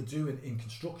that we were doing in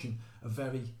construction are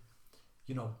very,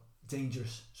 you know,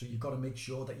 dangerous. So you've got to make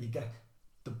sure that you get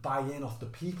the buy-in of the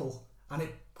people, and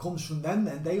it comes from them.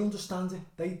 Then they understand it.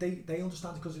 They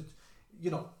understand it, because it's,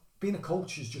 you know, being a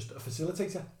coach is just a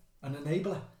facilitator, an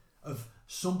enabler of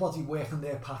somebody working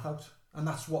their path out, and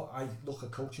that's what I look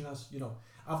at coaching as. You know,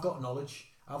 I've got knowledge,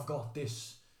 I've got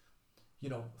this, you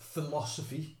know,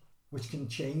 philosophy which can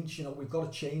change. You know, we've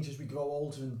got to change as we grow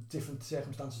older and different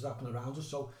circumstances happen around us.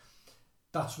 So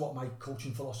that's what my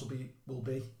coaching philosophy will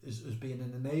be, is being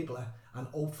an enabler, and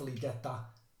hopefully get that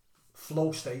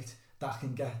flow state that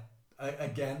can get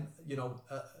again, you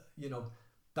know,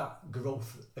 that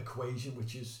growth equation,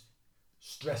 which is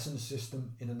stressing the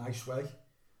system in a nice way,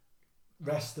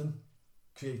 resting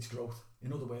creates growth.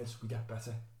 In other words, we get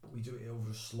better, but we do it over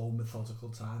a slow, methodical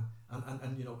time.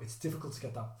 And you know, it's difficult to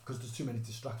get that because there's too many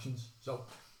distractions. So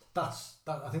that's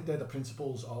I think they're the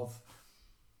principles of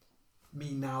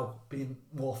me now being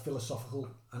more philosophical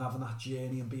and having that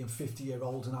journey, and being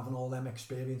 50-year-old and having all them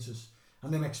experiences.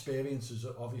 And them experiences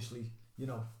are obviously, you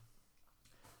know,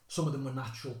 some of them were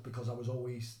natural because I was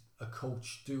always a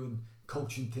coach doing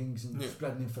coaching things and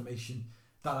spreading information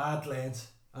that I'd learned,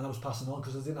 and I was passing on,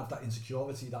 because I didn't have that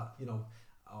insecurity that, you know,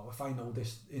 oh, if I know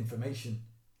this information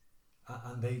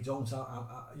and they don't,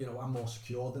 you know, I'm more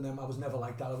secure than them. I was never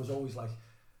like that. I was always like,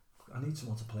 I need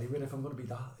someone to play with. If I'm going to be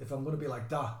that, if I'm going to be like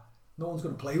that, no one's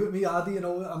going to play with me, are they? You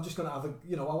know, I'm just going to have a,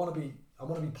 you know, I want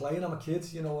to be playing. I'm a kid,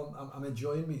 you know, I'm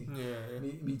enjoying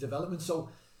me development. So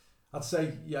I'd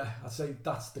say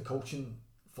that's the coaching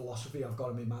philosophy I've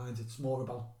got in my mind. It's more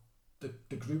about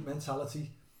the group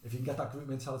mentality. If you can get that group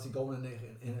mentality going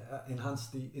and enhance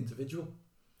the individual,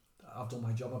 I've done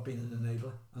my job. I've been an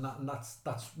enabler, and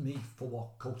that's me for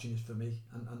what coaching is for me.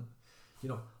 And you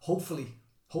know, hopefully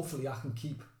I can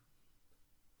keep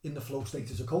in the flow state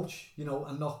as a coach, you know,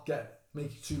 and not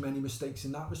make too many mistakes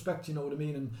in that respect, you know what I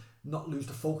mean, and not lose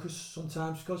the focus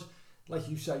sometimes, because like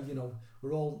you say, you know,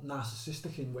 we're all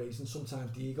narcissistic in ways, and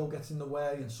sometimes the ego gets in the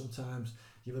way, and sometimes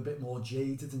you're a bit more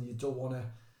jaded and you don't want to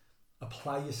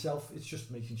apply yourself. It's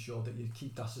just making sure that you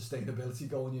keep that sustainability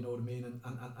going, you know what I mean,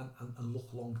 and look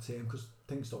long term, because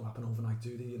things don't happen overnight,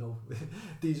 do they? You know,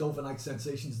 these overnight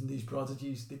sensations and these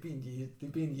prodigies, they've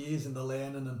been years in the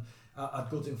learning, and had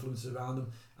good influences around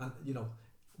them, and you know,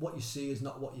 what you see is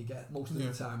not what you get most of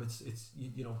the time. It's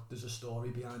you know, there's a story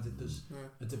behind it, there's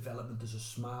a development, there's a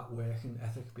smart working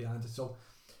ethic behind it. So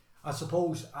I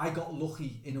suppose I got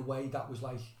lucky in a way that was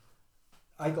like,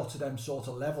 I got to them sort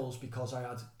of levels because I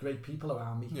had great people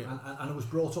around me, and I was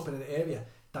brought up in an area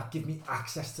that gave me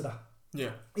access to that.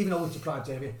 Yeah. Even though it's a deprived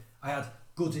area, I had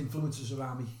good influences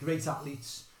around me, great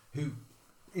athletes who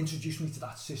introduced me to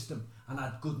that system, and I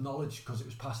had good knowledge because it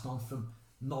was passed on from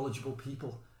knowledgeable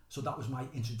people. So that was my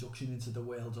introduction into the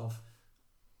world of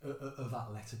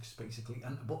athletics, basically.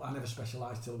 But I never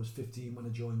specialised till I was 15 when I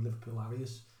joined Liverpool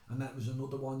Harriers, and that was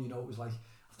another one. You know, it was like,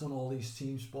 I've done all these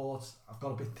team sports, I've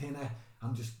got a bit thinner,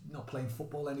 I'm just not playing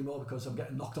football anymore because I'm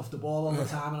getting knocked off the ball all the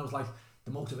time. And I was like,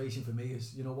 the motivation for me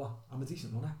is, you know what, I'm a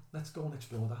decent runner. Let's go and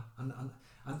explore that.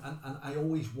 And I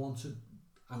always wanted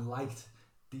and liked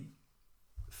the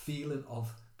feeling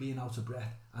of being out of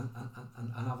breath and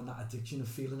having that addiction of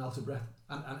feeling out of breath.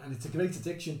 And it's a great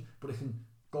addiction, but it can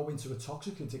go into a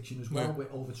toxic addiction as well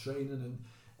with overtraining and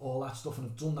all that stuff. And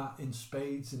I've done that in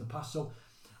spades in the past. So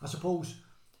I suppose,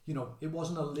 you know, it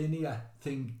wasn't a linear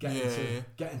thing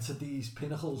getting to these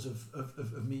pinnacles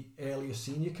of me earlier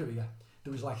senior career.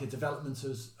 There was like a development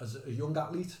as a young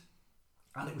athlete,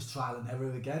 and it was trial and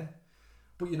error again.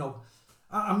 But you know,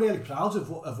 I'm really proud of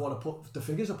what I put, the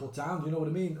figures I put down, you know what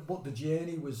I mean? But the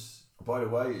journey was... By the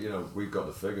way, you know, we've got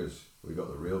the figures, we've got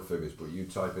the real figures, but you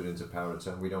type it into Power of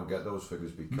 10, we don't get those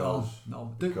figures because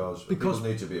people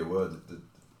need to be aware that...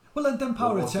 Well, and then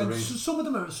Power of 10, some of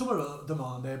them are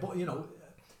on there, but you know...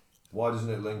 Why doesn't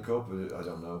it link up? I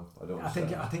don't know. I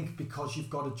think because you've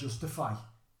got to justify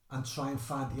and try and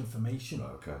find the information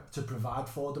to provide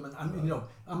for them. And you know,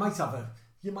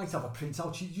 you might have a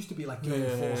printout sheet. It used to be like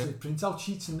printout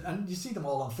sheets, and you see them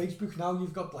all on Facebook now.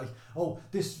 You've got like, oh,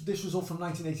 this result from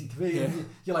 1983, and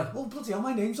you're like, oh bloody hell,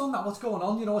 my name's on that. What's going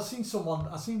on? You know, I seen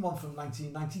one from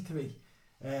 1993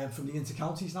 from the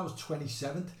Intercounties, and I was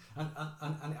 27th,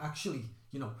 and actually,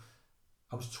 you know,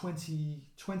 I was 20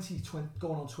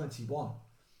 going on 21,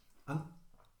 and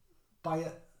by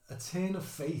a turn of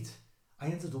fate, I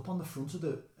ended up on the front of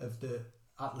the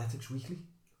Athletics Weekly.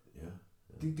 Yeah.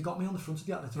 They got me on the front of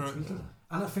the Athletics Weekly.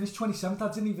 And I finished 27th.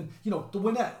 I didn't even, you know, the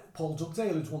winner, Paul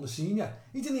Dugdale, who's won the senior,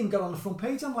 he didn't even get on the front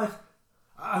page. I'm like,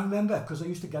 I remember, because I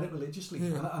used to get it religiously,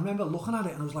 and I remember looking at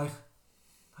it and I was like,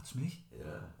 that's me.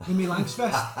 Yeah. In my Lancs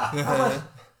vest. I was like,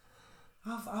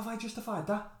 have I justified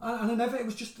that? And I never, it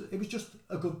was just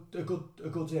a good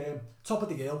top of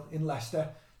the hill in Leicester.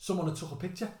 Someone had took a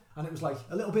picture and it was like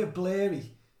a little bit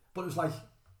blurry, but it was like,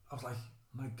 I was like,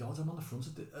 my God, I'm on the front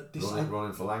of this.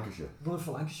 Running for Lancashire. Running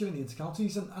for Lancashire in the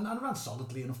Intercounties, and I ran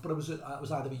solidly enough, but it was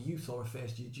either a youth or a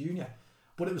first year junior.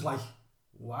 But it was like,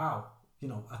 wow, you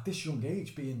know, at this young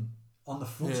age, being on the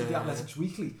front of the Athletics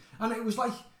Weekly. And it was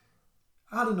like,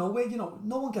 out of nowhere, you know,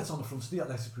 no one gets on the front of the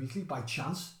Athletics Weekly by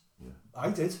chance. Yeah.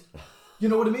 I did. You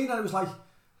know what I mean? And it was like,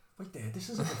 wait there, this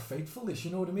is a bit fateful, this,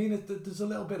 you know what I mean? There's a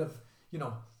little bit of, you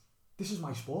know, this is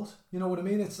my sport. You know what I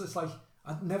mean? It's like,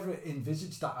 I'd never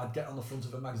envisaged that I'd get on the front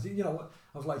of a magazine. You know,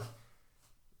 I was like,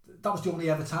 that was the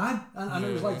only ever time. And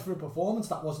it was like, for a performance,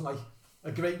 that wasn't like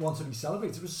a great one to be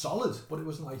celebrated. It was solid, but it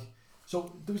wasn't like...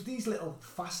 So there was these little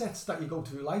facets that you go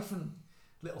through life and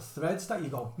little threads that you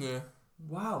go,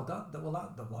 wow,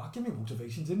 that gave me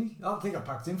motivation, didn't he? I think I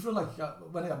packed in for like,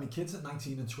 when I had my kids at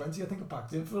 19 and 20, I think I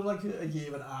packed in for like a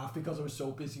year and a half because I was so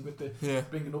busy with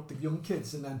bringing up the young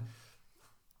kids. And then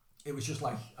it was just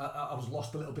like, I was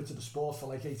lost a little bit to the sport for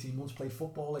like 18 months, played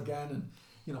football again, and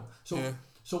you know,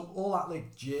 so all that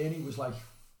like journey was like,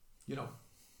 you know,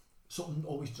 something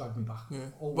always dragged me back.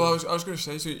 Well, I was going to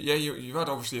say, so you've had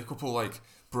obviously a couple like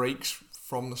breaks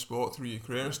from the sport through your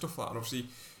career and stuff like that, and obviously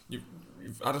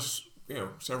you've had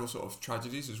several sort of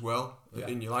tragedies as well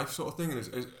in your life, sort of thing, and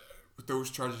is those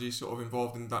tragedies sort of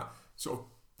involved in that sort of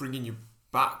bringing you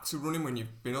back to running when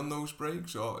you've been on those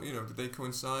breaks, or you know, did they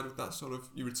coincide with that sort of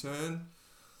your return?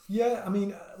 Yeah, I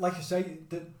mean, like I say,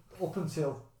 up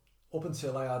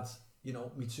until I had, you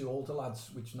know, me two older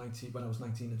lads, when I was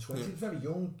 19 and 20, very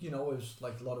young, you know, it was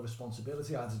like a lot of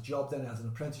responsibility. I had a job then, I had an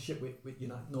apprenticeship with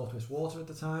North West Water at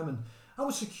the time, and I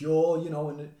was secure, you know,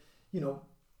 and you know,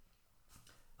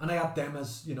 and I had them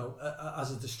as, you know,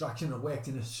 as a distraction. I worked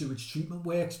in a sewage treatment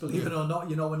works, believe it or not,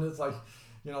 you know, and it's like,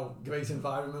 you know, great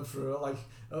environment for like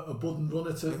a budding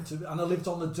runner to and I lived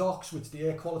on the docks, which the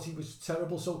air quality was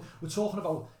terrible. So we're talking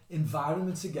about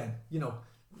environments again, you know.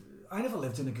 I never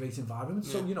lived in a great environment,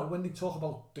 so you know, when they talk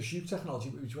about the shoe technology,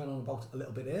 which we went on about a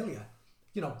little bit earlier,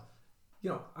 you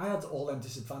know, I had all them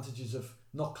disadvantages of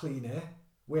not clean air,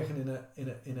 working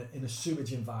in a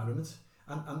sewage environment,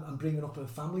 and bringing up a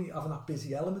family, having that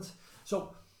busy element.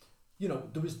 So, you know,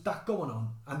 there was that going on,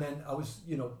 and then I was,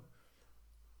 you know.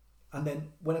 And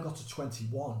then when I got to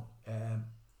 21,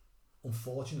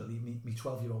 unfortunately, my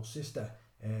 12-year-old sister,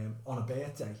 on a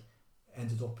birthday,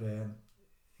 ended up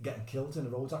getting killed in a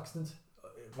road accident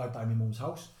right by my mum's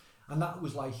house. And that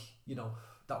was like, you know,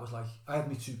 I had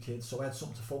my two kids, so I had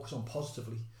something to focus on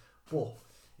positively. But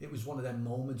it was one of them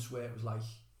moments where it was like,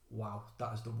 wow,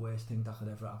 that is the worst thing that could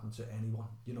ever happen to anyone.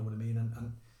 You know what I mean?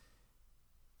 And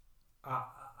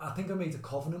I think I made a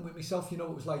covenant with myself, you know,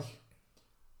 it was like,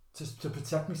 to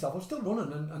protect myself. I was still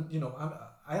running, and you know,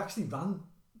 I actually ran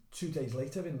 2 days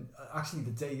later, actually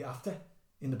the day after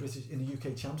in the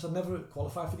UK champs. I'd never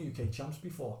qualified for the UK champs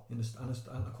before, and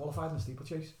I qualified in the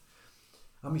steeplechase.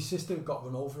 And my sister got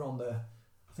run over on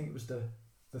I think it was the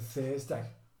Thursday,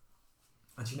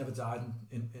 and she never died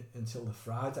until the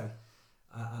Friday,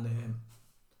 and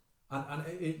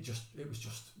we're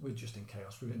just in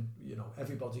chaos. We're in,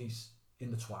 everybody's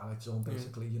in the twilight zone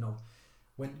basically.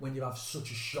 When you have such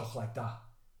a shock like that,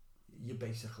 you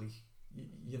basically,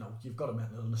 you've got a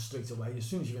mental illness straight away. As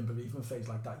soon as you're in bereavement phase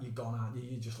like that, you're gone, aren't you?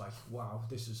 You're just like, wow,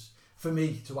 this is, for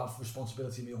me to have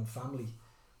responsibility in my own family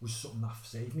was something that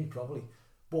saved me probably.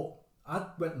 But I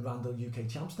went and ran the UK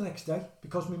champs the next day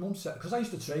because my mum said, because I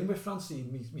used to train with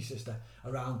Francine, my sister,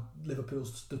 around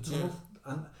Liverpool's the tunnel,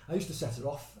 and I used to set her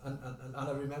off, and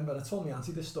I remember, I told my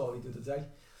auntie this story the other day.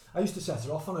 I used to set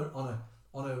her off on a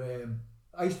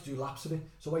I used to do laps of it,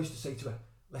 so I used to say to her,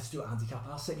 let's do a handicap,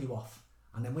 I'll set you off,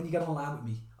 and then when you get online with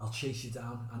me, I'll chase you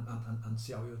down and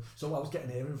see how you. So I was getting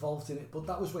her involved in it, but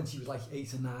that was when she was like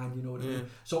 8 or 9, you know what I mean?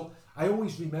 So I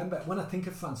always remember, when I think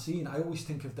of Francine, I always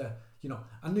think of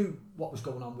I knew what was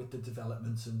going on with the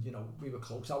development, and we were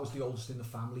close. I was the oldest in the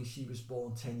family. She was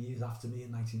born 10 years after me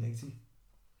in 1980,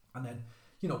 and then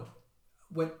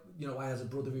when I had a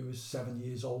brother who was 7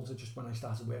 years older just when I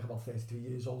started work, about 33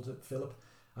 years older, Philip,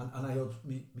 and I had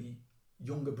me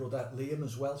younger brother Liam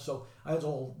as well. So I had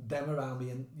all them around me,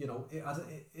 and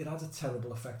it had a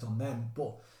terrible effect on them.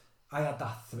 But I had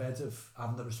that thread of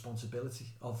having the responsibility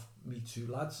of me 2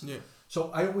 lads. Yeah.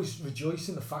 So I always rejoice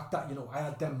in the fact that, I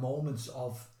had them moments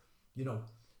of,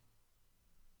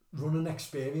 running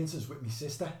experiences with my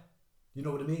sister. You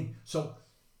know what I mean? So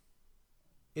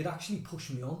it actually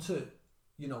pushed me on to,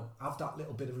 have that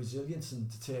little bit of resilience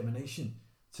and determination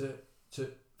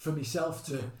for myself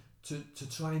to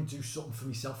try and do something for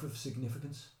myself with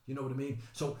significance. You know what I mean?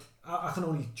 So I can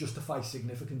only justify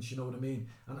significance, you know what I mean?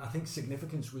 And I think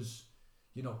significance was,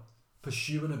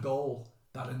 pursuing a goal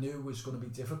that I knew was going to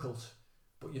be difficult.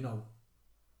 But,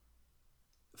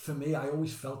 for me, I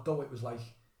always felt though it was like,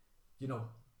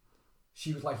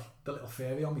 she was like the little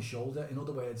fairy on my shoulder. In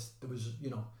other words,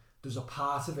 there's a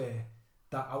part of her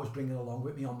that I was bringing along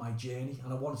with me on my journey,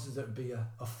 and I wanted it to be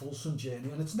a fulsome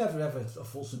journey, and it's never ever a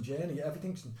fulsome journey.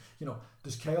 Everything's,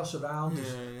 there's chaos around,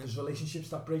 there's relationships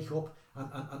that break up,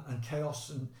 and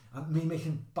chaos, and me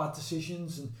making bad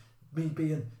decisions, and me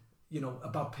being, a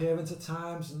bad parent at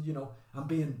times, and, and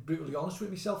being brutally honest with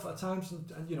myself at times,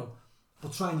 and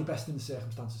but trying your best in the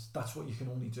circumstances. That's what you can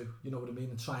only do, you know what I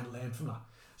mean, and try and learn from that.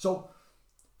 So,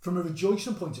 from a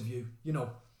rejoicing point of view,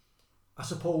 I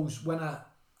suppose when I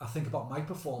think about my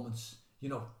performance,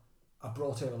 I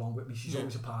brought her along with me. She's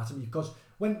always a part of me, because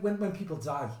when people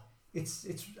die, it's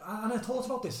and I thought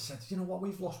about this. I said,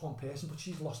 we've lost one person, but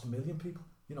she's lost 1 million people.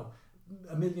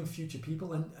 1 million future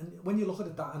people, and when you look at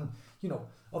it, that, and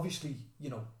obviously,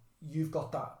 you've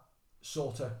got that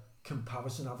sort of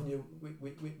comparison, haven't you,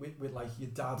 with like your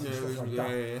dad and stuff like that.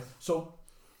 Yeah.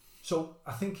 So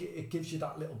I think it gives you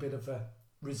that little bit of a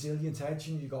resilient edge,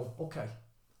 and you go, okay,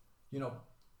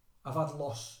 I've had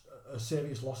a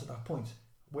serious loss at that point.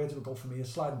 Where do we go from here?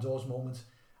 Sliding doors moment.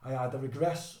 I either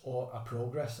regress or I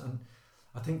progress, and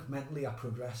I think mentally I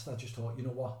progressed. I just thought, you know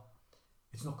what?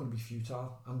 It's not going to be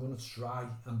futile. I'm going to try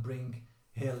and bring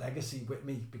her legacy with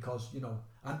me, because,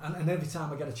 and every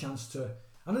time I get a chance to,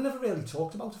 and I never really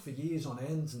talked about it for years on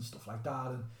end and stuff like that,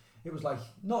 and it was like,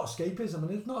 not escapism, and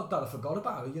it's not that I forgot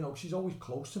about her, she's always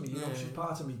close to me, she's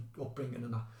part of me upbringing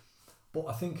and that. But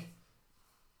I think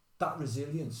that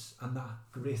resilience and that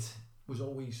grit was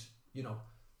always, it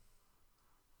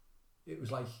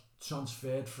was like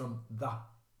transferred from that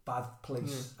bad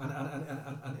place,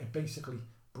 and it basically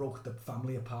broke the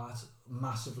family apart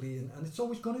massively, and it's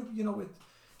always going to, with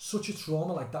such a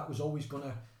trauma like that was always going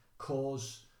to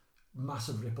cause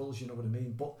massive ripples, you know what I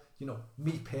mean? But,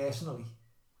 me personally,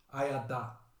 I had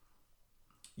that,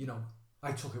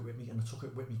 I took it with me, and I took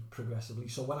it with me progressively.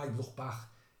 So when I look back,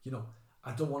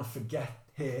 I don't want to forget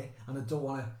her, and I don't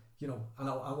want to, and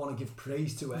I want to give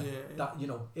praise to her, that,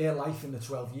 her life in the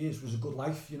 12 years was a good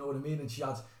life, you know what I mean? And she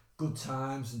had good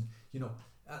times, and,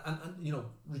 and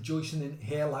rejoicing in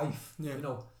her life,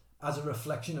 as a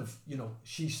reflection of,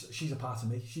 she's a part of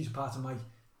me, she's a part of my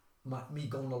me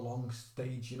going along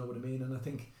stage, you know what I mean? And I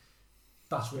think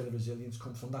that's where the resilience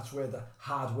comes from. That's where the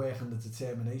hard work and the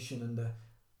determination and the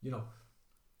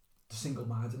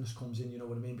single-mindedness comes in, you know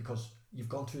what I mean? Because you've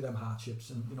gone through them hardships,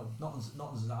 and nothing's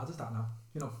as hard as that now.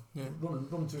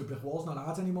 Running through a brick wall's not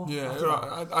hard anymore.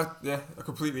 I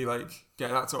completely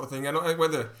get that sort of thing. And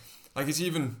whether it's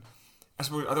even, I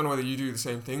suppose, I don't know whether you do the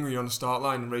same thing when you're on the start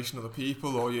line and racing other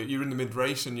people, or you're in the mid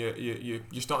race and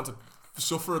you're starting to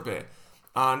suffer a bit.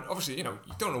 And obviously, you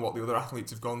don't know what the other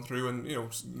athletes have gone through and,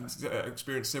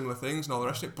 experienced similar things and all the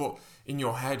rest of it. But in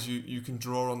your head, you can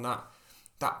draw on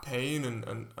that pain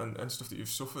and stuff that you've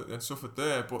suffered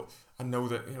there. But I know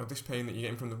that, this pain that you're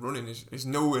getting from the running is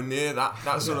nowhere near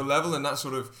that sort of level, and that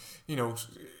sort of,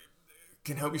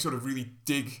 can help you sort of really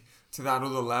dig to that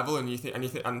other level,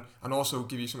 and also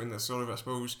give you something that sort of, I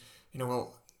suppose,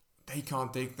 well, they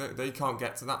can't dig, they can't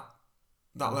get to that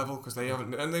level because they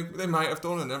haven't, and they might have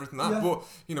done and everything that, but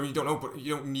you don't know, but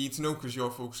you don't need to know because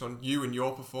you're focused on you and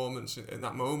your performance in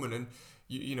that moment, and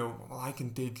well, I can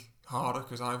dig harder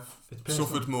because I've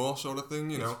suffered more, sort of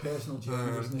thing. It's personal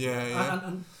journey, isn't it? Yeah.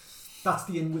 And that's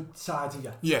the inward side of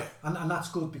you. Yeah. And that's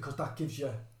good because that gives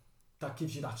you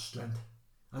that strength.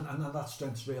 And that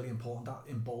strength's really important. That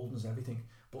emboldens everything.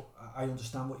 But I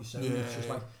understand what you're saying. It's just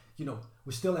like,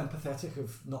 we're still empathetic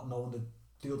of not knowing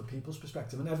the other people's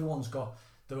perspective, and everyone's got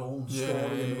their own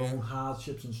story and their own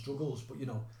hardships and struggles. But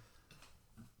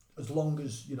as long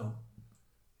as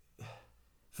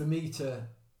for me to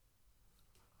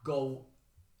go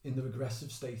in the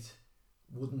regressive state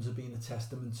wouldn't have been a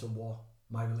testament to what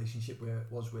my relationship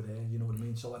was with her. You know what I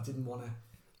mean? So I didn't want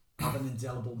to have an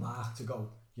indelible mark to go,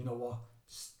 you know what?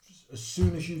 As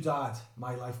soon as you died,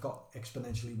 my life got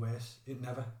exponentially worse.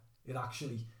 It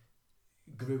actually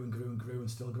grew and grew and grew and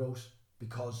still grows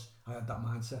because I had that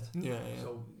mindset. Yeah.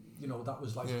 So, that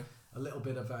was like a little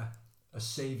bit of a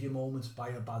saviour moment by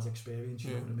a bad experience,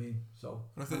 you know what I mean? So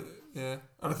I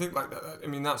think like that, I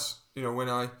mean, that's, when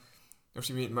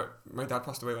obviously my dad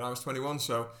passed away when I was 21,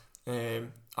 so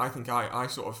I think I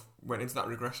sort of went into that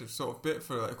regressive sort of bit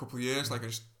for like a couple of years, like I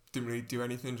just didn't really do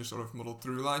anything, just sort of muddled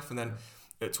through life, and then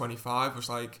at 25 was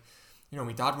like,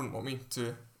 my dad wouldn't want me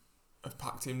to have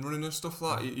packed in running and stuff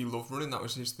like that. He loved running, that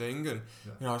was his thing, and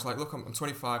I was like, look, I'm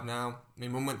 25 now, my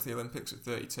mum went to the Olympics at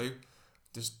 32,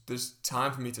 there's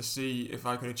time for me to see if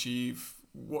I can achieve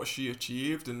what she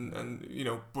achieved, and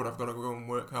but I've got to go and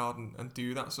work hard and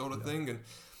do that sort of thing, and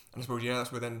I suppose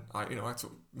that's where then I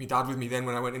took my dad with me then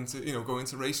when I went into going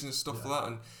into racing and stuff like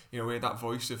that, and we had that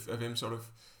voice of him sort of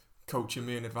coaching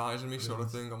me and advising me sort of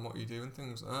thing on what you do and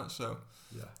things like that. So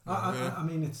I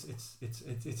mean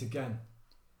it's again,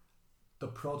 the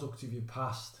product of your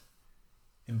past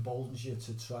emboldens you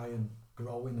to try and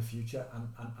grow in the future,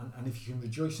 and if you can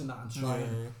rejoice in that and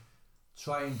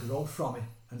try and grow from it,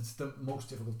 and it's the most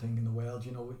difficult thing in the world.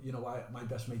 My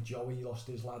best mate Joey lost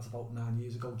his lads about 9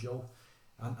 years ago, Joe,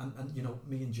 and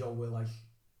me and Joe were like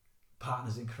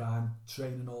partners in crime,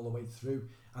 training all the way through,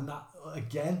 and that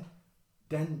again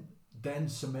then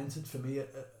cemented for me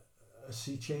a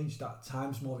sea change, that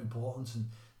time's more important and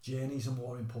journeys are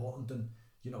more important than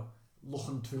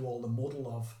looking through all the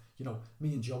muddle of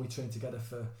me and Joey trained together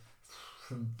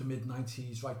from the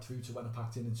mid-90s right through to when I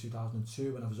packed in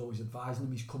 2002, and I was always advising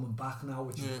him. He's coming back now,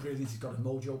 which is brilliant. He's got his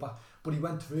mojo back, but he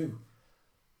went through,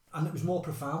 and it was more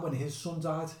profound when his son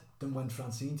died than when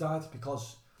Francine died,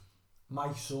 because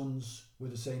my sons were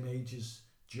the same age as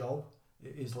Joe,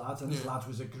 his lad, and his lad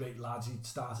was a great lad. He'd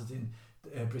started in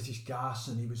British Gas,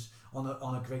 and he was on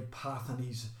a great path, and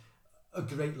he's a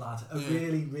great lad,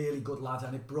 really, really good lad,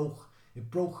 and it broke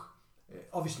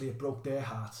obviously it broke their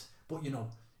hearts, but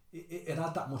it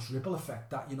had that much ripple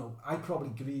effect that I probably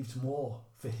grieved more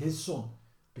for his son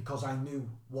because I knew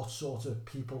what sort of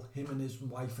people him and his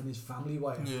wife and his family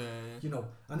were,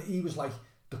 and he was like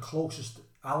the closest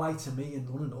ally to me in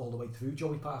running all the way through,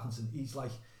 Joey Parkinson. He's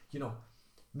like,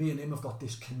 me and him have got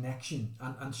this connection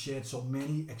and shared so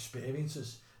many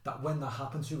experiences that when that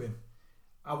happened to him,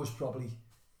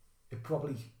 it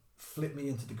probably flipped me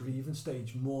into the grieving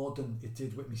stage more than it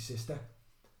did with my sister.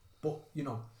 But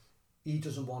he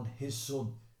doesn't want his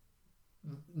son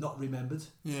not remembered,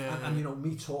 and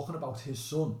me talking about his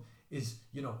son is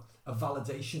a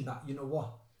validation that what,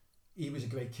 he was a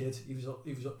great kid, he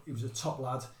was a top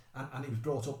lad, and he was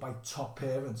brought up by top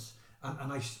parents,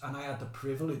 and I had the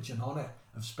privilege and honour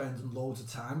of spending loads of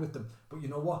time with them. But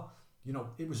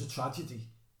it was a tragedy,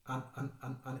 and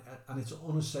it's an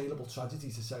unassailable tragedy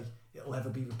to say it'll ever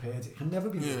be repaired. It can never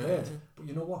be repaired. But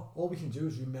all we can do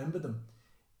is remember them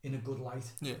in a good light.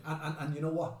 And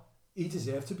he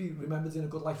deserved to be remembered in a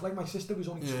good light. Like my sister was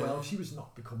only 12, she was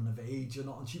not becoming of age or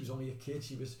not, and she was only a kid.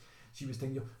 She was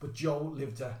thinking, but Joe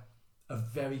lived a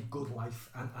very good life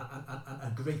and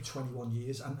a great 21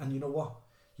 years. And you know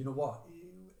what?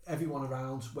 Everyone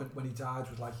around when he died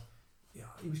was like,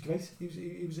 he was great.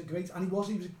 He was a great, and he was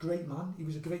a great man. He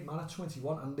was a great man at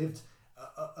 21 and lived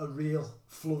a real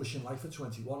flourishing life at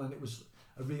 21. And it was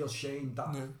a real shame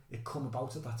that it come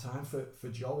about at that time for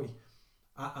Joey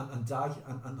and Di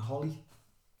and Holly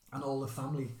and all the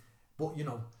family. But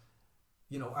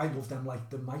you know, I love them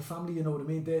like my family, you know what I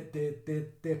mean?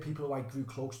 They're people who I grew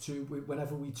close to.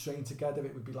 Whenever we trained together,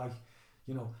 it would be like,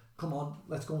 you know, come on,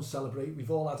 let's go and celebrate. We've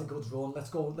all had a good run. Let's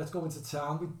go into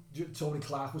town. Tony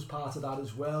Clark was part of that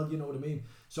as well, you know what I mean?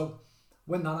 So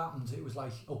when that happened, it was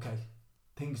like, okay,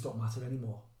 things don't matter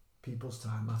anymore. People's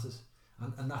time matters.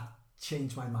 And that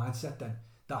changed my mindset then,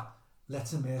 that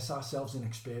let's immerse ourselves in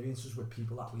experiences with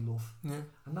people that we love. Yeah.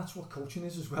 And that's what coaching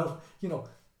is as well. You know,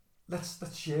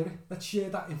 let's share it. Let's share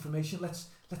that information. Let's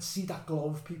see that glow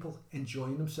of people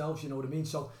enjoying themselves, you know what I mean?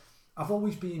 So I've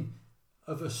always been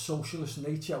of a socialist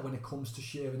nature when it comes to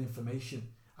sharing information,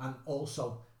 and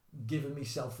also giving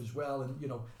myself as well, and, you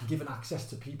know, giving access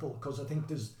to people, because I think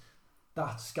there's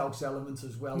that Scouts element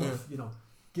as well, of, you know,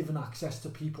 giving access to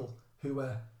people who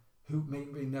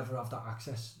maybe never have that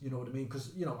access, you know what I mean?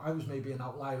 Because, you know, I was maybe an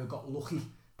outlier who got lucky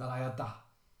that I had that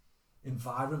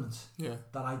environment,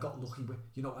 that I got lucky with,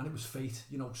 you know, and it was fate.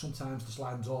 You know, sometimes the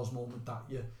sliding doors moment that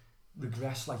you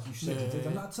regress, like you said you did,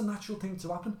 and that's a natural thing to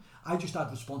happen. I just had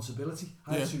responsibility.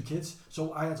 I had 2 kids,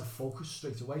 so I had to focus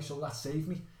straight away, so that saved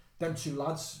me. Them 2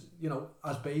 lads, you know,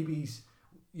 as babies,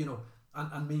 you know,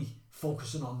 and me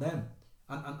focusing on them,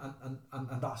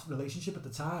 and that relationship at the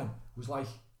time was like,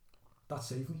 that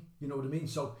saved me, you know what I mean?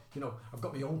 So, you know, I've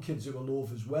got my own kids who I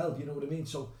love as well, you know what I mean?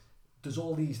 So there's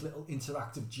all these little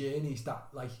interactive journeys that,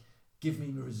 like, give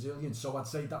me resilience. So I'd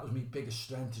say that was my biggest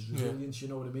strength, is resilience, you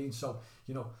know what I mean? So,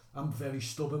 you know, I'm very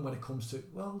stubborn when it comes to,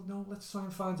 well, no, let's try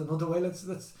and find another way.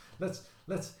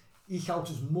 Let's eke out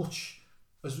as much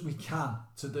as we can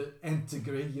to the nth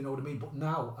degree, you know what I mean? But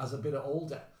now, as a bit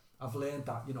older, I've learned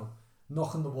that, you know,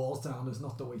 knocking the walls down is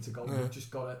not the way to go. You've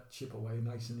just got to chip away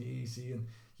nice and easy, and,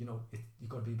 you know, you've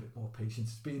got to be a bit more patient.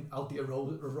 It's been out the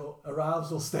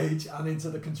arousal stage and into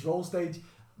the control stage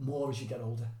more as you get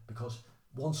older, because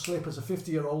one slip as a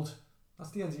 50-year-old,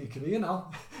 that's the end of your career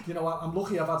now. You know, I'm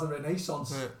lucky I've had a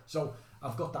renaissance, so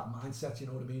I've got that mindset, you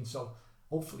know what I mean? So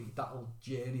hopefully that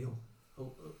journey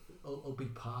will be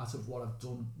part of what I've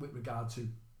done with regard to,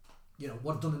 you know,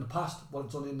 what I've done in the past, what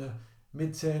I've done in the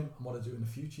mid-term, and what I do in the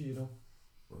future, you know.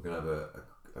 We're going to have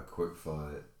a quick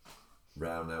fire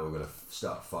round now. We're going to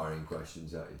start firing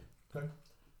questions at you. Okay.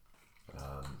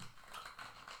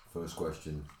 First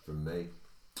question from me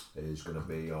is going to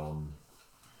be on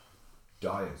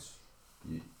diet.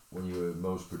 When you were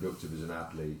most productive as an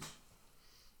athlete,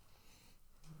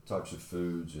 types of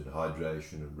foods and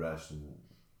hydration and rest, and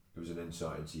give us an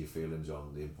insight into your feelings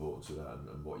on the importance of that,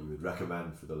 and what you would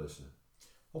recommend for the listener.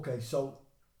 Okay, so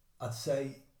I'd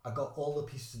say I got all the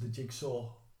pieces of the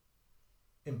jigsaw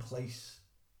in place,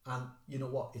 and you know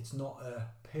what, it's not a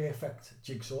perfect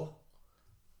jigsaw.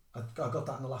 I got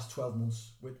that in the last 12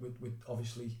 months with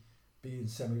obviously being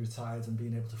semi-retired and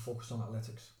being able to focus on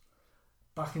athletics.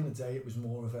 Back in the day, it was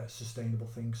more of a sustainable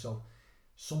thing. So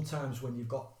sometimes when you've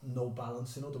got no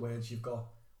balance, in other words, you've got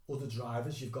other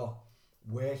drivers, you've got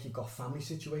work, you've got family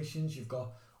situations, you've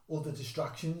got other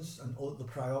distractions and other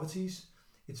priorities,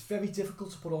 it's very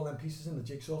difficult to put all them pieces in the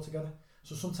jigsaw together.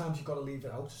 So sometimes you've got to leave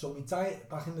it out. So my diet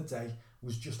back in the day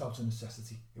was just out of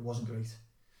necessity. It wasn't great.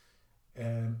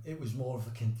 It was more of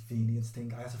a convenience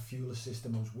thing. I had to fuel a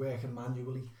system. I was working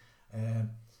manually, and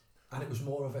it was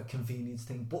more of a convenience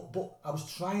thing. But I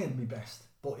was trying my best,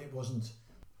 but it wasn't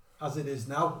as it is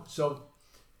now. So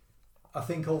I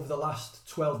think over the last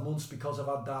 12 months, because I've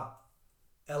had that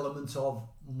element of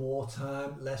more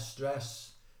time, less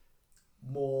stress,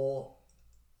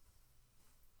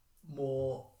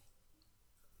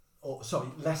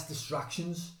 less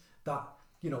distractions, that,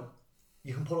 you know,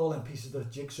 you can put all them pieces of the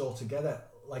jigsaw together.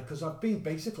 Like, because I've been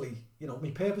basically, you know,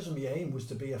 my purpose and my aim was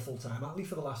to be a full-time athlete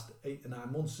for the last 8 to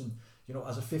 9 months, and, you know,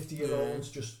 as a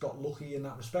 50-year-old, just got lucky in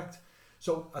that respect.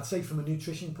 So I'd say from a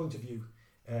nutrition point of view,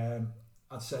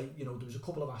 I'd say, you know, there was a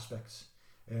couple of aspects.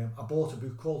 I bought a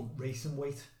book called Racing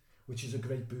Weight, which is a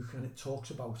great book, and it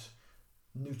talks about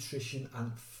nutrition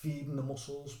and feeding the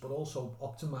muscles, but also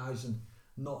optimizing,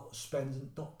 not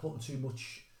putting too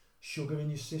much sugar in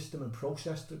your system and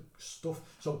processed stuff.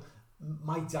 So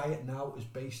my diet now is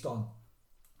based on,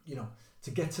 you know, to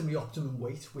get to my optimum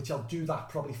weight, which I'll do that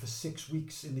probably for 6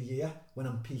 weeks in the year when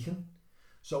I'm peaking.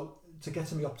 So to get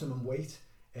to my optimum weight,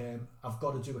 I've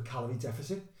got to do a calorie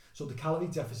deficit. So the calorie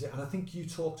deficit, and I think you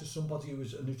talked to somebody who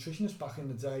was a nutritionist back in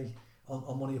the day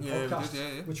on one of your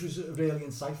podcasts, which was really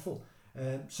insightful.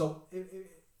 So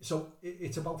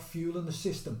it's about fueling the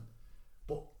system,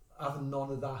 but having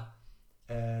none of that,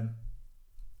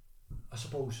 I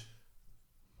suppose,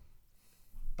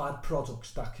 bad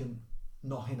products that can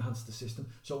not enhance the system.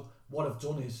 So what I've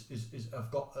done is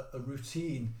I've got a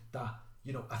routine that,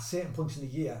 you know, at certain points in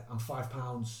the year I'm 5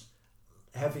 pounds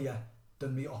heavier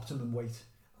than my optimum weight.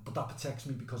 But that protects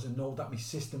me because I know that my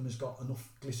system has got enough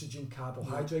glycogen,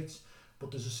 carbohydrates.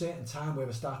 But there's a certain time where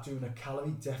I start doing a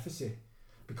calorie deficit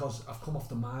because I've come off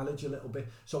the mileage a little bit.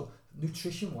 So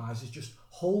nutrition wise, it's just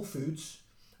whole foods.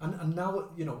 And now,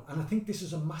 you know, and I think this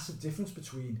is a massive difference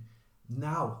between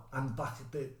now and back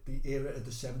at the era of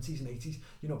the 70s and 80s.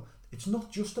 You know, it's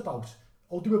not just about,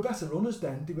 oh, they were better runners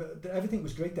then. Everything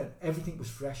was great then. Everything was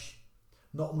fresh.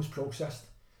 Nothing was processed.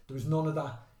 There was none of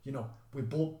that, you know, we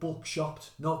bulk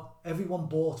shopped. No, everyone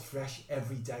bought fresh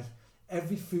every day.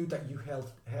 Every food that you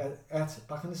ate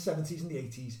back in the 70s and the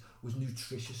 80s was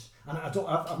nutritious. And I've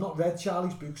not read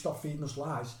Charlie's book, Stop Feeding Us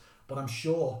Lies, but I'm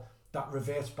sure that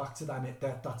reverts back to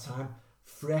that time.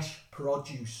 Fresh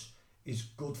produce is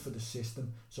good for the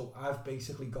system. So I've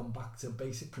basically gone back to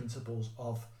basic principles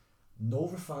of no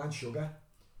refined sugar,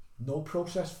 no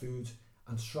processed food,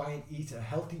 and try and eat a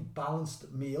healthy,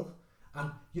 balanced meal. And,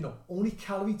 you know, only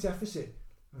calorie deficit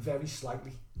very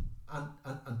slightly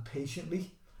and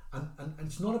patiently. And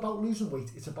it's not about losing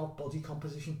weight, it's about body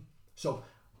composition. So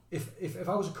if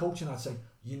I was a coach and I'd say,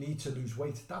 you need to lose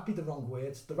weight, that'd be the wrong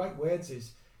words. The right words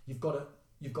is, you've got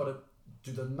to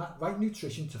do the right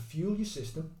nutrition to fuel your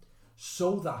system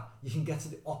so that you can get to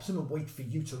the optimum weight for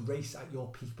you to race at your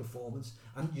peak performance.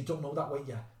 And you don't know that weight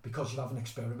yet because you haven't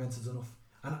experimented enough.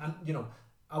 And you know,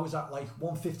 I was at like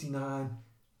 159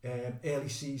 early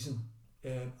season.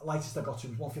 Lightest I got to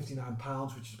was 159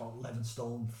 pounds, which is about 11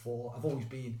 stone 4. I've always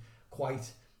been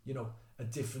quite, you know, a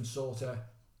different sort of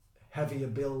heavier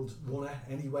build runner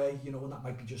anyway, you know, and that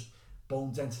might be just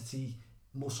bone density,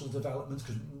 muscle development,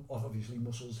 because obviously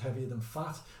muscle's heavier than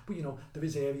fat. But, you know, there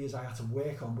is areas I had to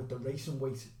work on with the racing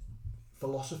weight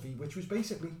philosophy, which was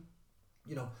basically,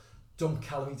 you know, dump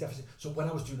calorie deficit. So when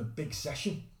I was doing a big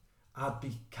session, I'd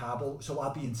be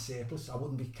in surplus. I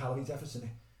wouldn't be calorie deficit.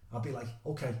 I'd be like,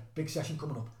 okay, big session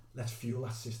coming up, let's fuel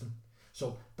that system.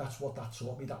 So that's what that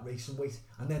taught me, that racing weight.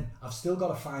 And then I've still got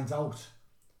to find out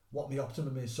what my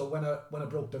optimum is. So when I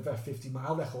broke the VEF 50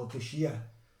 mile record this year,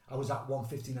 I was at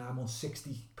 159,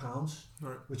 160 pounds,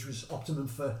 right, which was optimum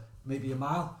for maybe a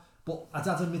mile. But I'd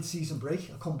had a mid-season break.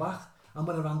 I come back, and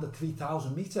when I ran the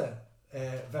 3,000 metre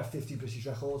VEF 50 British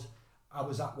record, I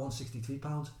was at 163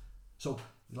 pounds. So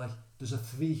like, there's a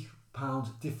 £3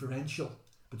 differential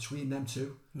between them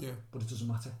two. Yeah. But it doesn't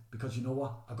matter, because you know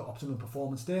what? I got optimum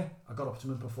performance there.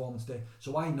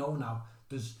 So I know now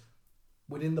there's,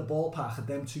 within the ballpark of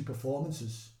them two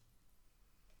performances,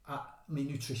 my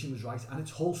nutrition was right, and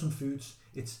it's wholesome foods.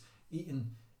 It's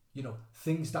eating, you know,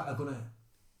 things that are gonna.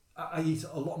 I eat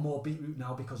a lot more beetroot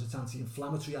now because it's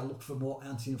anti-inflammatory. I look for more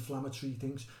anti-inflammatory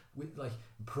things with like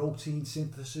protein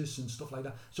synthesis and stuff like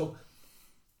that. So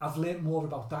I've learned more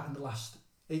about that in the last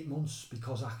 8 months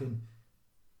because I can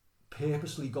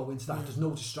purposely go into that. There's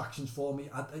no distractions for me.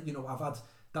 I've had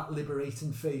that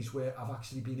liberating phase where I've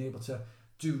actually been able to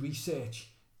do research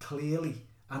clearly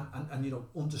and you know,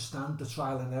 understand the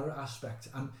trial and error aspect.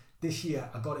 And this year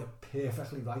I got it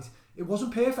perfectly right. It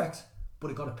wasn't perfect,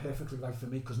 but it got it perfectly right for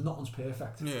me, because nothing's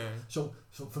perfect. Yeah. So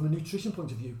from a nutrition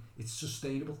point of view, it's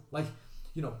sustainable. Like,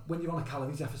 you know, when you're on a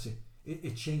calorie deficit,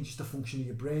 it changes the function of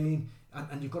your brain,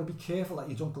 and you've got to be careful that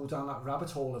you don't go down that rabbit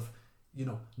hole of, you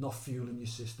know, not fueling your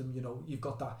system. You know, you've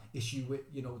got that issue with,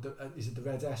 you know, is it the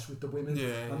red S with the women?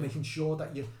 And making sure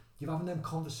that you're having them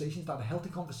conversations that are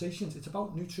healthy conversations. It's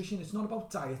about nutrition. It's not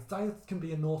about diet. Diet can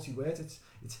be a naughty word.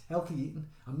 It's healthy eating,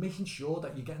 and making sure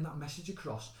that you're getting that message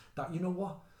across that, you know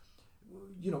what,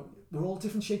 you know, we're all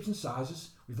different shapes and sizes.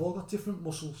 We've all got different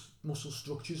muscle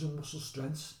structures and muscle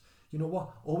strengths. You know what?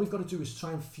 All we've got to do is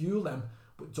try and fuel them,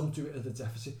 but don't do it at a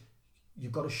deficit.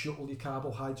 You've got to shuttle your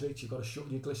carbohydrates. You've got to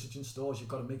shuttle your glycogen stores. You've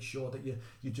got to make sure that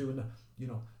you're doing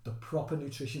the proper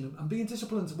nutrition and being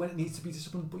disciplined when it needs to be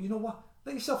disciplined. But you know what?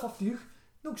 Let yourself off the hook.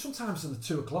 You know, sometimes at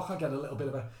 2 o'clock I get a little bit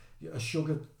of a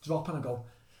sugar drop, and I go,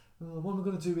 what am I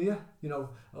going to do here? You know,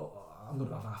 I'm going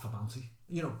to have half a bounty.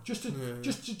 You know, just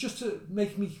to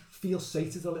make me feel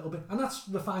sated a little bit, and that's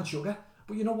refined sugar.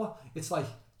 But you know what? It's like,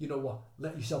 you know what?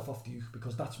 Let yourself off the hook,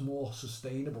 because that's more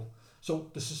sustainable.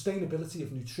 So the sustainability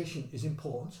of nutrition is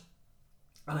important,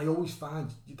 and I always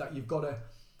find that you've got to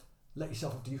let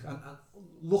yourself off the hook. And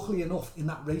luckily enough, in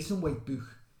that racing weight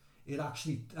book, it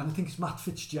actually, and I think it's Matt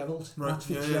Fitzgerald. Right. Matt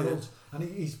Fitzgerald, and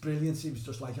he's brilliant. He was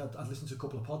just like, I'd listened to a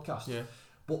couple of podcasts. Yeah.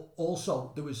 But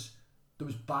also there was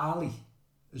barley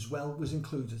as well was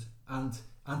included, and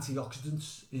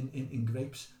antioxidants in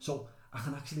grapes. So I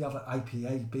can actually have an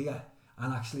IPA beer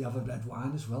and actually have a red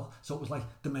wine as well. So it was like,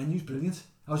 the menu's brilliant.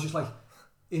 I was just like,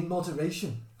 in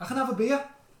moderation, I can have a beer,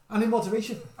 and in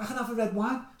moderation, I can have a red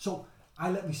wine. So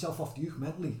I let myself off the hook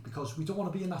mentally, because we don't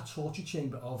want to be in that torture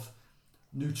chamber of,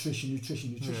 nutrition.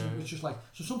 Yeah. It's just like,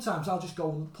 so sometimes I'll just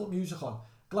go and put music on,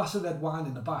 glass of red wine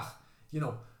in the back,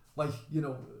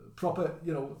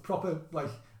 proper like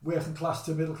working class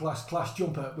to middle class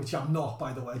jumper, which I'm not,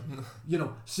 by the way,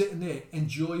 sitting there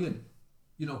enjoying,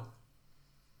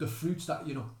 the fruits that,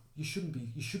 you shouldn't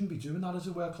be doing that as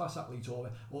a world class athlete or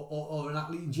an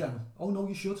athlete in general. Oh no,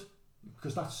 you should,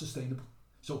 because that's sustainable.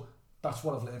 So that's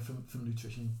what I've learned from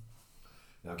nutrition.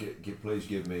 Now, please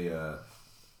give me,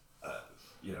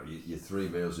 your 3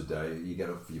 meals a day. You get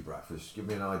up for your breakfast. Give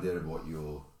me an idea of what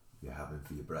you're having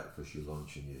for your breakfast, your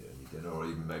lunch, and your dinner, or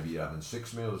even maybe you're having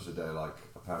 6 meals a day, like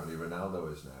apparently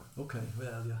Ronaldo is now. Okay,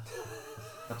 well, yeah.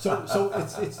 so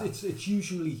it's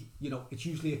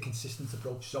usually a consistent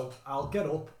approach. So I'll get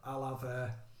up. I'll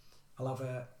have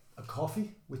a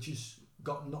coffee, which has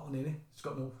got nothing in it. It's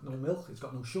got no milk. It's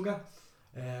got no sugar.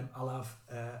 I'll have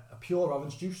a pure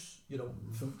orange juice,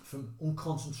 from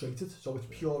unconcentrated, so it's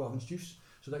pure orange juice,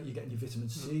 so that you're getting your vitamin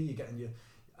C, you're getting your,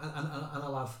 and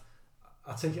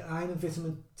I'll take an iron and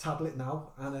vitamin tablet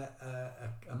now, and a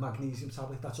magnesium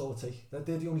tablet. That's all I take.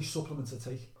 They're the only supplements I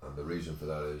take. And the reason for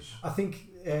that is? I think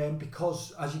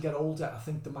because as you get older, I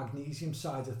think the magnesium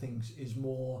side of things is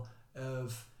more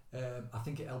of, I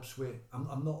think it helps with,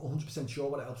 I'm not 100% sure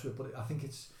what it helps with, but I think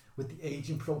it's, with the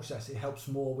aging process, it helps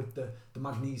more with the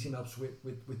magnesium, helps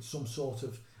with some sort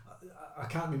of, I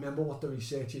can't remember what the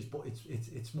research is, but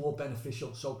it's more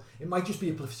beneficial. So it might just be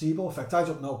a placebo effect. I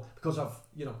don't know, because I've,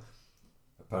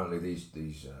 Apparently these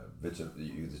vitamins,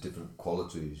 there's different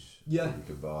qualities that you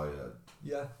can buy.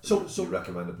 So you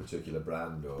recommend a particular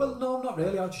brand? Or? Well, no, not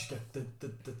really. I'll just get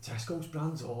the Tesco's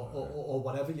brands or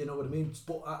whatever, you know what I mean?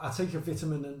 But I take a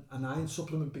vitamin and iron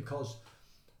supplement because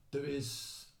there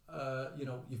is,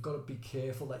 you've got to be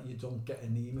careful that you don't get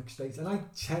anemic state. And I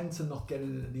tend to not get in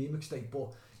an anemic state,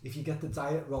 but if you get the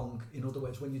diet wrong, in other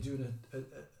words, when you're doing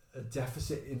a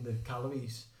deficit in the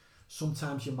calories,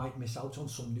 sometimes you might miss out on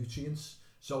some nutrients.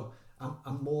 So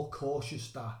I'm more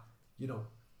cautious that,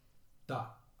 that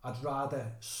I'd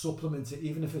rather supplement it,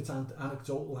 even if it's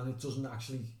anecdotal and it doesn't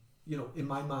actually, in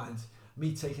my mind,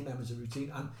 me taking them as a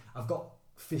routine. And I've got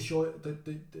fish oil,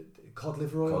 the cod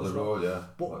liver oil. Cod liver oil, yeah.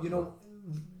 But,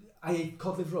 I ate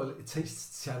cod liver oil, it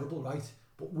tastes terrible, right?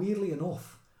 But weirdly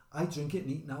enough, I drink it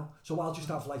and eat now. So I'll just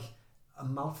have like a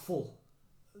mouthful,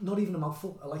 not even a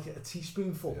mouthful, like a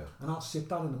teaspoonful, and I'll sip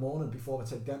that in the morning before I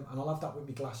take them, and I'll have that with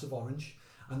my glass of orange,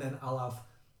 and then I'll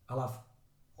have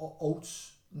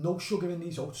oats, no sugar in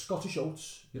these oats, Scottish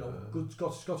oats, good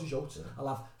Scottish oats. Yeah. I'll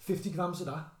have 50 grams of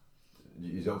that.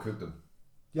 You don't cook them?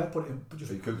 Yeah, put it in, but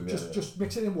so you cook them, just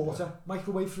mix it in water,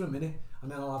 microwave for a minute, and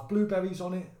then I'll have blueberries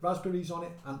on it, raspberries on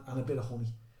it, and a bit of honey.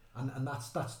 And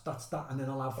that's that, and then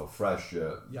I'll have fresh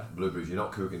blueberries. You're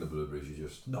not cooking the blueberries, you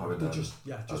just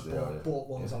bought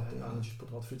ones out there and just put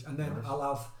them on the fridge, and then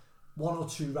I'll have 1 or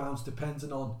 2 rounds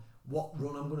depending on what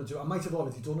run I'm going to do. I might have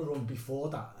already done a run before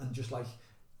that and just like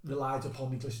relied upon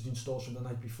my glycogen stores from the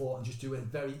night before and just do a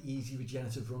very easy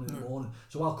regenerative run in the morning.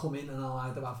 So I'll come in and I'll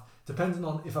either have, depending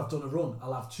on if I've done a run,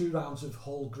 I'll have 2 rounds of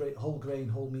whole grain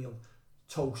wholemeal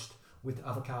toast with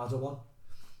avocado on.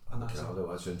 And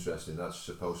that's interesting. That's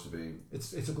supposed to be.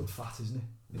 It's a good fat, isn't it?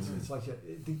 It's like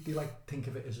they like think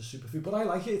of it as a superfood, but I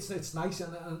like it. It's nice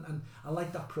and I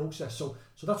like that process. So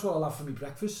that's what I'll have for my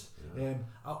breakfast. Yeah.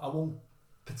 I won't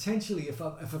potentially if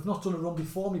I've not done a run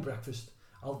before my breakfast,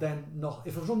 I'll then not.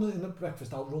 If I've run in the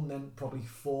breakfast, I'll run then probably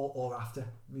 4 or after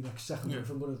my next second if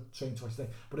I'm going to train twice a day.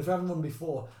 But if I haven't run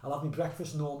before, I'll have my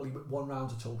breakfast normally with 1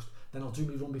 round of toast. Then I'll do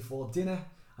my run before dinner,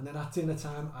 and then at dinner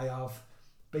time I have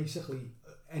basically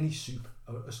any soup,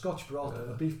 a Scotch broth,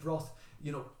 a beef broth,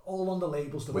 all on the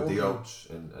labels. With the oats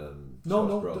and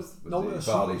broth.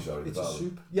 Barley, sorry. It's a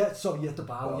soup. The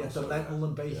barley, the lentil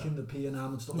and bacon, the pea and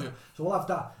almond and stuff like that. So I'll have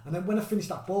that, and then when I finish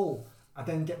that bowl, I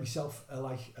then get myself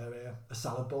a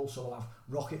salad bowl. So I'll have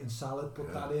rocket and salad,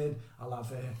 put that in. I'll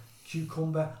have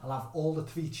cucumber. I'll have all the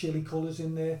 3 chili colours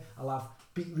in there. I'll have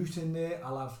beetroot in there.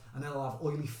 And then I'll have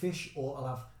oily fish, or I'll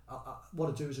have. What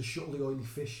I do is I shuttle the oily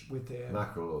fish with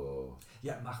mackerel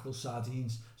mackerel,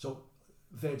 sardines. So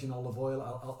virgin olive oil,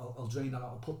 I'll drain that out,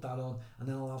 I'll put that on, and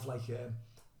then I'll have like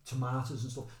tomatoes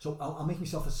and stuff. So I'll make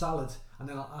myself a salad, and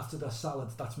then after the salad,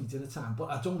 that's my dinner time.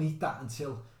 But I don't eat that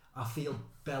until I feel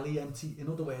belly empty. In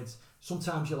other words,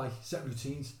 sometimes you like set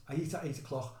routines. I eat at 8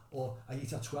 o'clock or I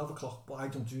eat at 12 o'clock, but I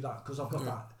don't do that because I've got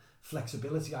that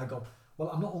flexibility. I go, well,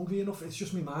 I'm not hungry enough. It's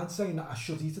just my mind saying that I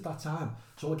should eat at that time.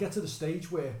 So I get to the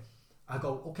stage where I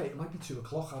go, okay, it might be 2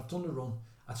 o'clock. I've done the run.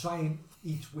 I try and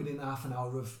eat within half an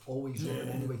hour of always running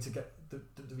anyway to get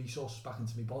the resources back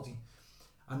into my body.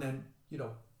 And then,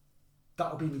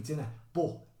 that'll be my dinner.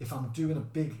 But if I'm doing a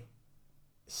big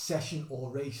session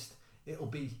or race, it'll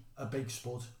be a big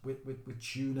spud with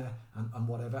tuna and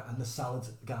whatever, and the salad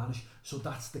garnish. So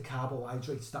that's the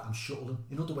carbohydrates that I'm shuttling.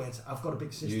 In other words, I've got a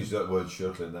big system. You use that word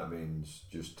shuttling, that means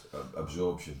just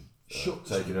absorption.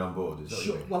 Taking it on board, is that what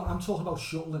you mean? Well, I'm talking about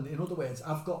shuttling. In other words,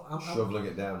 I'm shoveling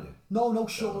it down you? No,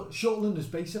 shuttling is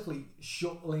basically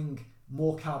shuttling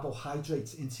more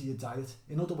carbohydrates into your diet.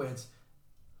 In other words,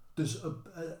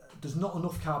 there's not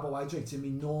enough carbohydrates in my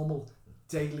normal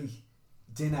daily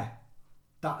dinner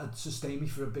that would sustain me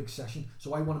for a big session.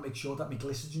 So I want to make sure that my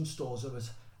glycogen stores are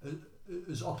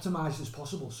as optimized as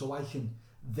possible, so I can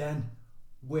then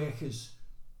work as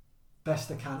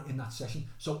best I can in that session.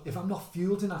 So if I'm not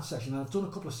fueled in that session, and I've done a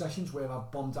couple of sessions where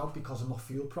I've bombed out because I'm not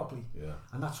fueled properly,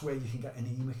 and that's where you can get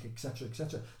anemic, etc.,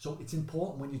 etc. So it's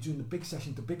important when you're doing the big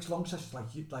session, the big long sessions like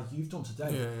you've done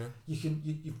today.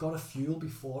 You've got to fuel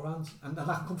beforehand, and that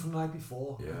can come from the night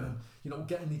before. And then, you know,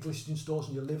 getting the glycogen stores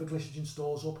and your liver glycogen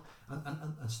stores up,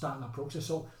 and starting that process.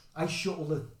 So I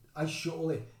shuttle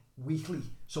it weekly.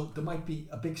 So there might be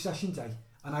a big session day,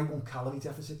 and I won't calorie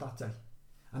deficit that day.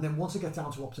 And then once I get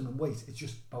down to optimum weight, it's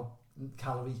just about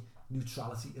calorie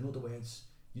neutrality. In other words,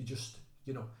 you're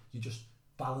just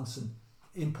balancing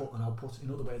input and output.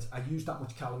 In other words, I use that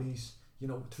much calories, you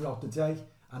know, throughout the day,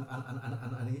 and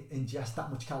ingest that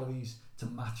much calories to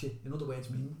match it. In other words,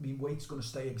 my weight's going to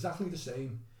stay exactly the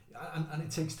same, and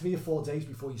it takes 3 or 4 days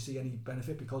before you see any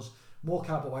benefit, because more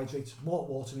carbohydrates, more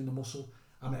water in the muscle,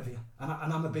 I'm heavier,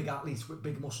 and I'm a big athlete with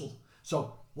big muscle.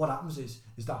 So what happens is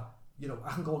that, you know,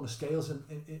 I can go on the scales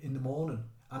in the morning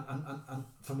and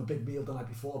from a big meal the night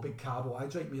before, a big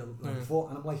carbohydrate meal the night before,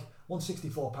 and I'm like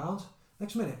 164 pounds.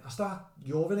 Next minute, I start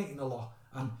urinating a lot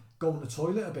and going to the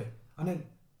toilet a bit, and then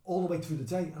all the way through the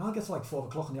day, and I'll get to like 4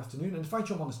 o'clock in the afternoon, and if I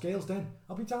jump on the scales, then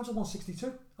I'll be down to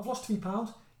 162. I've lost 3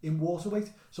 pounds in water weight.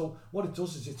 So what it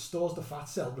does is it stores the fat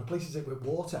cell, replaces it with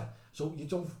water. So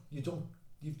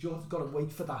you've just got to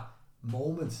wait for that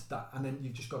moment, and then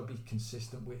you've just got to be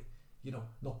consistent with, you know,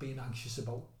 not being anxious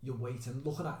about your weight and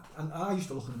looking at, and I used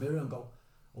to look in the mirror and go,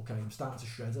 okay, I'm starting to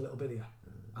shred a little bit here.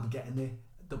 I'm getting there.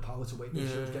 The power to weight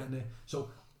ratio is getting there. So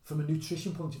from a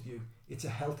nutrition point of view, it's a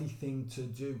healthy thing to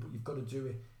do, but you've got to do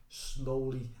it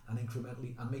slowly and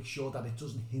incrementally, and make sure that it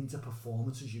doesn't hinder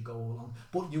performance as you go along.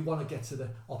 But you want to get to the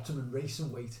optimum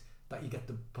racing weight that you get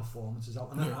the performances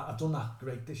out. And I've done that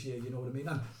great this year, you know what I mean?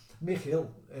 And Mick Hill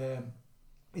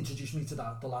introduced me to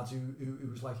the lads who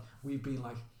was like, we've been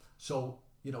like, so,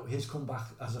 you know, his comeback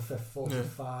as a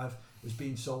 45 has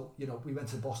been so, you know, we went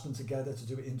to Boston together to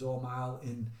do an indoor mile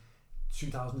in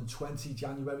 2020,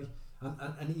 January,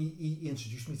 and he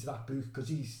introduced me to that book, because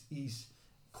he's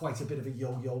quite a bit of a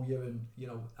yo-yo-yer, and, you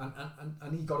know,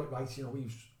 and he got it right, you know, he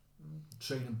was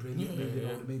training brilliantly, you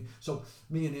know what I mean? So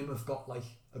me and him have got like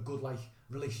a good like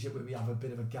relationship where we have a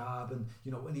bit of a gab, and,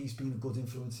 you know, and he's been a good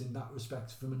influence in that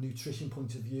respect from a nutrition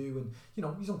point of view, and, you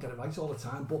know, you don't get it right all the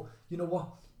time, but you know what?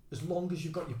 As long as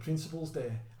you've got your principles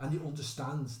there and you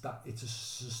understand that it's a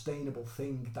sustainable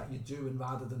thing that you're doing,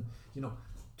 rather than, you know,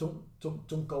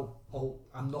 don't go, oh,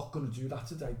 I'm not going to do that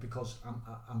today because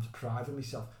I'm depriving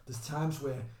myself. There's times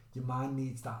where your mind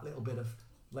needs that little bit of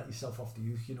let yourself off the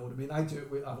hook, you know what I mean? I do it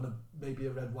with having maybe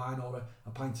a red wine or a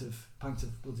pint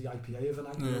of bloody IPA of a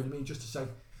night, you know what I mean? Just to say,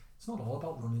 it's not all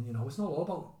about running, you know, it's not all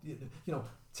about, you know,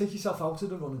 take yourself out of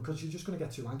the running, because you're just going to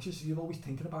get too anxious. You're always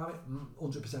thinking about it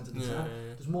 100% of the time.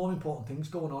 There's more important things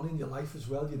going on in your life as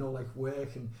well, you know, like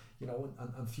work and, you know,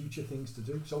 and future things to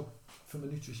do. So from a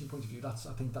nutrition point of view, I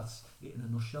think that's it in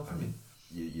a nutshell for me.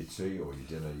 Your tea or your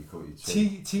dinner, you call it your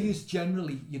tea? Tea is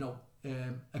generally, you know,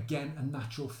 again, a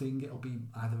natural thing. It'll be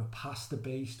either a pasta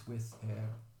based with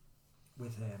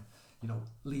you know,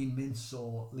 lean mince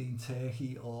or lean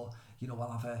turkey, or, you know,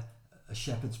 I'll have a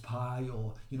shepherd's pie,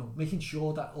 or, you know, making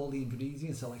sure that all the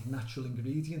ingredients are like natural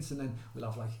ingredients, and then we'll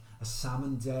have like a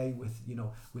salmon day with, you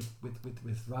know,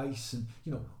 with rice, and,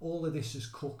 you know, all of this is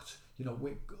cooked, you know,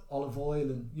 with olive oil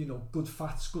and, you know, good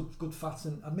fats,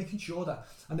 and making sure that,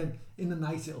 and then in the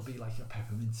night it'll be like a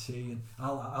peppermint tea, and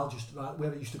I'll just,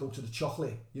 where I used to go to the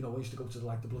chocolate, you know, I used to go to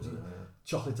like the bloody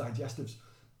chocolate digestives,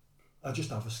 I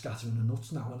just have a scattering of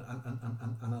nuts now,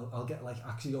 and I'll get like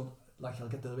Axion, like I'll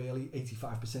get the really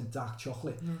 85% dark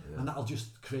chocolate, and that'll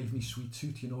just crave me sweet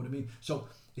tooth, you know what I mean? So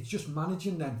it's just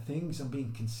managing them things and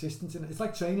being consistent in it. It's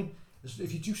like training.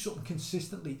 If you do something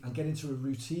consistently and get into a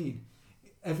routine,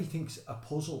 everything's a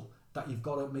puzzle that you've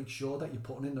got to make sure that you're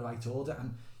putting in the right order.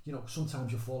 And, you know,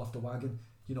 sometimes you'll fall off the wagon,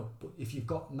 you know, but if you've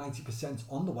got 90%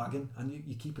 on the wagon and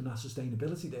you're keeping that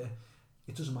sustainability there,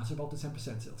 it doesn't matter about the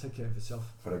 10%, it'll take care of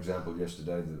itself. For example,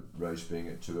 yesterday, the race being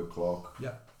at 2 o'clock,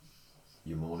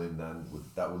 your morning then,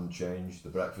 that wouldn't change, the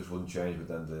breakfast wouldn't change, but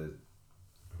then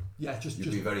Yeah, You'd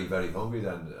be very, very hungry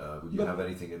then. Would you have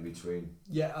anything in between?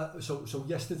 Yeah, so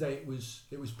yesterday it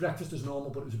was breakfast as normal,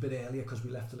 but it was a bit earlier because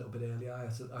we left a little bit earlier. I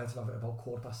had to have it about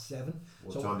 7:15.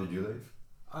 What time did you leave?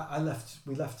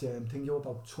 We left Tingo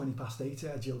about 8:20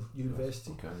 at Edgehill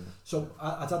University. Okay. So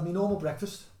I'd had my normal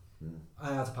breakfast.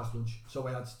 I had a packed lunch. So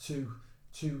I had two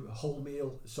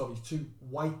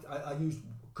white. I used,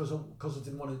 because I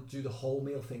didn't want to do the whole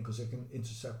meal thing because it can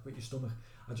intercept with your stomach.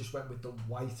 I just went with the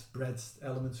white bread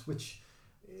elements, which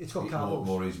it's got carbs.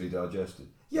 More easily digested.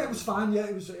 Yeah, it was fine. Yeah,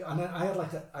 it was, and then I had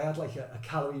like a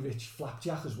calorie-rich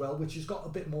flapjack as well, which has got a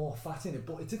bit more fat in it.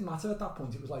 But it didn't matter at that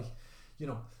point. It was like,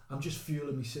 I'm just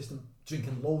fueling my system,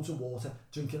 drinking loads of water,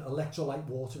 drinking electrolyte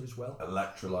water as well.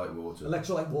 Electrolyte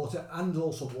water, and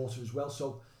also water as well.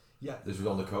 So, yeah. This was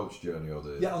on the coach journey, or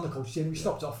the? Yeah, on the coach journey. We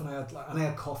stopped off, and I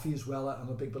had coffee as well. I'm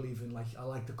a big believer in I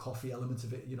like the coffee element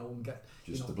of it, and get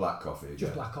just the black coffee again.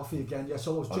 Just black coffee again. Yeah.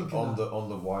 So I was drinking on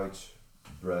the white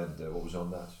bread. What was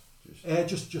on that?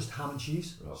 Just ham and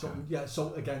cheese. Okay.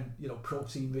 So again,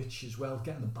 protein rich as well,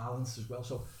 getting the balance as well.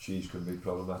 So cheese can be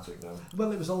problematic now.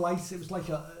 Well, it was like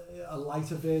a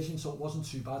lighter version, so it wasn't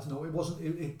too bad. No, it wasn't.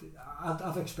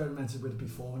 I've experimented with it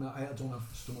before, and I don't have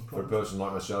stomach problems. For a person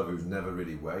like myself who's never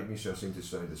really weighed me, so I seem to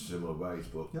say the similar weight,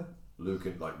 but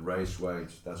looking like race weight,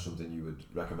 that's something you would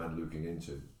recommend looking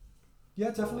into. Yeah,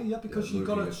 definitely. Yeah, because you've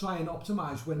got to try and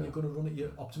optimise when you're going to run at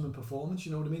your optimum performance.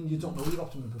 You know what I mean? You don't know your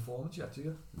optimum performance yet, do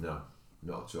you? No,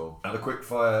 not at all. Now the quick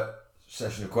fire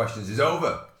session of questions is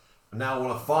over. Now I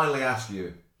want to finally ask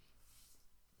you.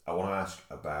 I want to ask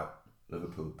about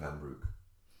Liverpool Pembroke,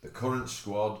 the current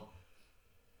squad,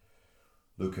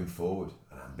 looking forward,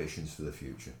 and ambitions for the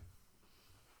future.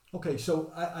 Okay,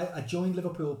 so I joined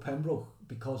Liverpool Pembroke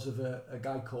because of a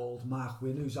guy called Mark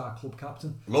Wynne, who's our club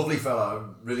captain. Lovely fella. I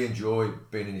really enjoy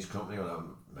being in his company.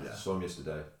 I saw him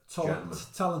yesterday.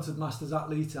 Talented Masters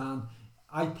athlete, and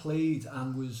I played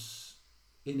and was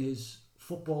in his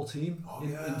football team. I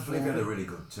believe he had a really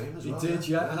good team as well. He did,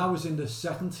 yeah. And I was in the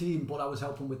second team, but I was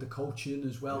helping with the coaching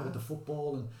as well, with the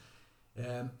football,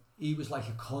 and he was like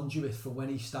a conduit for when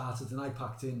he started, and I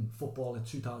packed in football in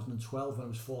 2012 when I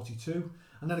was 42,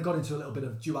 and then I got into a little bit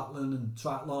of duathlon and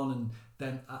triathlon, and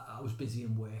then I was busy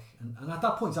in work, and at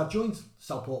that point I joined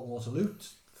Southport Waterloo,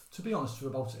 to be honest, for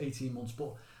about 18 months,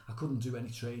 but I couldn't do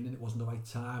any training. It wasn't the right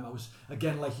time. I was,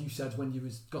 again, like you said, when you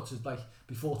got to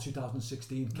before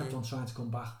 2016, kept on trying to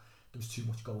come back. There was too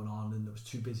much going on, and I was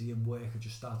too busy in work. I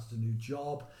just started a new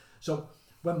job. So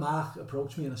when Mark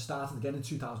approached me, and I started again in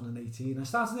 2018, I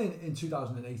started in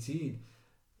 2018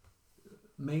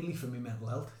 mainly for my mental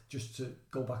health, just to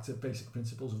go back to basic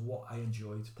principles of what I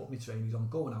enjoyed, put my trainees on,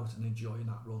 going out and enjoying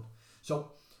that run.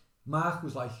 So Mark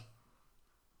was like,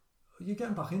 you're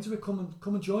getting back into it, come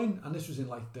and join. And this was in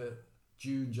the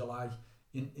June, July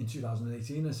in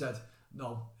 2018. I said,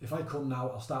 no, if I come now,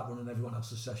 I'll start running everyone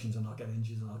else's sessions and I'll get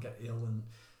injured and I'll get ill. And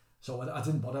so I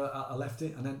didn't bother. I left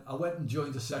it, and then I went and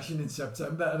joined a session in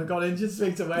September, and I got injured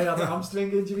straight away. I had a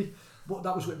hamstring injury. But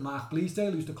that was with Mark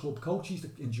Bleasdale, who's the club coach. He's the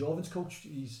endurance coach.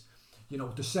 He's,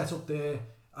 the setup there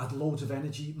had loads of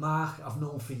energy. Mark, I've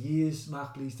known for years.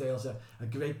 Mark Bleasdale's a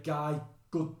great guy,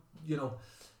 good,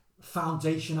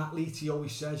 foundation athlete. He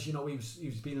always says, he was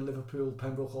been in Liverpool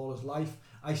Pembroke all his life.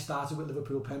 I started with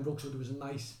Liverpool Pembroke, so there was a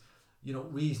nice,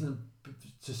 reason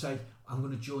to say, I'm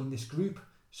going to join this group.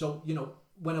 So,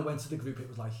 when I went to the group, it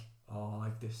was like, oh, I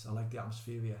like this. I like the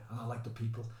atmosphere here, and I like the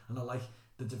people, and I like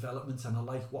the development, and I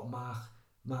like what Mark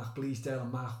Bleasdale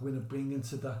and Mark Wynne are bringing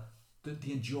to the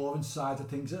endurance side of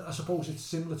things. I suppose it's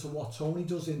similar to what Tony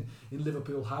does in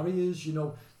Liverpool Harriers.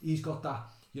 He's got that,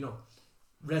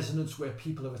 resonance where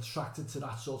people are attracted to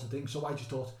that sort of thing. So I just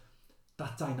thought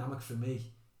that dynamic for me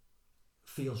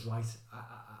feels right.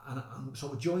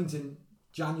 So I joined in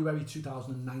January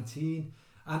 2019,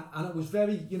 and it was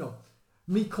very,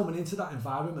 me coming into that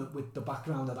environment with the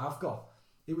background that I've got,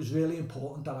 it was really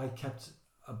important that I kept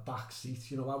a back seat.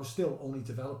 I was still only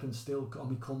developing, still on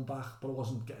my comeback, but I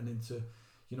wasn't getting into,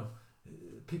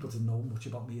 people didn't know much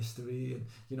about my history,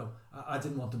 and I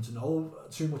didn't want them to know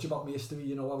too much about my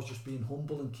history. I was just being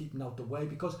humble and keeping out the way,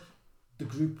 because the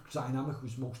group dynamic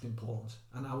was most important,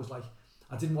 and I was like,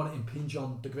 I didn't want to impinge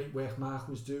on the great work Mark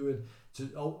was doing.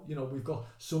 We've got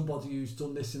somebody who's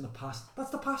done this in the past. That's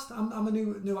the past. I'm a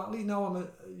new athlete now.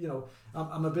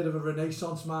 I'm a bit of a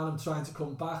renaissance man. I'm trying to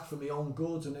come back for my own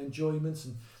good and enjoyment.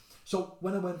 And so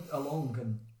when I went along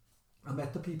and I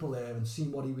met the people there and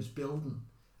seen what he was building,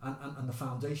 and the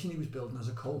foundation he was building as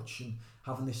a coach, and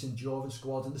having this endurance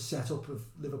squad and the setup of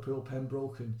Liverpool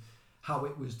Pembroke and how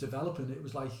it was developing, it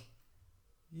was like,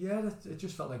 yeah, it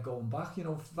just felt like going back,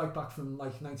 right back from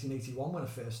 1981 when I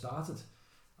first started.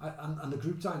 and the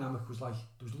group dynamic was like,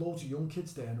 there was loads of young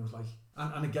kids there, and it was like,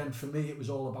 and again, for me, it was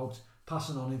all about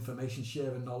passing on information,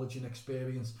 sharing knowledge and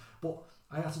experience, but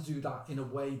I had to do that in a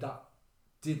way that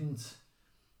didn't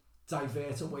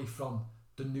divert away from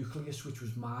the nucleus, which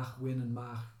was Mark Wynne, and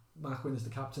Mark Wynne as the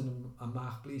captain, and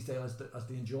Mark Bleasdale as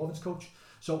the endurance coach.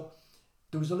 So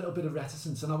there was a little bit of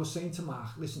reticence, and I was saying to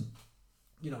Mark, listen,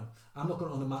 you know, I'm not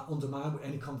going to undermine with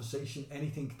any conversation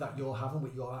anything that you're having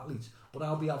with your athletes, but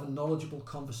I'll be having knowledgeable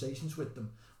conversations with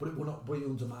them, but it will not be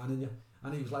undermining you.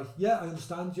 And he was like, yeah, I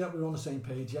understand, yeah, we're on the same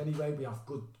page anyway, we have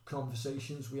good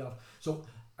conversations, so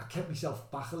I kept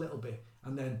myself back a little bit,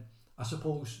 and then I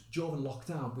suppose during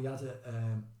lockdown we had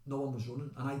no one was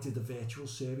running, and I did a virtual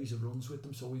series of runs with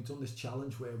them. So we'd done this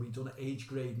challenge where we'd done an age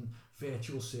grading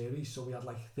virtual series, so we had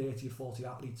like 30 or 40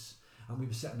 athletes, and we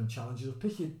were setting them challenges of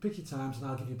pick your times and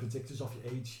I'll give you predictors off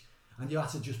your age, and you had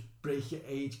to just break your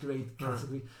age grade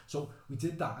category. Right. So we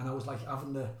did that, and I was like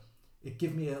it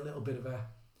gave me a little bit of a,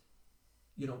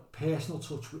 you know, personal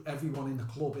touch with everyone in the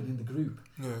club and in the group,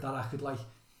 that I could like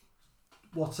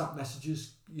WhatsApp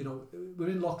messages, you know, we're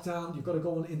in lockdown, you've got to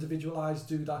go and individualise,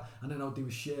 do that, and then they were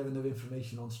sharing their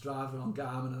information on Strava and on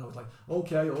Garmin, and I was like,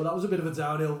 okay, that was a bit of a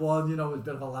downhill one, you know, it was a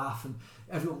bit of a laugh, and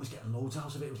everyone was getting loads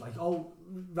out of it. It was like,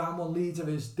 round one leader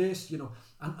is this, you know,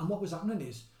 and what was happening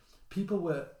is people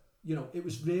were, you know, it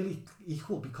was really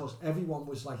equal because everyone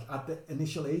was like at the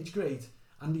initial age grade,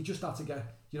 and they just had to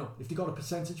get, you know, if they got a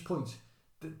percentage point,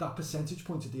 that percentage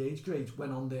point of the age grade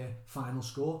went on their final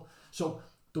score. So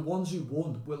the ones who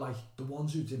won were like the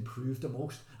ones who'd improved the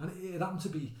most, and it happened to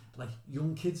be like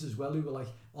young kids as well who were like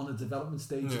on a development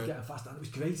stage of getting faster, and it was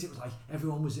great. It was like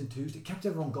everyone was enthused. It kept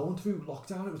everyone going through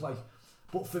lockdown. It was like,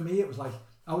 but for me it was like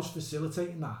I was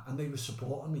facilitating that and they were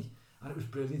supporting me, and it was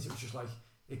brilliant. It was just like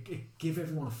it gave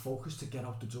everyone a focus to get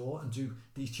out the door and do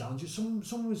these challenges.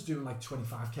 Someone was doing like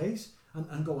 25Ks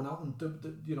and going out,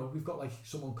 and you know, we've got like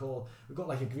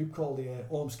a group called the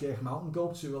Ormskirk Mountain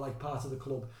Goats who are like part of the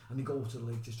club, and they go to the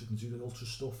Lake District and do the ultra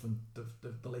stuff and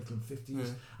the Lakeland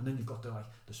 50s, and then you've got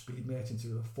the speed merchants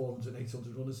who are the 400 and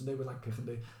 800 runners, and they were like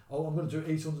picking I'm going to do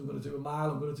 800, I'm going to do a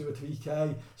mile, I'm going to do a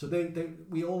 3K. So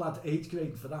we all had age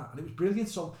grading for that, and it was brilliant.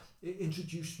 So it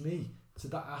introduced me to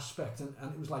that aspect, and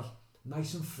it was like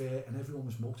nice and fair, and everyone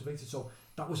was motivated. So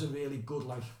that was a really good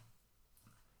like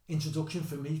introduction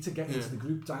for me to get into the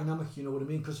group dynamic, you know what I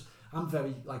mean? Because I'm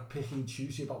very like picky and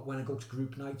choosy about when I go to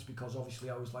group nights, because obviously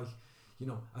I was like, you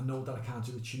know, I know that I can't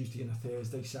do a Tuesday and a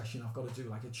Thursday session. I've got to do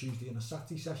like a Tuesday and a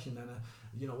Saturday session, and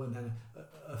then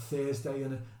a Thursday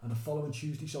and a following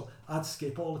Tuesday. So I'd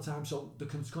skip all the time. So the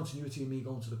continuity of me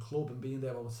going to the club and being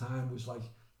there all the time was like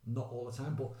not all the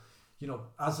time, but you know,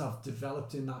 as I've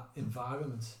developed in that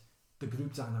environment, the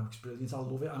group dynamic's brilliant. I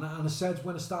love it. And I said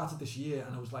when I started this year,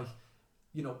 and I was like,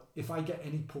 you know, if I get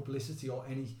any publicity or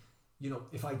any, you know,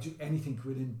 if I do anything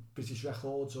within British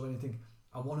Records or anything,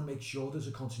 I want to make sure there's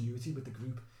a continuity with the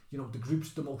group. You know, the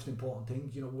group's the most important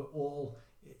thing. You know, we're all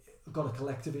got a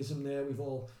collectivism there. We've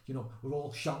all, you know, we're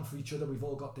all shouting for each other. We've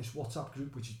all got this WhatsApp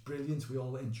group, which is brilliant. We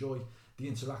all enjoy the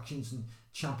interactions and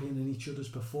championing each other's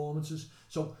performances.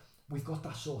 So we've got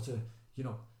that sort of, you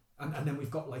know, and then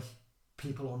we've got like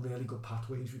people on really good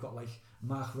pathways. We've got like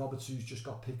Mark Roberts, who's just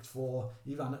got picked for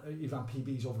Ivan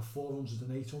PB's over 400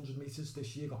 and 800 metres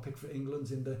this year, got picked for England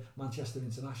in the Manchester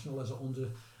International as under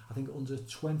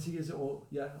 20, is it? Or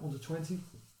yeah, under 20.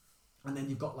 And then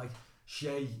you've got like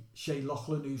Shay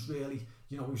Loughlin, who's really,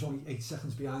 you know, who's only 8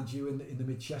 seconds behind you in the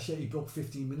mid-Cheshire. He broke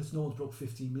 15 minutes. No one's broke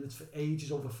 15 minutes for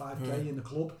ages over 5K in the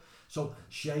club. So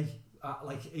Shay, at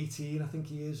like 18, I think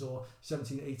he is, or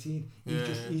 17, 18,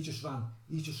 he just ran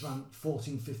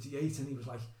 14:58, and he was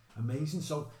like amazing.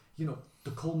 So, you know,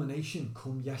 the culmination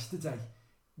come yesterday,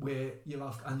 where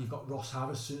you've got Ross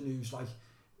Harrison, who's like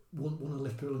won a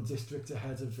Liverpool and District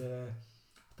ahead of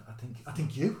I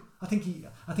think you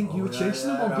were chasing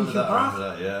him on Beacon Park.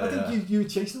 I think you were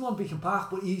chasing him on Beacon Park,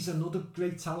 but he's another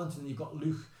great talent. And you've got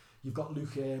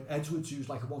Luke Edwards, who's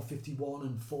like a 1:51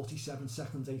 and 47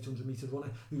 seconds 800 metre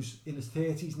runner, who's in his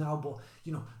 30s now. But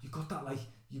you know, you've got that, like,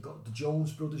 you've got the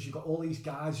Jones brothers, you've got all these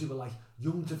guys who are like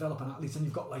young developing athletes, and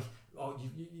you've got like,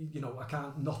 you know, I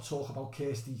can't not talk about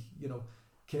Kirsty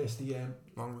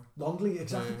Longley,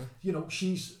 exactly. Yeah. You know,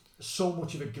 she's so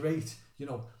much of a great, you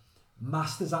know,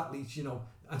 masters athlete, you know,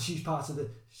 and she's part of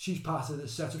the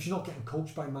setup. She's not getting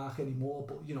coached by Mark anymore,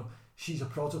 but you know, she's a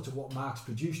product of what Mark's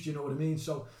produced, you know what I mean?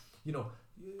 So, you know,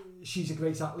 she's a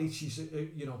great athlete. She's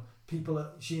you know,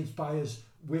 she inspires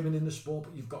women in the sport.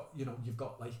 But you've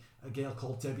got like a girl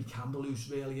called Debbie Campbell, who's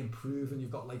really improved, and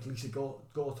you've got like Lisa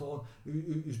Gawthorne,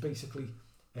 who's basically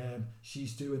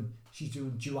she's doing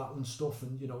duathlon stuff,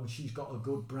 and you know, she's got a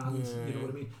good brand, you know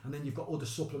what I mean. And then you've got other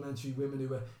supplementary women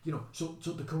who are, you know, so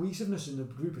the cohesiveness in the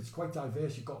group, it's quite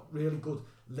diverse. You've got really good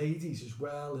ladies as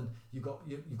well, and you've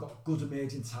got good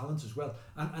emerging talent as well,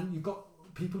 and you've got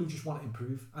people who just want to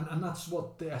improve, and that's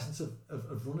what the essence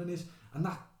of running is. And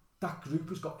that group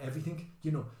has got everything.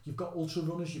 You know, you've got ultra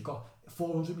runners, you've got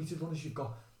 400 metre runners, you've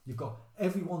got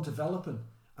everyone developing.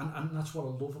 And that's what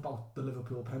I love about the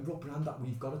Liverpool Pembroke brand that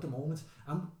we've got at the moment.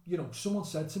 And you know, someone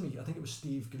said to me, I think it was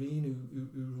Steve Green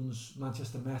who runs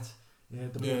Manchester Met,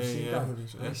 the BBC guy,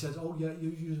 and he said, "Oh yeah,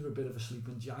 you're a bit of a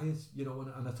sleeping giant," you know.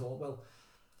 And I thought, well,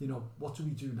 you know, what do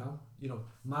we do now? You know,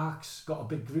 Mark's got a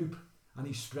big group and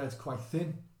he's spread quite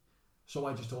thin, so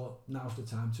I just thought now's the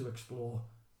time to explore.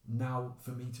 Now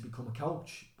for me to become a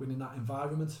coach within that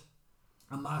environment.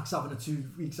 And Mark's having a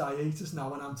 2 weeks hiatus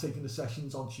now, and I'm taking the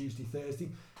sessions on Tuesday, Thursday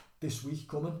this week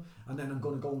coming, and then I'm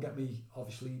going to go and get me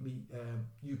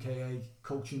UKA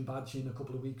coaching badge in a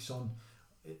couple of weeks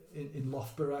in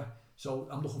Loughborough. So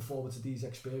I'm looking forward to these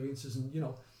experiences, and you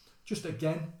know, just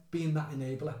again being that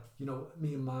enabler. You know,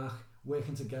 me and Mark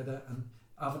working together and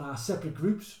having our separate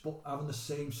groups, but having the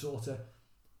same sort of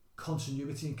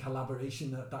continuity and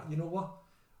collaboration. That you know what,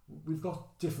 we've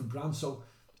got different brands,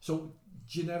 so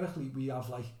generically we have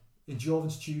like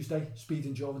endurance Tuesday, speed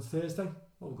endurance Thursday.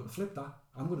 Well, we're going to flip that.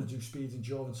 I'm going to do speed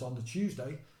endurance on the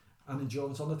Tuesday and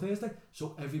endurance on the Thursday,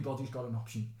 so everybody's got an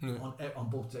option on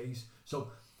both days.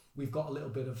 So we've got a little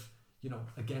bit of, you know,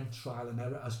 again, trial and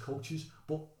error as coaches.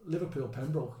 But Liverpool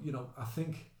Pembroke, you know, I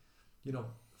think, you know,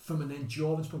 from an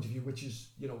endurance point of view, which is,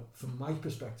 you know, from my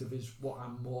perspective, is what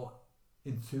I'm more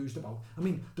enthused about. I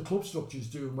mean, the club structure is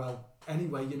doing well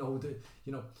anyway. You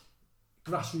know,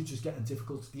 grassroots is getting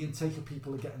difficult. The intake of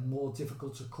people are getting more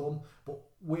difficult to come, but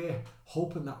we're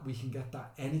hoping that we can get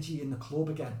that energy in the club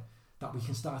again, that we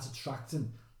can start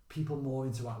attracting people more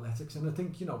into athletics. And I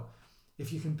think, you know,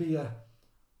 if you can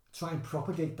try and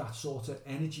propagate that sort of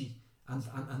energy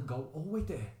and go, oh wait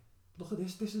there, look at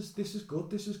this is good,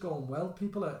 this is going well.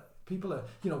 People are,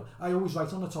 you know, I always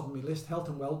write on the top of my list health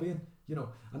and well-being, you know,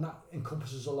 and that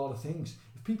encompasses a lot of things.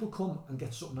 If people come and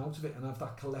get something out of it and have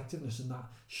that collectiveness and that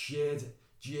shared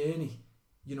journey,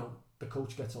 you know, the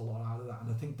coach gets a lot out of that. And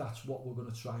I think that's what we're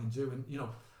going to try and do. And, you know,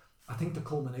 I think the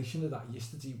culmination of that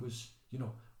yesterday was, you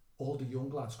know, all the young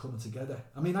lads coming together.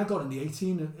 I mean, I got in the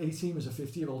 18 as a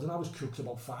 50-year-old, and I was cooked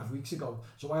about 5 weeks ago.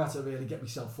 So I had to really get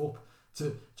myself up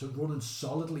to running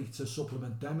solidly to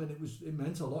supplement them, and it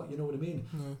meant a lot, you know what I mean?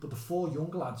 Yeah. But the 4 young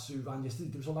lads who ran yesterday,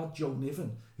 there was a lad, Joe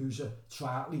Niven, who's a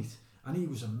triathlete, and he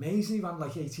was amazing. He ran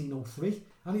like 18:03,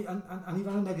 and he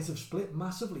ran a negative split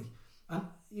massively. And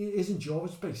his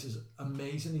endurance base is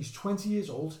amazing. He's 20 years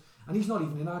old, and he's not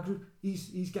even in our group.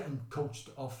 He's getting coached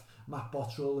off Matt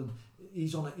Bottrell, and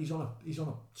he's on a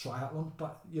triathlon,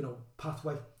 but you know,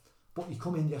 pathway. But he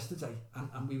come in yesterday,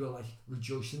 and we were like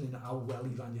rejoicing in how well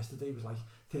he ran yesterday. He was like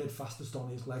 3rd fastest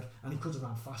on his leg, and he could have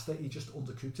ran faster. He just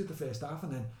undercooked it the first half,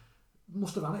 and then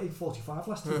must have ran at 8:45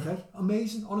 last 2K.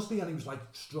 Amazing, honestly. And he was like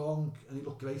strong, and he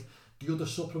looked great. The other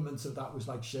supplements of that was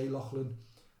like Shay Loughlin,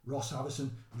 Ross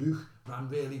Harrison, Luke ran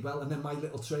really well, and then my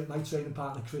training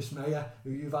partner Chris Mayer,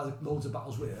 who you've had loads of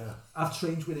battles with. Yeah. I've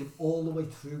trained with him all the way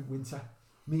through winter.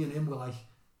 Me and him were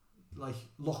like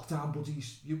lockdown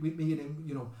buddies. Me and him,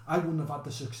 you know, I wouldn't have had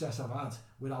the success I've had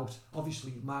without,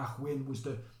 obviously, Mark Wynne was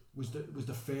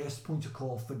the first point of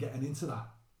call for getting into that,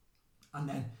 and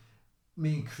then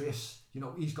me and Chris, you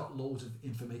know, he's got loads of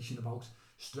information about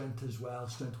strength as well,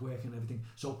 strength work and everything.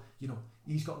 So, you know,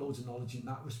 he's got loads of knowledge in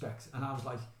that respect. And I was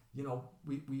like, you know,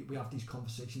 we have these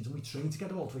conversations and we train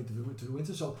together all the way through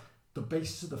winter. So the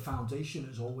basis of the foundation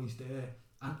is always there,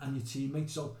 and your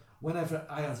teammates. So whenever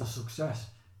I had a success,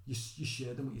 you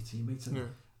share them with your teammates, and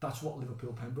that's what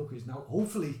Liverpool Pembroke is now.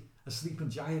 Hopefully a sleeping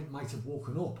giant might have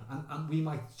woken up, and we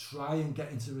might try and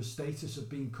get into a status of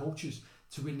being coaches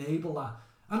to enable that.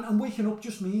 And waking up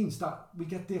just means that we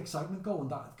get the excitement going,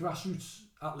 that grassroots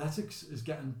athletics is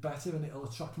getting better and it'll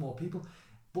attract more people.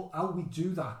 But how we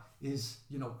do that is,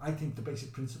 you know, I think the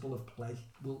basic principle of play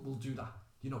will do that.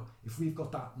 You know, if we've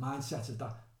got that mindset of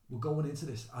that we're going into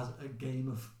this as a game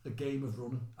of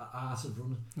running, an art of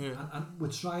running, and we're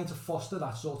trying to foster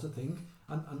that sort of thing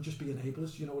and just be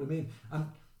enablers, you know what I mean? And,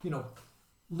 you know,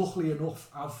 luckily enough,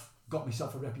 I've got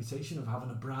myself a reputation of having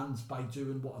a brand by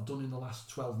doing what I've done in the last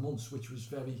 12 months, which was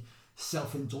very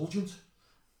self-indulgent,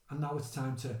 and now it's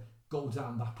time to go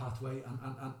down that pathway,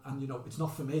 and you know, it's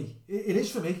not for me. It is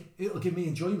for me. It'll give me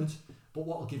enjoyment, but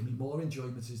what will give me more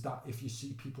enjoyment is that if you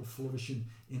see people flourishing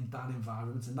in that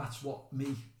environment, and that's what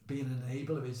me being an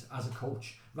enabler is as a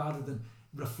coach, rather than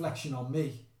reflection on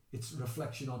me. it's a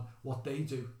reflection on what they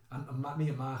do. And me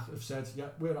and Mark have said, yeah,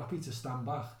 we're happy to stand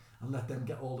back and let them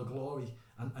get all the glory.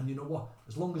 And you know what?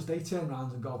 As long as they turn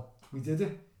around and go, we did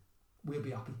it, we'll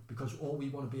be happy, because all we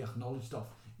want to be acknowledged of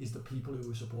is the people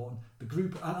who are supporting the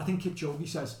group. And I think Kipchoge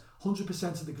says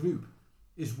 100% of the group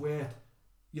is worth,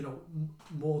 you know,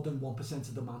 more than 1%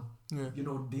 of the man, you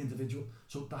know, the individual.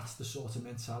 So that's the sort of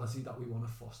mentality that we want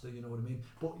to foster, you know what I mean?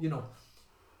 But, you know,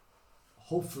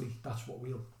 hopefully that's what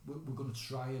we're going to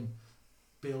try and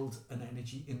build an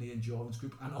energy in the endurance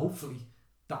group, and hopefully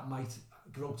that might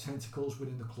grow tentacles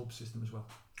within the club system as well.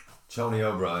 Tony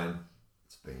O'Brien,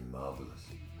 it's been marvellous.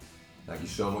 Thank you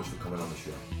so much for coming on the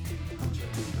show.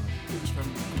 Thanks for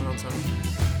coming on,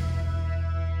 Tony.